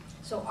us?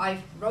 So I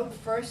wrote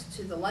first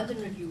to the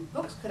London Review of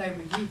Books, could I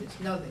review this?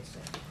 No, they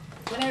said.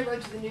 Then I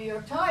wrote to the New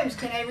York Times,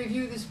 can I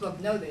review this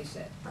book? No, they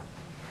said.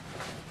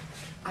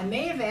 I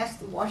may have asked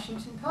the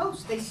Washington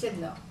Post, they said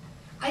no.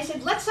 I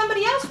said, let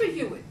somebody else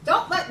review it.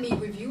 Don't let me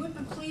review it,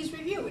 but please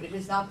review it. It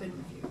has not been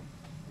reviewed.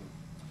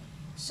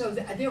 So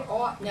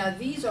now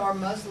these are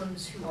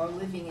Muslims who are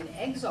living in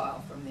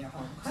exile from their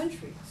home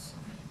countries.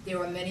 There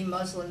are many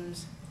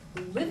Muslims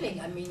living,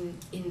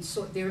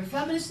 there are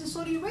feminists in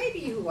Saudi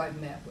Arabia who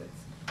I've met with.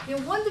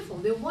 They're wonderful,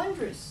 they're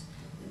wondrous,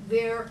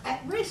 they're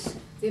at risk,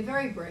 they're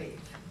very brave.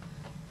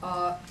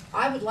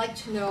 I would like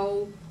to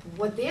know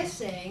what they're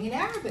saying in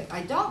Arabic.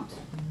 I don't.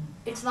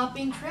 It's not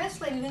being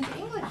translated into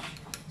English.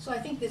 So I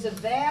think there's a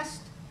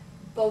vast,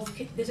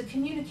 there's a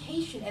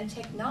communication and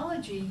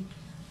technology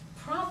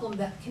problem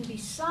that can be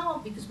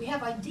solved because we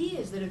have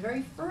ideas that are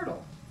very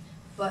fertile,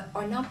 but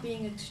are not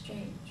being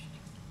exchanged.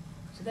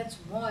 So that's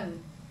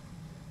one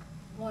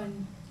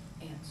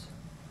answer.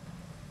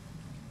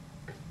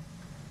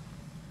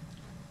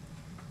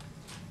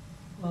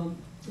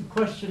 The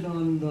question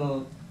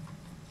on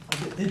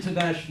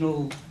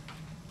international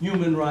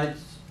human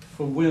rights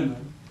for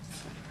women.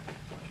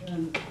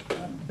 And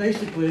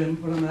basically,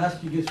 what I'm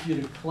asking is for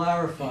you to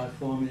clarify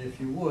for me, if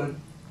you would,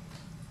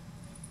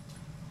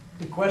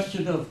 the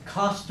question of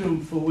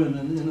costume for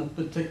women in a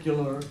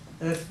particular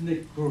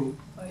ethnic group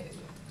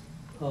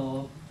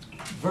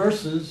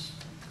versus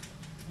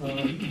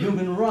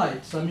human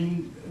rights. I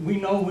mean, we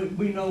know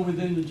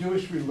within the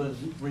Jewish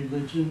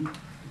religion,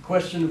 the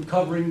question of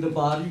covering the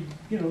body,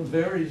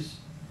 varies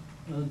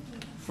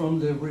from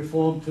the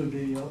Reform to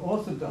the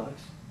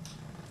Orthodox.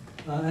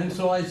 And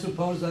so I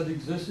suppose that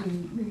exists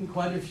in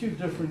quite a few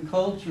different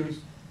cultures.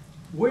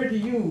 When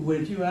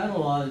you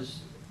analyze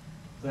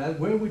that,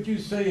 where would you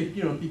say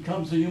it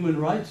becomes a human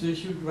rights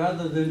issue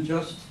rather than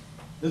just,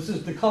 this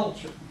is the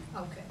culture?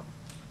 Okay.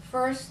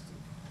 First,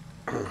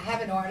 I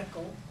have an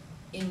article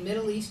in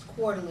Middle East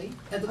Quarterly.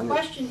 The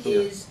question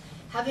is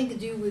having to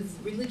do with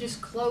religious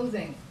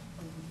clothing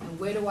and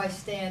where do I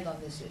stand on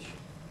this issue?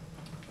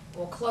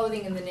 Or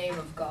clothing in the name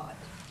of God.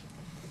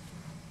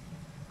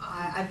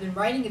 I've been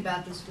writing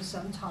about this for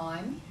some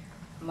time.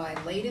 My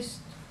latest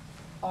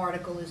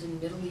article is in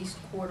Middle East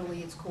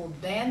Quarterly. It's called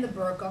Ban the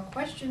Burqa, ?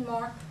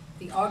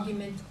 The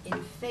argument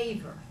in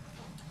favor.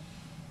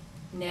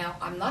 Now,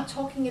 I'm not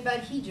talking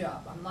about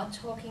hijab. I'm not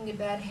talking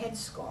about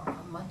headscarf.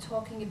 I'm not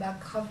talking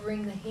about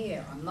covering the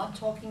hair. I'm not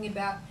talking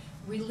about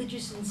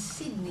religious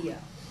insignia.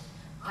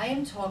 I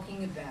am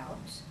talking about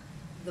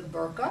the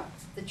burqa,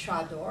 the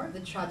chador, the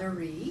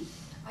chadari.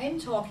 I am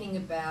talking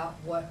about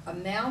what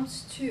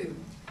amounts to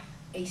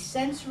a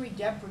sensory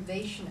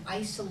deprivation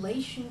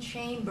isolation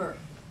chamber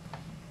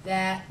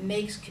that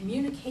makes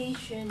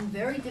communication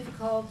very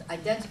difficult,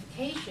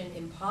 identification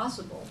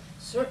impossible,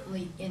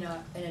 certainly in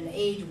an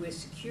age where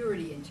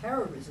security and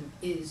terrorism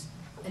is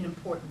an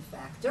important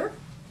factor.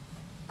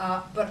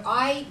 But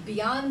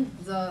beyond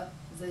the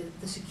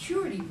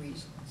security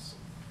reasons,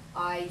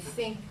 I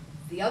think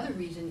the other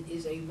reason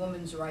is a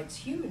women's rights,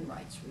 human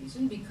rights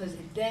reason, because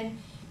it then,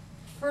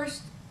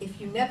 first, if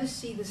you never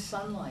see the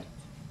sunlight,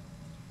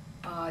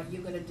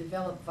 you're going to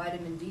develop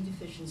vitamin D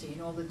deficiency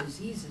and all the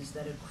diseases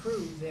that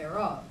accrue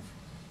thereof.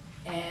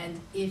 And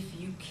if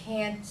you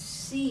can't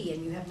see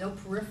and you have no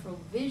peripheral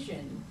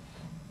vision,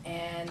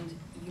 and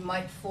you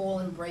might fall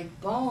and break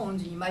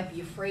bones, and you might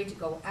be afraid to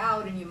go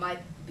out, and you might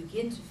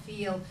begin to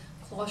feel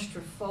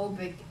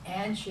claustrophobic,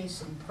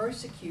 anxious, and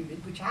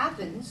persecuted, which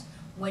happens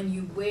when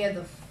you wear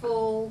the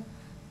full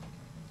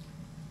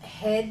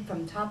head,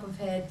 from top of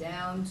head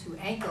down to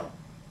ankle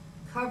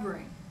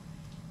covering.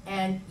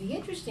 And the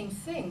interesting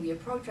thing, the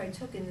approach I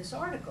took in this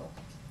article,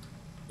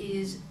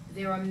 is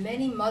there are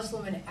many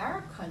Muslim and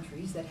Arab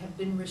countries that have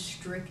been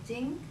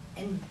restricting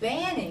and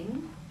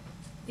banning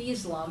the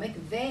Islamic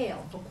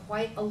veil for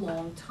quite a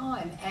long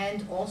time,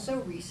 and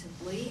also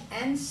recently,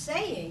 and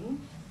saying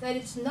that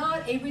it's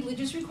not a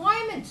religious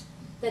requirement,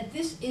 that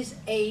this is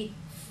a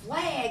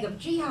flag of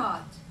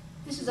jihad.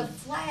 This is a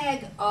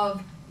flag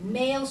of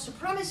male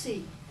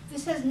supremacy.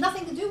 This has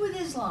nothing to do with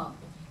Islam.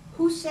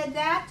 Who said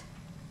that?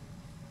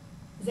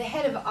 The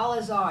head of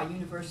Al-Azhar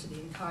University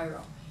in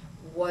Cairo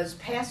was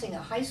passing a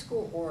high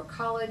school or a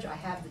college, I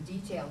have the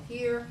detail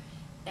here,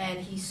 and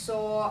he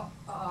saw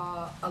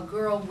a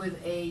girl with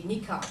a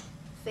niqab,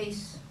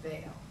 face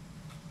veil.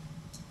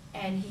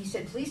 And he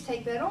said, please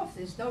take that off,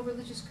 there's no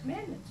religious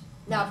commandment.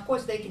 Now, of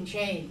course, they can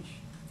change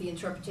the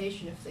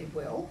interpretation if they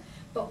will,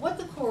 but what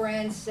the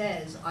Quran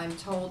says, I'm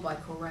told by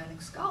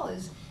Quranic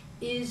scholars,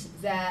 is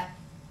that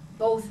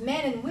both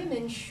men and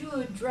women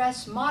should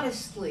dress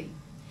modestly,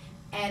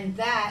 and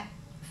that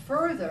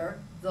further,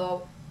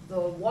 the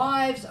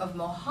wives of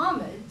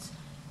Muhammad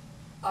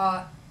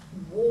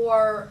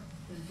wore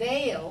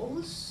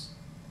veils,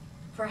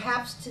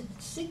 perhaps to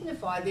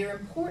signify their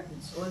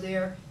importance or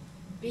their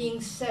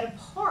being set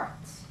apart.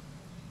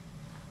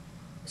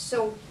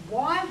 So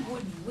why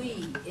would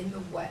we in the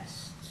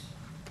West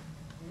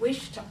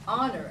wish to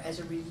honor as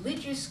a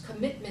religious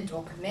commitment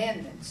or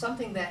commandment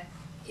something that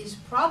is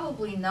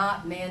probably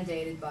not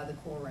mandated by the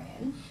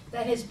Quran,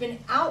 that has been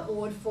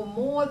outlawed for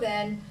more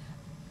than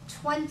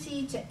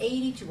 20 to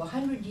 80 to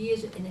 100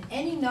 years in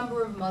any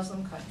number of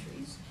Muslim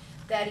countries,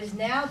 that is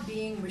now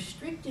being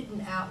restricted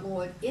and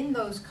outlawed in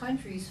those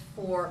countries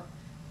for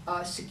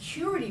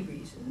security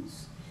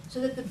reasons, so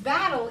that the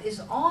battle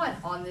is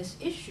on this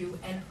issue,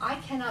 and I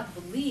cannot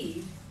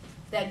believe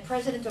that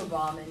President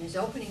Obama, in his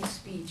opening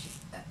speech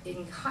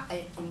in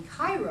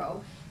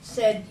Cairo,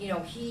 said, you know,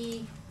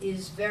 he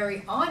is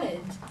very honored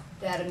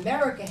that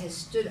America has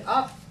stood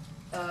up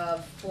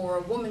for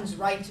a woman's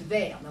right to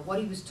veil. Now,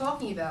 what he was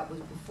talking about was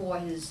before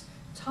his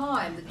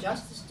time, the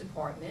Justice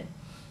Department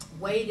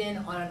weighed in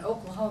on an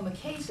Oklahoma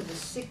case of a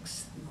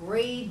 6th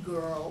grade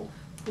girl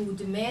who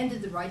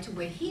demanded the right to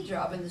wear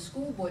hijab, and the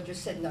school board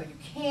just said, no, you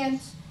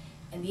can't.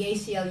 And the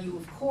ACLU,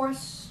 of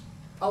course,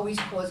 always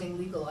causing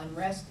legal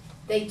unrest,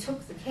 they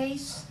took the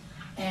case,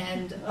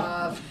 and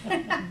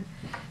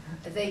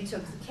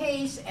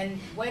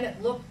when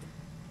it looked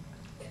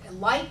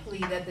likely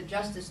that the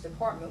Justice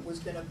Department was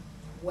going to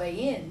weigh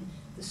in,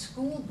 the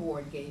school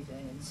board gave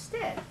in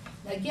instead.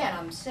 Now, again,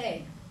 I'm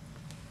saying,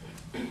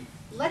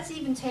 let's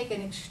even take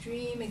an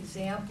extreme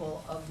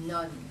example of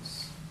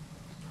nuns,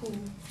 who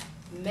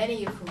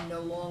many of whom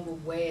no longer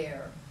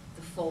wear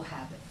the full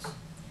habit.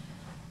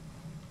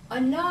 A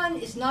nun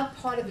is not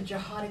part of a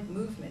jihadic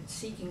movement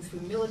seeking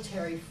through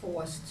military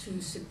force to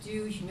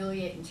subdue,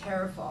 humiliate, and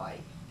terrify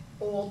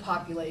all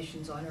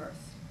populations on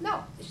earth.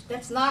 No,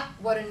 that's not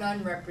what a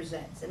nun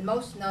represents. And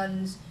most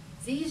nuns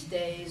these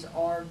days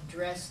are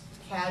dressed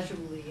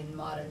casually in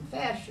modern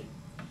fashion.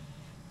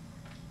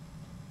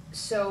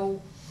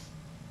 So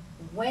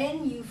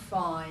when you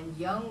find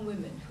young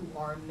women who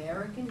are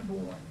American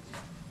born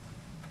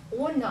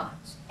or not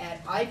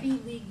at Ivy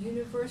League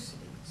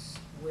universities,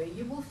 where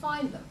you will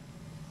find them,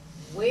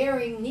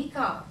 wearing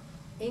niqab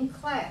in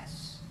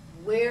class,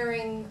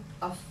 wearing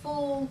a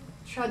full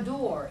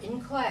chador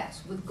in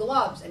class with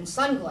gloves and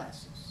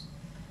sunglasses,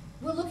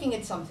 we're looking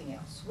at something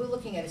else. We're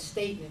looking at a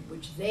statement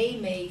which they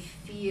may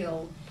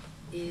feel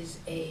is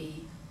a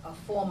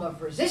form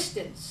of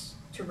resistance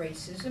to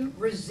racism,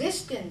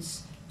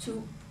 resistance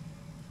to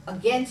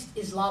against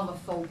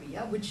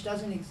Islamophobia, which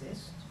doesn't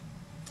exist,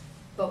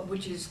 but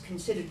which is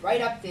considered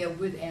right up there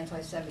with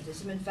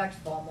anti-Semitism, in fact,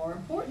 far more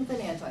important than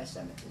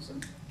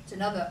anti-Semitism. It's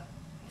another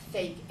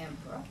fake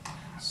emperor.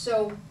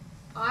 So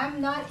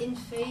I'm not in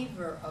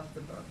favor of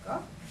the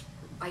burqa.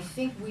 I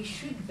think we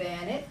should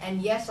ban it,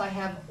 and yes, I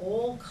have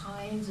all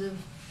kinds of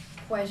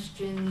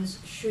questions.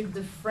 Should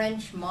the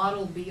French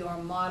model be our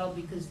model?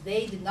 Because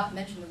they did not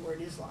mention the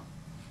word Islam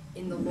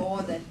in the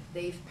law that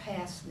they've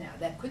passed now.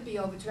 That could be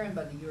overturned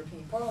by the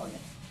European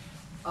Parliament.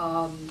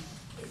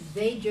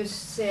 They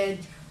just said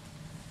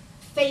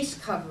face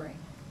covering.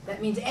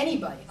 That means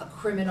anybody, a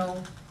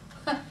criminal,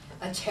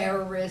 a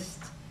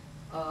terrorist,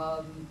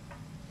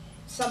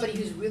 somebody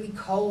who's really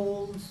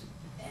cold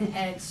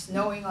and it's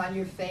snowing on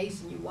your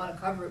face and you want to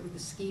cover it with a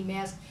ski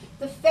mask.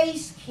 The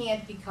face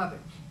can't be covered.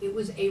 It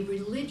was a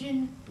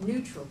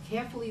religion-neutral,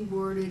 carefully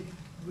worded,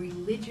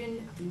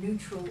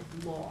 religion-neutral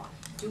law.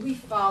 Do we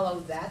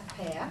follow that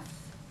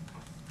path?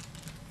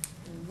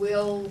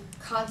 Will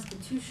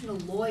constitutional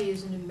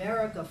lawyers in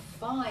America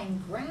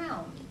find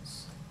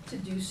grounds to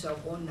do so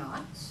or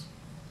not?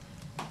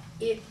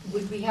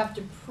 Would we have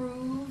to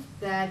prove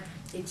that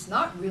it's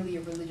not really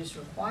a religious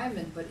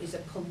requirement, but is a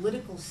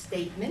political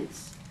statement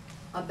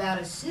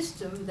about a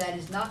system that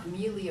is not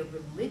merely a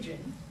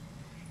religion,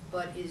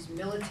 but is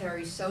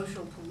military,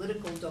 social,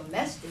 political,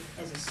 domestic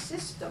as a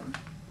system?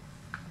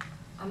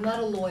 I'm not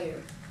a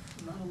lawyer,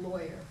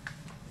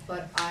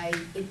 but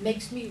it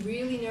makes me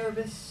really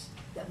nervous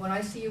that when I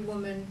see a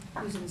woman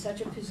who's in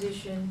such a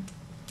position,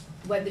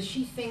 whether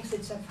she thinks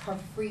it's her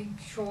free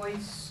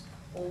choice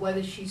or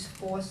whether she's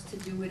forced to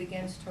do it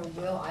against her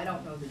will, I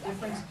don't know the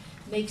difference,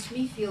 makes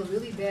me feel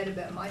really bad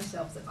about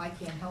myself that I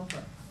can't help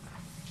her.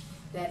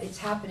 That it's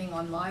happening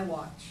on my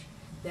watch,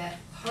 that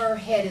her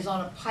head is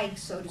on a pike,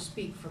 so to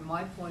speak, from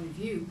my point of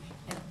view,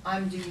 and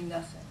I'm doing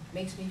nothing.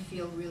 Makes me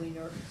feel really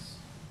nervous.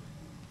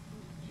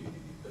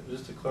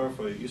 Just to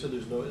clarify, you said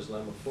there's no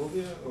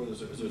Islamophobia, or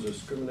is there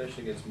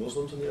discrimination against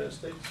Muslims in the United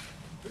States?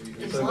 Are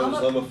you talking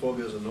about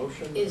Islamophobia as a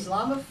notion?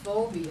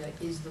 Islamophobia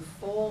is the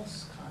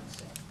false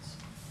concept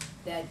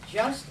that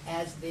just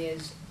as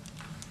there's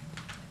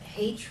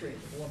hatred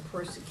or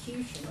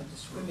persecution or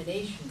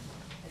discrimination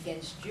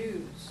against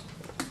Jews,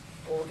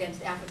 or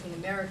against African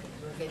Americans,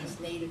 or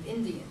against Native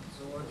Indians,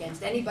 or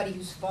against anybody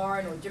who's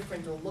foreign or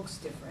different or looks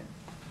different,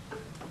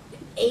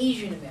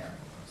 Asian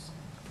Americans,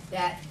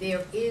 that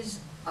there is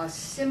a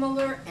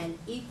similar and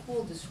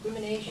equal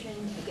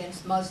discrimination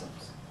against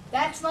Muslims.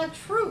 That's not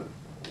true.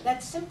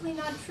 That's simply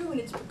not true, and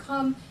it's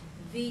become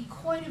the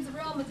coin of the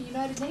realm at the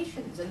United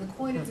Nations and the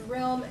coin of the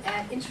realm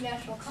at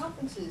international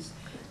conferences.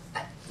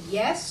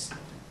 Yes,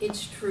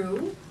 it's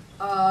true.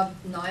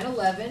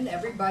 9/11,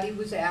 everybody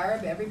was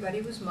Arab,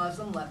 everybody was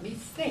Muslim. Let me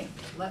think.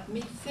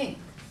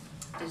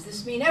 Does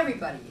this mean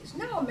everybody is?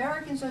 No,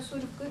 Americans are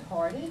sort of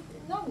good-hearted.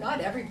 No,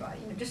 not everybody.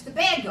 Just the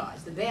bad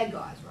guys,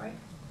 right?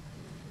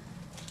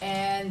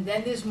 And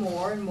then there's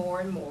more and more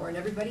and more, and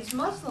everybody's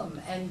Muslim.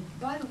 And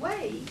by the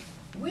way,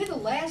 we're the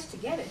last to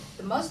get it.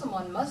 The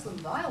Muslim-on-Muslim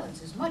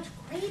violence is much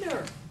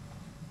greater.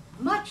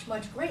 Much,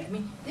 much greater. I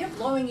mean, they're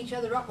blowing each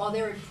other up while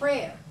they're at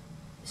prayer.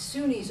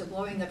 Sunnis are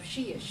blowing up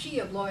Shia,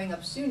 Shia blowing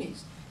up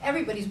Sunnis.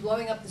 Everybody's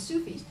blowing up the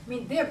Sufis. I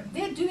mean,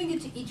 they're doing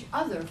it to each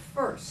other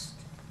first.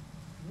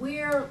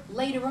 We're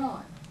later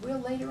on.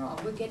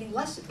 We're getting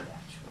less of it,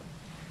 actually.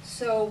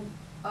 So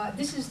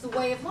this is the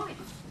way of life.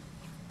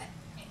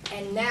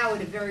 And now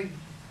at a very,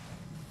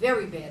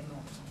 very bad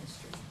moment in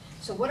history.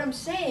 So what I'm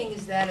saying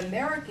is that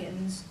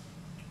Americans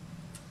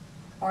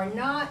are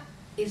not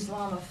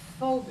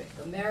Islamophobic.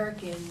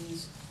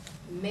 Americans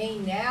may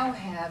now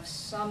have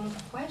some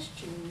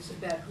questions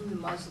about who the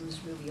Muslims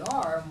really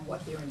are and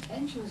what their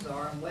intentions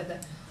are and whether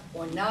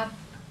or not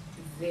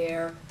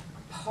they're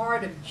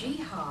part of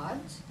jihad,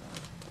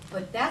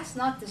 but that's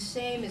not the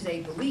same as a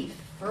belief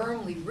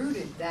firmly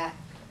rooted that,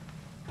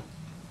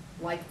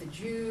 like the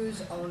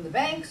Jews own the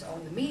banks,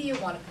 own the media,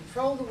 want to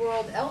control the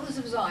world, elders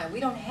of Zion. We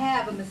don't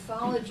have a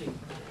mythology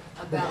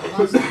about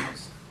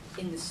Muslims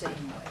in the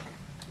same way.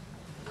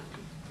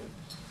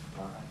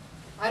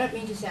 I don't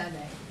mean to sound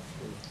angry.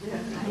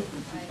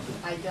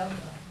 I don't.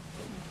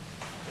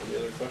 Any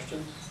other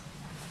questions?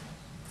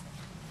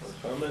 Or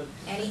comment?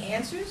 Any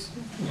answers?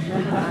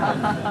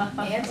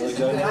 Answers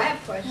are good. I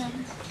have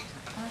questions.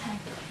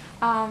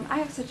 I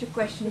have such a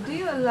question. Do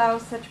you allow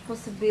such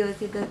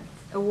possibility that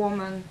a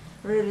woman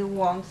really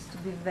wants to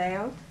be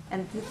veiled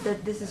and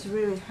that this is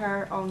really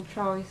her own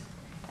choice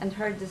and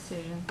her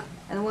decision?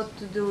 And what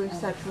to do with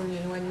such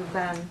women when you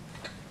ban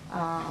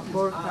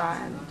burqa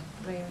and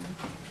veil?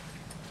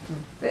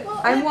 But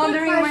Well, I'm good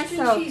wondering question.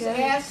 myself. She's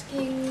yeah.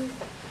 asking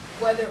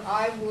whether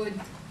I would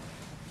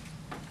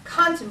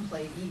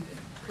contemplate even.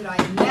 Could I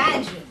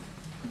imagine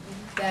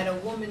that a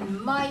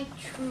woman might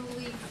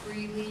truly,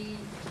 freely,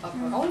 of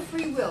her own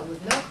free will,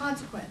 with no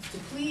consequence, to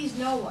please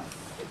no one,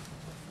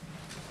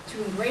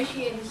 to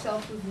ingratiate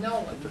herself with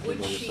no one,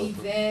 would she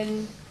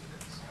then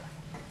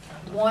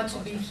want to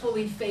be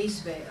fully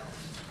face veiled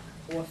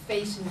or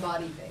face and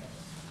body veiled?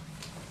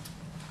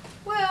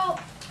 Well,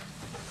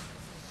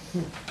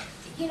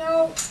 you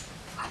know,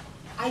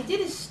 I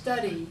did a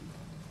study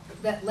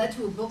that led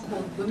to a book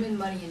called Women,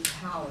 Money, and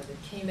Power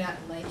that came out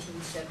in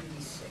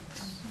 1976.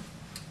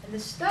 In the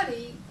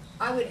study,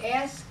 I would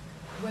ask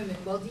women,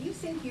 well, do you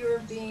think you're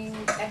being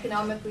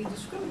economically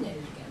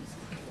discriminated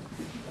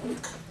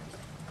against?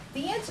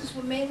 The answers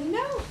were mainly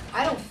no.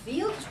 I don't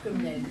feel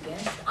discriminated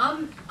against.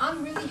 I'm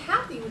really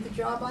happy with the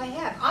job I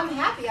have. I'm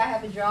happy I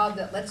have a job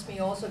that lets me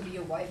also be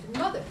a wife and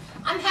mother.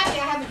 I'm happy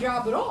I have a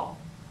job at all.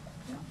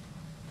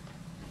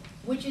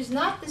 Which is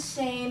not the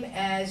same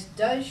as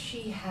does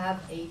she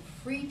have a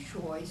free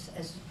choice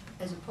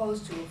as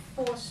opposed to a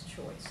forced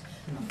choice.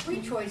 A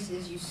free choice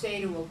is you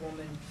say to a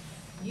woman,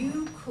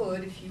 you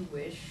could, if you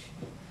wish,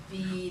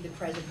 be the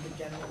president of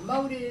General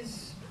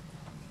Motors,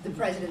 the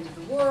president of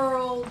the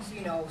world,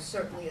 you know,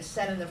 certainly a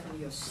senator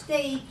from your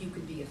state, you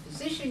could be a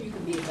physician, you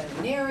could be a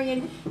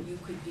veterinarian, you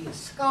could be a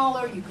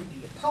scholar, you could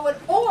be a poet,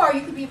 or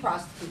you could be a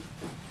prostitute.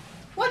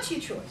 What's your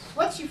choice?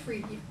 What's your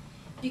free?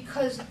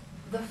 Because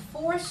the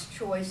forced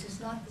choice is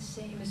not the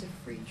same as a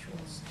free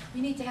choice.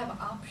 You need to have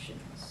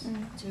options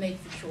to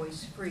make the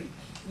choice free.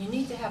 You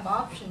need to have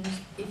options,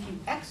 if you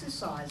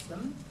exercise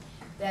them,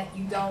 that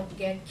you don't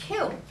get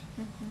killed.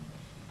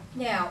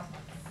 Now,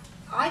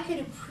 I could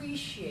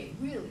appreciate,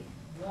 really,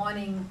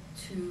 wanting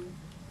to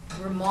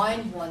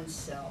remind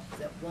oneself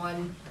that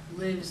one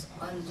lives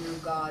under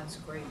God's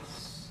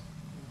grace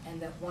and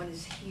that one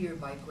is here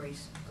by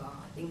grace of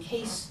God, in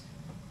case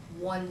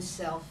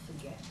oneself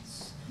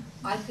forgets.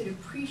 I could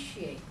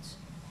appreciate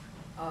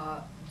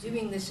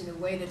doing this in a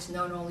way that's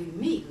known only to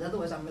me, because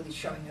otherwise I'm really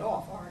showing it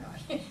off, aren't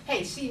I?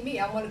 Hey, see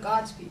me, I'm one of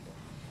God's people.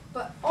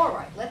 But all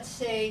right, let's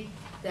say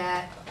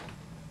that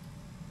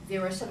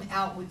there are some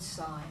outward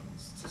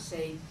signs to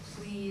say,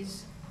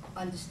 please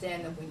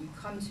understand that when you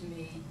come to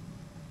me,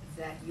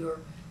 that you're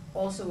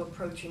also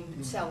approaching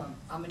B'Tselem.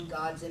 I'm in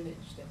God's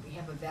image, that we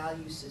have a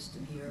value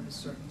system here of a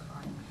certain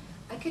kind.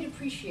 I could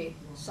appreciate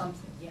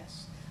something,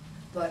 yes,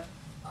 but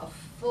a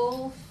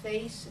full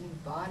face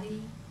and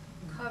body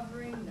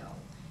covering, no,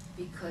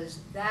 because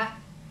that,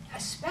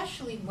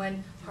 especially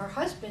when her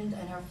husband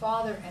and her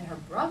father and her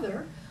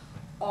brother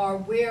are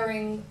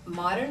wearing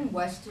modern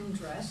Western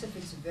dress. If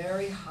it's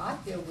very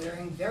hot, they're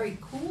wearing very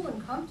cool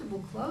and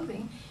comfortable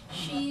clothing.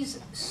 She's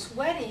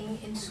sweating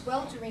in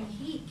sweltering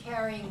heat,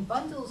 carrying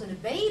bundles and a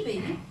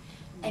baby,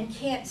 and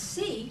can't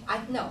see.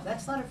 No,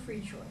 that's not a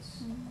free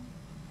choice.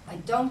 I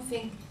don't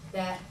think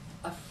that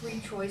a free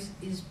choice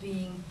is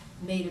being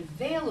made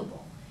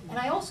available. And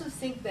I also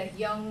think that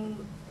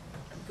young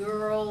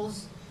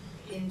girls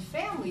in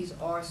families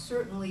are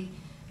certainly,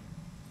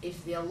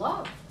 if they're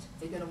loved,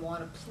 they're going to want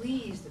to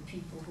please the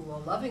people who are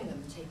loving them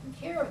and taking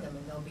care of them,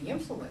 and they'll be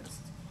influenced.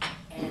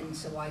 And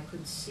so I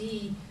could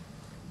see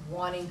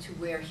wanting to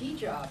wear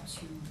hijab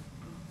to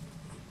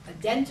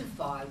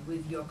identify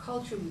with your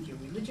culture, with your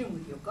religion,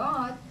 with your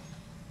God,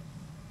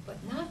 but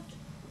not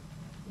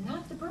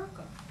the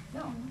burqa.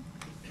 No.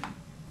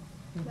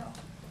 No.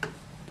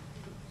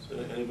 So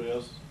anybody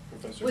else?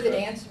 Professor With an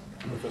Katz? answer.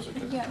 Professor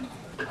Katz?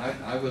 Yeah.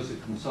 I was a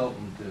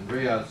consultant in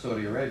Riyadh,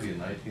 Saudi Arabia in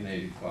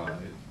 1985,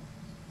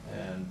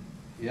 and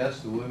yes,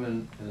 the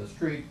women in the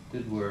street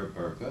did wear a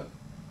burqa,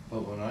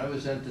 but when I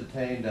was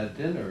entertained at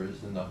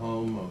dinners in the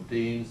home of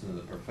deans and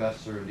the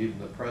professor and even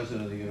the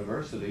president of the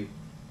university,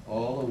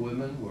 all the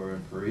women were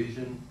in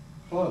Parisian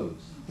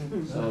clothes.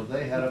 So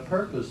they had a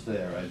purpose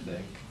there, I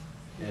think,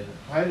 in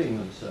hiding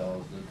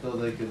themselves until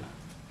they could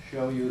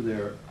show you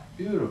their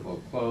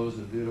beautiful clothes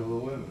and beautiful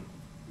women.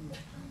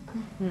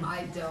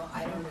 I don't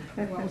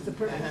agree. What was the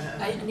purpose?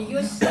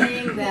 You're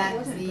saying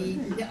that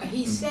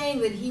he's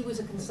saying that he was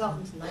a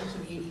consultant in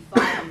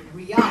 1985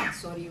 in Riyadh,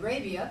 Saudi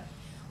Arabia,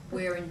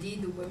 where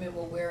indeed the women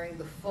were wearing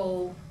the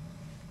full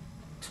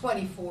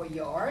 24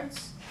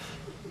 yards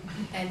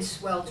and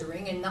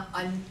sweltering, and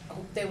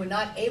they were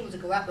not able to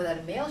go out without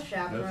a male That's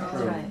chaperone,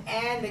 true. Right.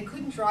 and they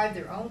couldn't drive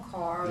their own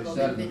car. They although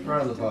sat they'd in been-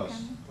 front of the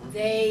bus.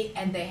 They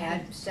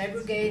had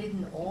segregated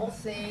in all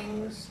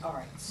things. All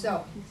right,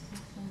 so.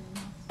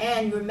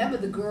 And remember,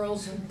 the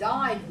girls who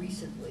died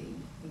recently,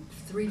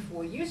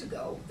 3-4 years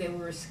ago, they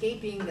were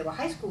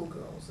high school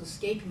girls,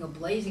 escaping a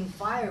blazing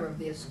fire of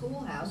their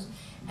schoolhouse,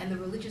 and the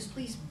religious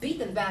police beat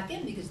them back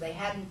in because they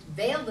hadn't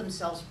veiled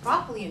themselves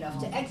properly enough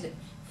to exit.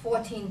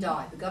 14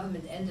 died. The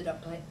government ended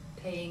up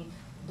paying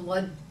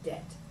blood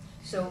debt.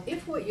 So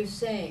if what you're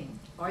saying,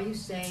 are you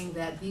saying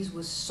that these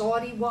were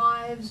Saudi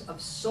wives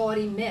of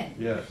Saudi men?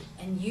 Yes,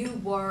 And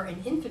you were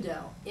an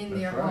infidel in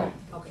their that's right, home?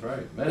 that's Okay.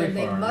 right. Then Many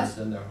they foreigners must-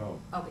 in their home.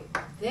 Okay,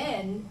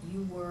 then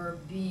you were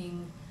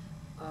being,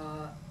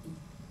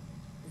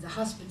 the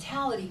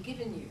hospitality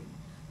given you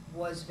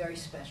was very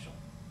special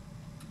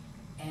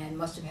and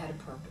must have had a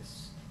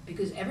purpose.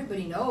 Because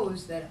everybody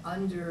knows that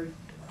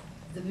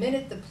the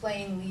minute the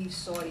plane leaves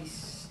Saudi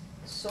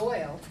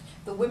soil,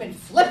 the women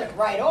flip it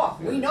right off.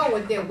 We know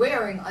what they're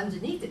wearing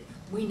underneath it.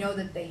 We know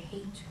that they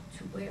hate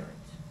to wear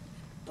it,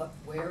 but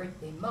wear it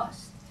they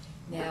must.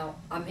 Now,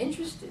 I'm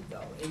interested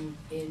though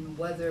in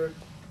whether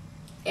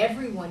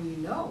everyone you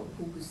know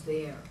who was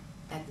there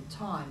at the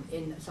time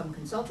in some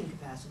consulting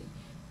capacity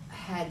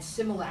had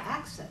similar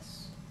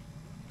access,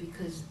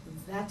 because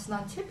that's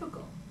not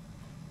typical.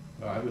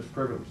 No, I was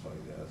privileged, I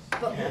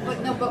guess.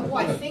 But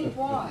why? Think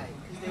why?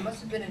 Because there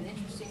must have been an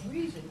interesting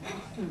reason.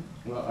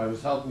 Well, I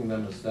was helping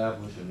them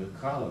establish a new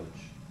college,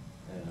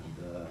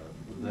 and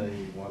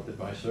they wanted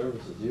my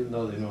services, even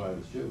though they knew I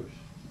was Jewish.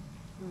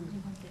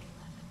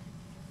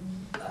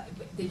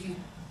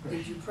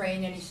 Did you pray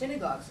in any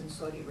synagogues in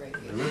Saudi Arabia?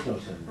 There is no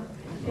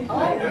synagogue.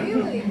 Oh,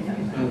 really?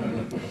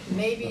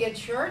 Maybe a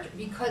church?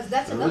 Because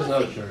that's There is another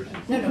no thing. church.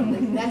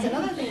 No, that's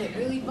another thing that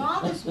really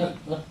bothers me,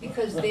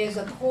 because there's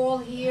a call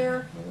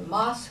here,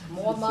 mosque,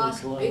 more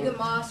mosque, bigger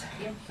mosque,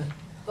 here,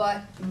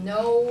 but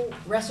no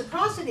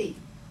reciprocity.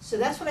 So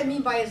that's what I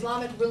mean by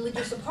Islamic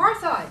religious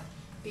apartheid,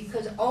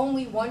 because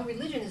only one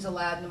religion is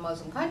allowed in a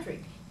Muslim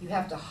country. You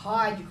have to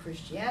hide your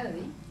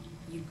Christianity,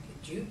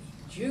 Jews,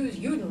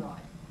 Judenrein,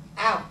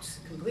 out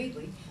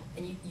completely,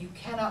 and you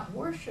cannot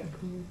worship.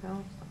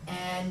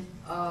 And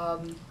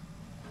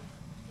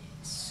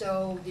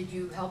so did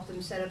you help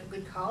them set up a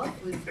good college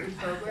with good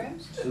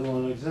programs? Still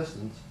in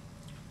existence.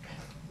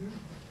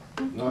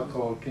 Not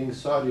called King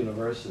Saud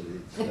University.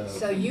 It's,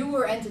 So you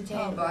were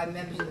entertained by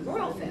members of the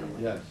royal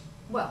family? Yes.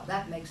 Well,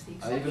 that makes the I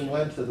exception. even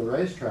went to the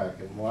racetrack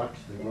and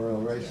watched the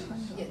royal races.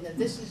 Yeah, no,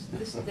 this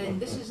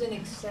is an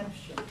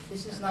exception.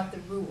 This is not the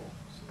rule.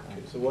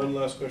 Okay, so one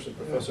last question,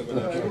 Professor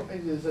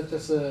Bonacci.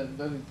 Just a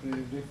very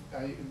brief,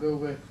 I go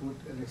back to what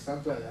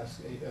Alexandra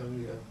asked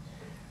earlier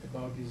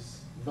about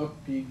this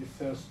not being the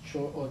first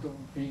choice, or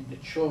being the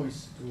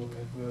choice to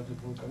wear the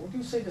burqa. Would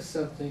you say the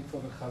same thing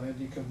for the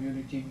Haredi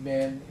community,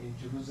 men in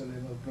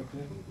Jerusalem or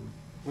Brooklyn?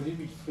 Would it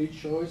be free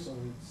choice or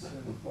it's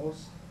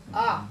forced?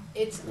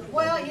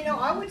 Well,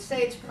 I would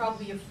say it's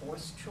probably a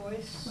forced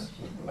choice,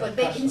 but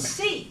they can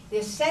see,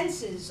 their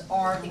senses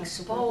are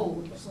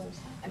exposed.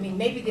 I mean,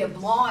 maybe they're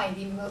blind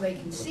even though they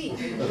can see,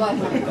 but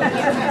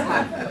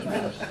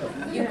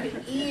you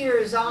can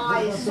ears,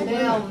 eyes,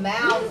 smell,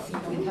 mouth, you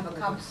can have a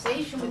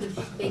conversation with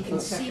them, they can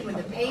see with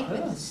the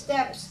pavement, the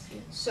steps,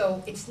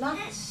 so it's not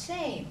the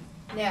same.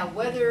 Now,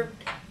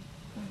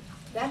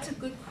 that's a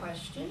good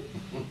question.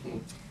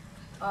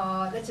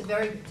 That's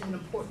it's an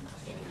important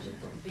question,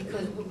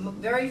 because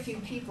very few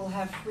people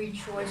have free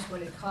choice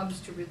when it comes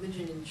to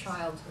religion in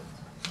childhood.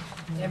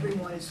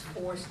 Everyone is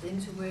forced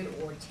into it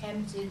or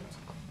tempted,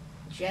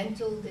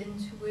 gentled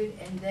into it,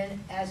 and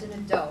then as an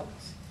adult,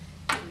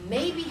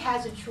 maybe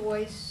has a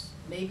choice,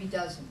 maybe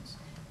doesn't.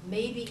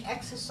 Maybe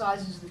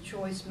exercises the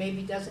choice,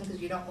 maybe doesn't,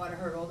 because you don't want to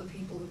hurt all the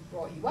people who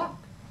brought you up.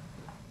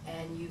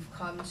 And you've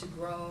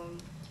grown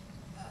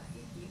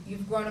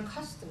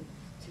accustomed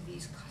to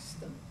these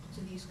customs.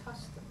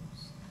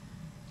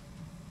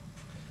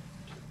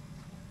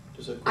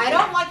 Just a quick-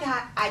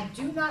 I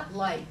do not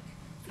like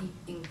the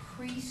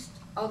increased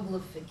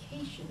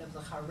uglification of the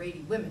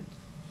Haredi women.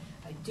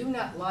 I do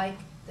not like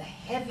the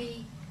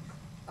heavy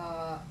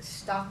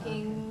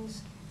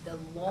stockings, the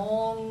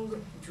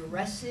long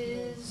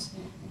dresses,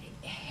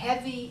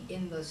 heavy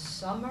in the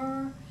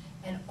summer,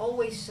 and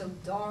always so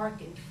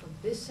dark and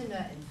forbidden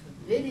and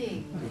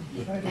forbidding,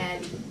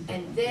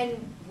 and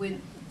then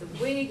with the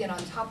wig and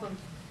on top of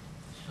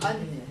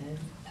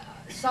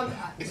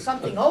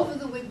something over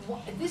the wig.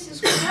 This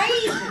is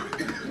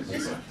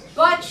crazy.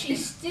 But she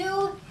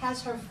still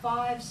has her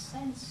 5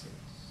 senses.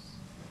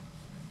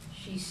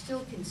 She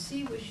still can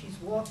see where she's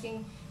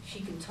walking.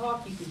 She can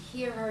talk. You can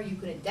hear her. You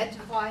can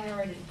identify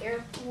her at an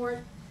airport.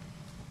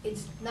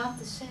 It's not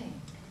the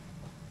same.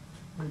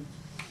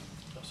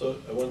 So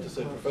I wanted to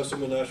say Professor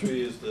Menashri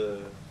is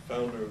the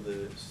founder of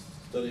the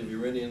study of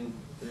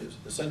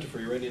the Center for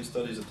Iranian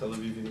Studies at Tel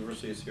Aviv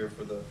University. Is here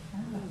for the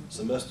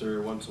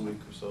semester once a week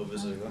or so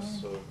visiting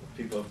us. So if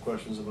people have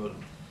questions about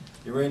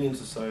Iranian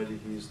society,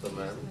 he's the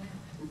man.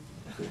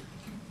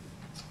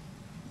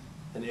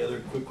 Any other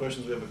quick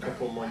questions? We have a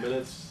couple more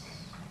minutes.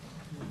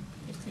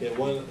 Okay,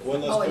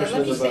 one last question.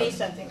 Let me say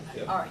something.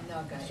 Yeah. All right,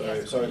 no, go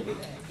ahead. Sorry.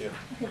 Yeah.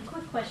 Okay,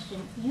 quick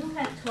question. You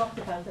had talked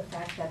about the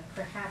fact that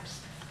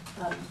perhaps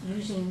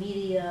using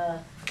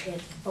media,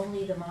 if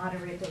only the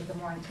moderate or the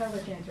more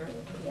intelligent or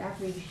the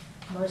average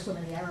Muslim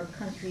in the Arab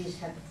countries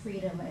had the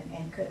freedom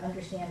and could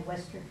understand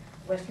Western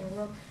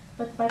world.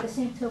 But by the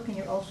same token,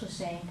 you're also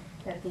saying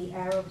that the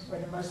Arabs or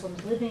the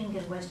Muslims living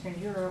in Western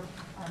Europe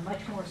are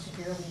much more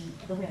severely,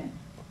 the women.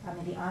 I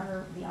mean, the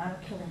honor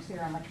killings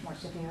there are much more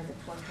severe, the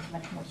torture is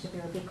much more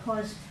severe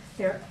because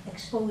they're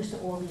exposed to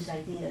all these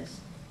ideas.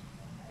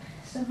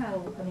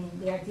 Somehow, I mean,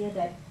 the idea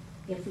that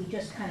if we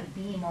just kind of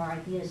beam our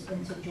ideas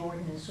into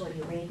Jordan and Saudi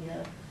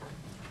Arabia,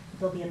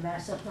 there'll be a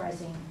mass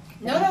uprising.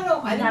 No,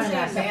 I didn't say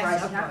a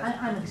mass uprising.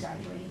 I'm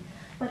exaggerating.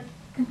 But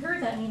compare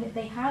that, I mean,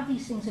 they have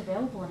these things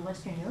available in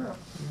Western Europe,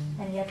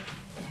 and yet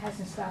it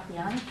hasn't stopped the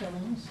honor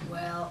killings.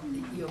 Well,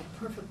 you're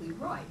perfectly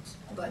right,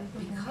 but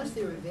because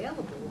they're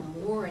available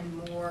more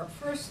and more,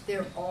 first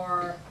there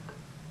are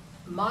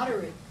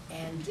moderate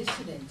and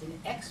dissident and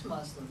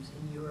ex-Muslims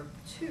in Europe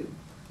too,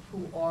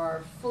 who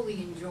are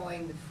fully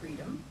enjoying the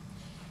freedom.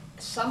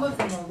 Some of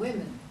them are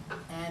women,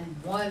 and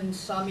one,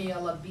 Samia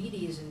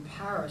Labidi, is in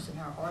Paris in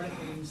her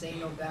article in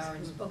Zaino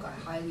Baron's book. I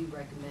highly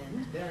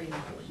recommend, very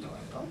important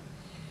article.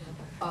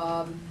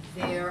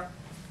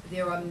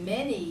 There are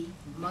many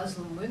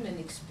Muslim women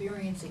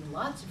experiencing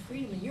lots of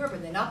freedom in Europe,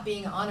 and they're not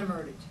being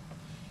honor-murdered.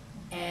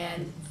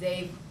 And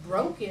they've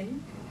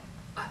broken,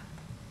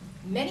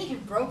 many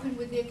have broken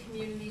with their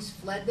communities,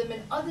 fled them,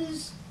 and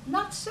others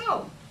not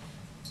so.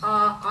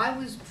 I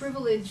was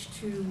privileged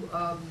to,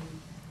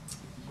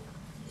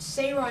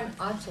 Seyran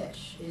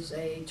Ateş is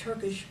a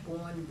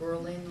Turkish-born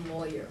Berlin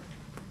lawyer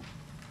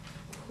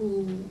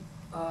who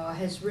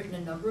has written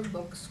a number of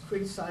books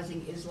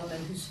criticizing Islam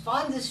and whose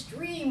fondest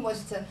dream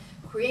was to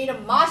create a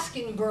mosque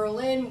in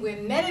Berlin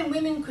where men and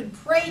women could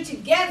pray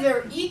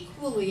together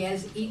equally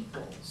as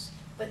equals.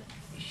 But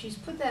she's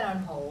put that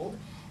on hold.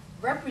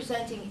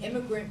 Representing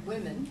immigrant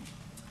women,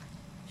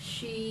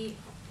 she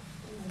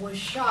was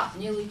shot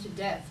nearly to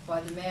death by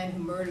the man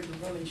who murdered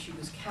the woman she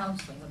was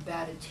counseling, a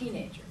battered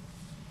teenager.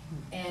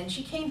 And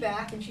she came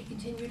back and she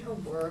continued her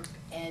work,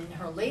 and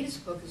her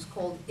latest book is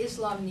called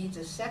Islam Needs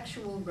a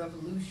Sexual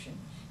Revolution.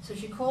 So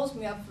she calls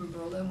me up from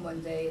Berlin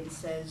one day and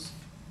says,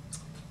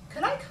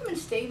 "Could I come and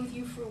stay with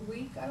you for a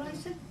week?" And I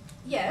said,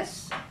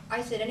 "Yes."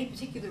 I said, "Any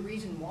particular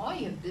reason why?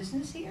 You have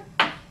business here?"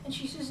 And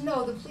she says,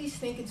 "No, the police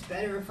think it's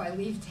better if I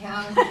leave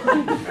town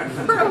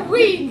for a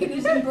week and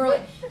is in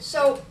Berlin."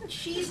 So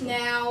she's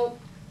now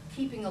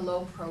keeping a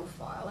low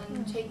profile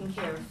and taking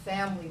care of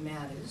family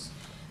matters.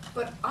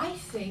 But I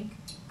think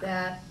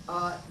that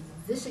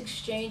this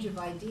exchange of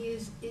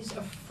ideas is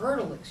a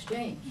fertile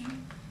exchange.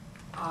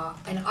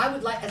 And I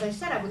would like, as I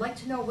said, I would like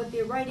to know what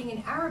they're writing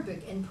in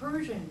Arabic and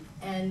Persian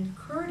and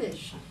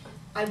Kurdish.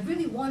 I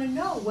really want to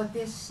know what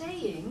they're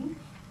saying,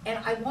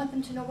 and I want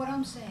them to know what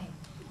I'm saying.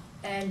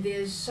 And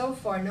there's so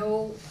far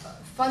no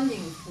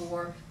funding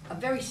for a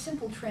very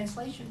simple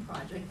translation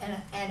project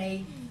and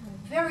a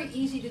very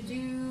easy to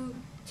do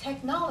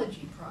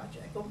technology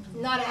project. Well,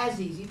 not as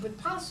easy, but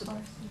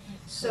possible.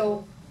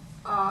 So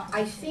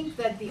I think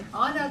that the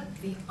honor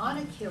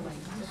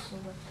killings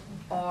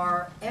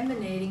are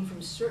emanating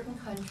from certain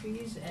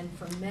countries and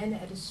from men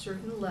at a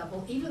certain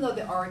level, even though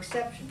there are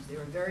exceptions.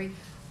 There are very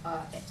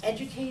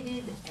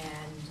educated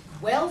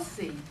and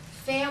wealthy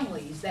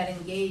families that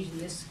engage in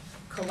this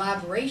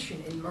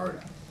collaboration in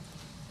murder,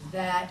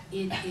 that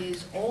it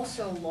is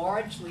also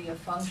largely a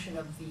function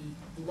of the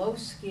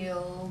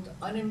low-skilled,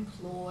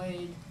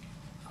 unemployed.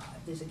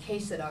 There's a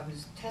case that I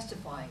was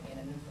testifying in,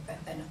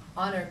 an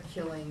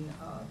honor-killing,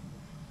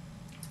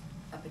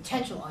 a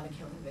potential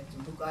honor-killing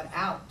victim who got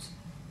out.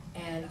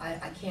 And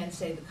I can't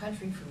say the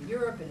country from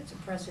Europe, and it's a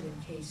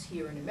precedent case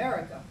here in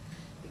America,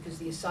 because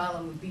the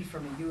asylum would be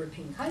from a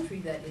European country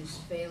that is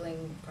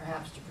failing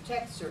perhaps to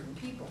protect certain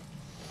people.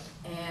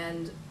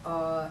 And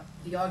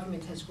the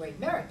argument has great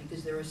merit,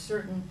 because there are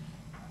certain,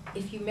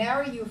 if you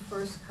marry your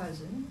first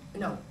cousin,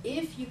 no,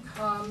 if you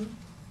come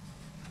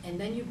and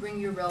then you bring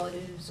your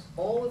relatives,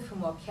 all of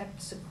whom are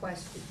kept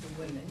sequestered,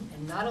 the women,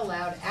 and not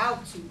allowed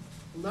out to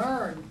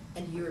learn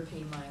a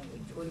European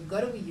language or to go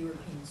to a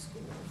European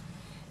school,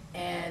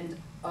 and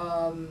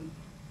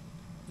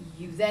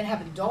you then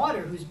have a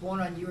daughter who's born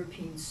on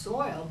European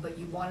soil, but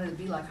you want her to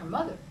be like her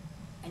mother,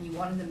 and you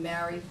want her to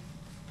marry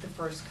the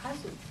first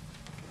cousin.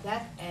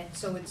 And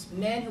so it's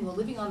men who are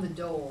living on the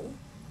dole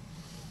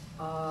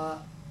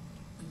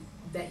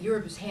that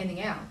Europe is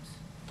handing out.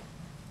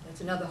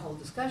 That's another whole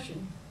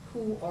discussion.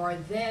 Who are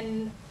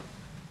then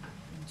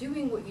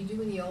doing what you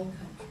do in the old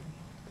country.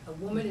 A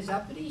woman is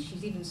uppity,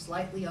 she's even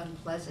slightly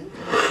unpleasant,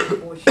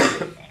 or she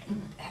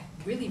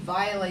really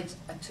violates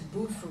a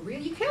taboo for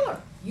real, you kill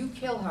her. You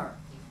kill her.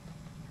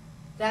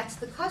 That's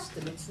the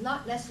custom. It's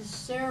not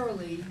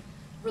necessarily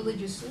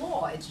religious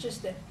law. It's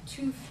just that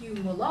too few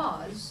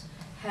mullahs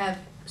have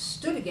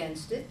stood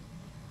against it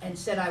and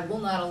said, I will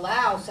not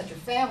allow such a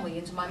family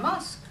into my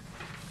mosque.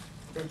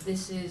 That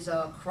this is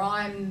a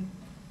crime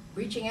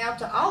reaching out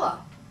to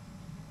Allah.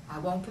 I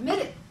won't permit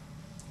it.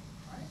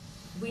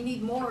 We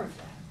need more of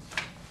that.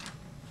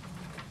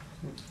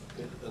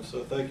 Okay, and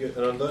so thank you.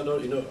 And on that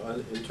note,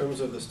 in terms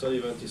of the study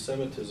of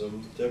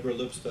anti-Semitism, Deborah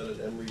Lipstadt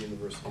at Emory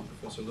University,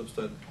 Professor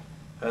Lipstadt,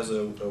 has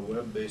a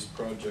web-based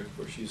project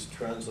where she's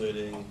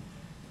translating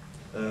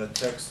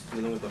text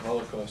dealing with the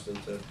Holocaust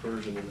into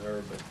Persian and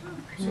Arabic.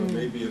 So it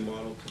may be a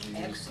model to be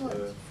used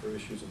for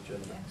issues of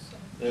gender.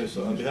 Excellent. Anyway,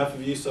 so on behalf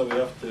of YISA, we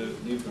have to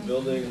leave the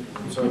building.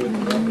 I'm sorry we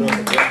have to wrap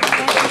it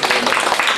up.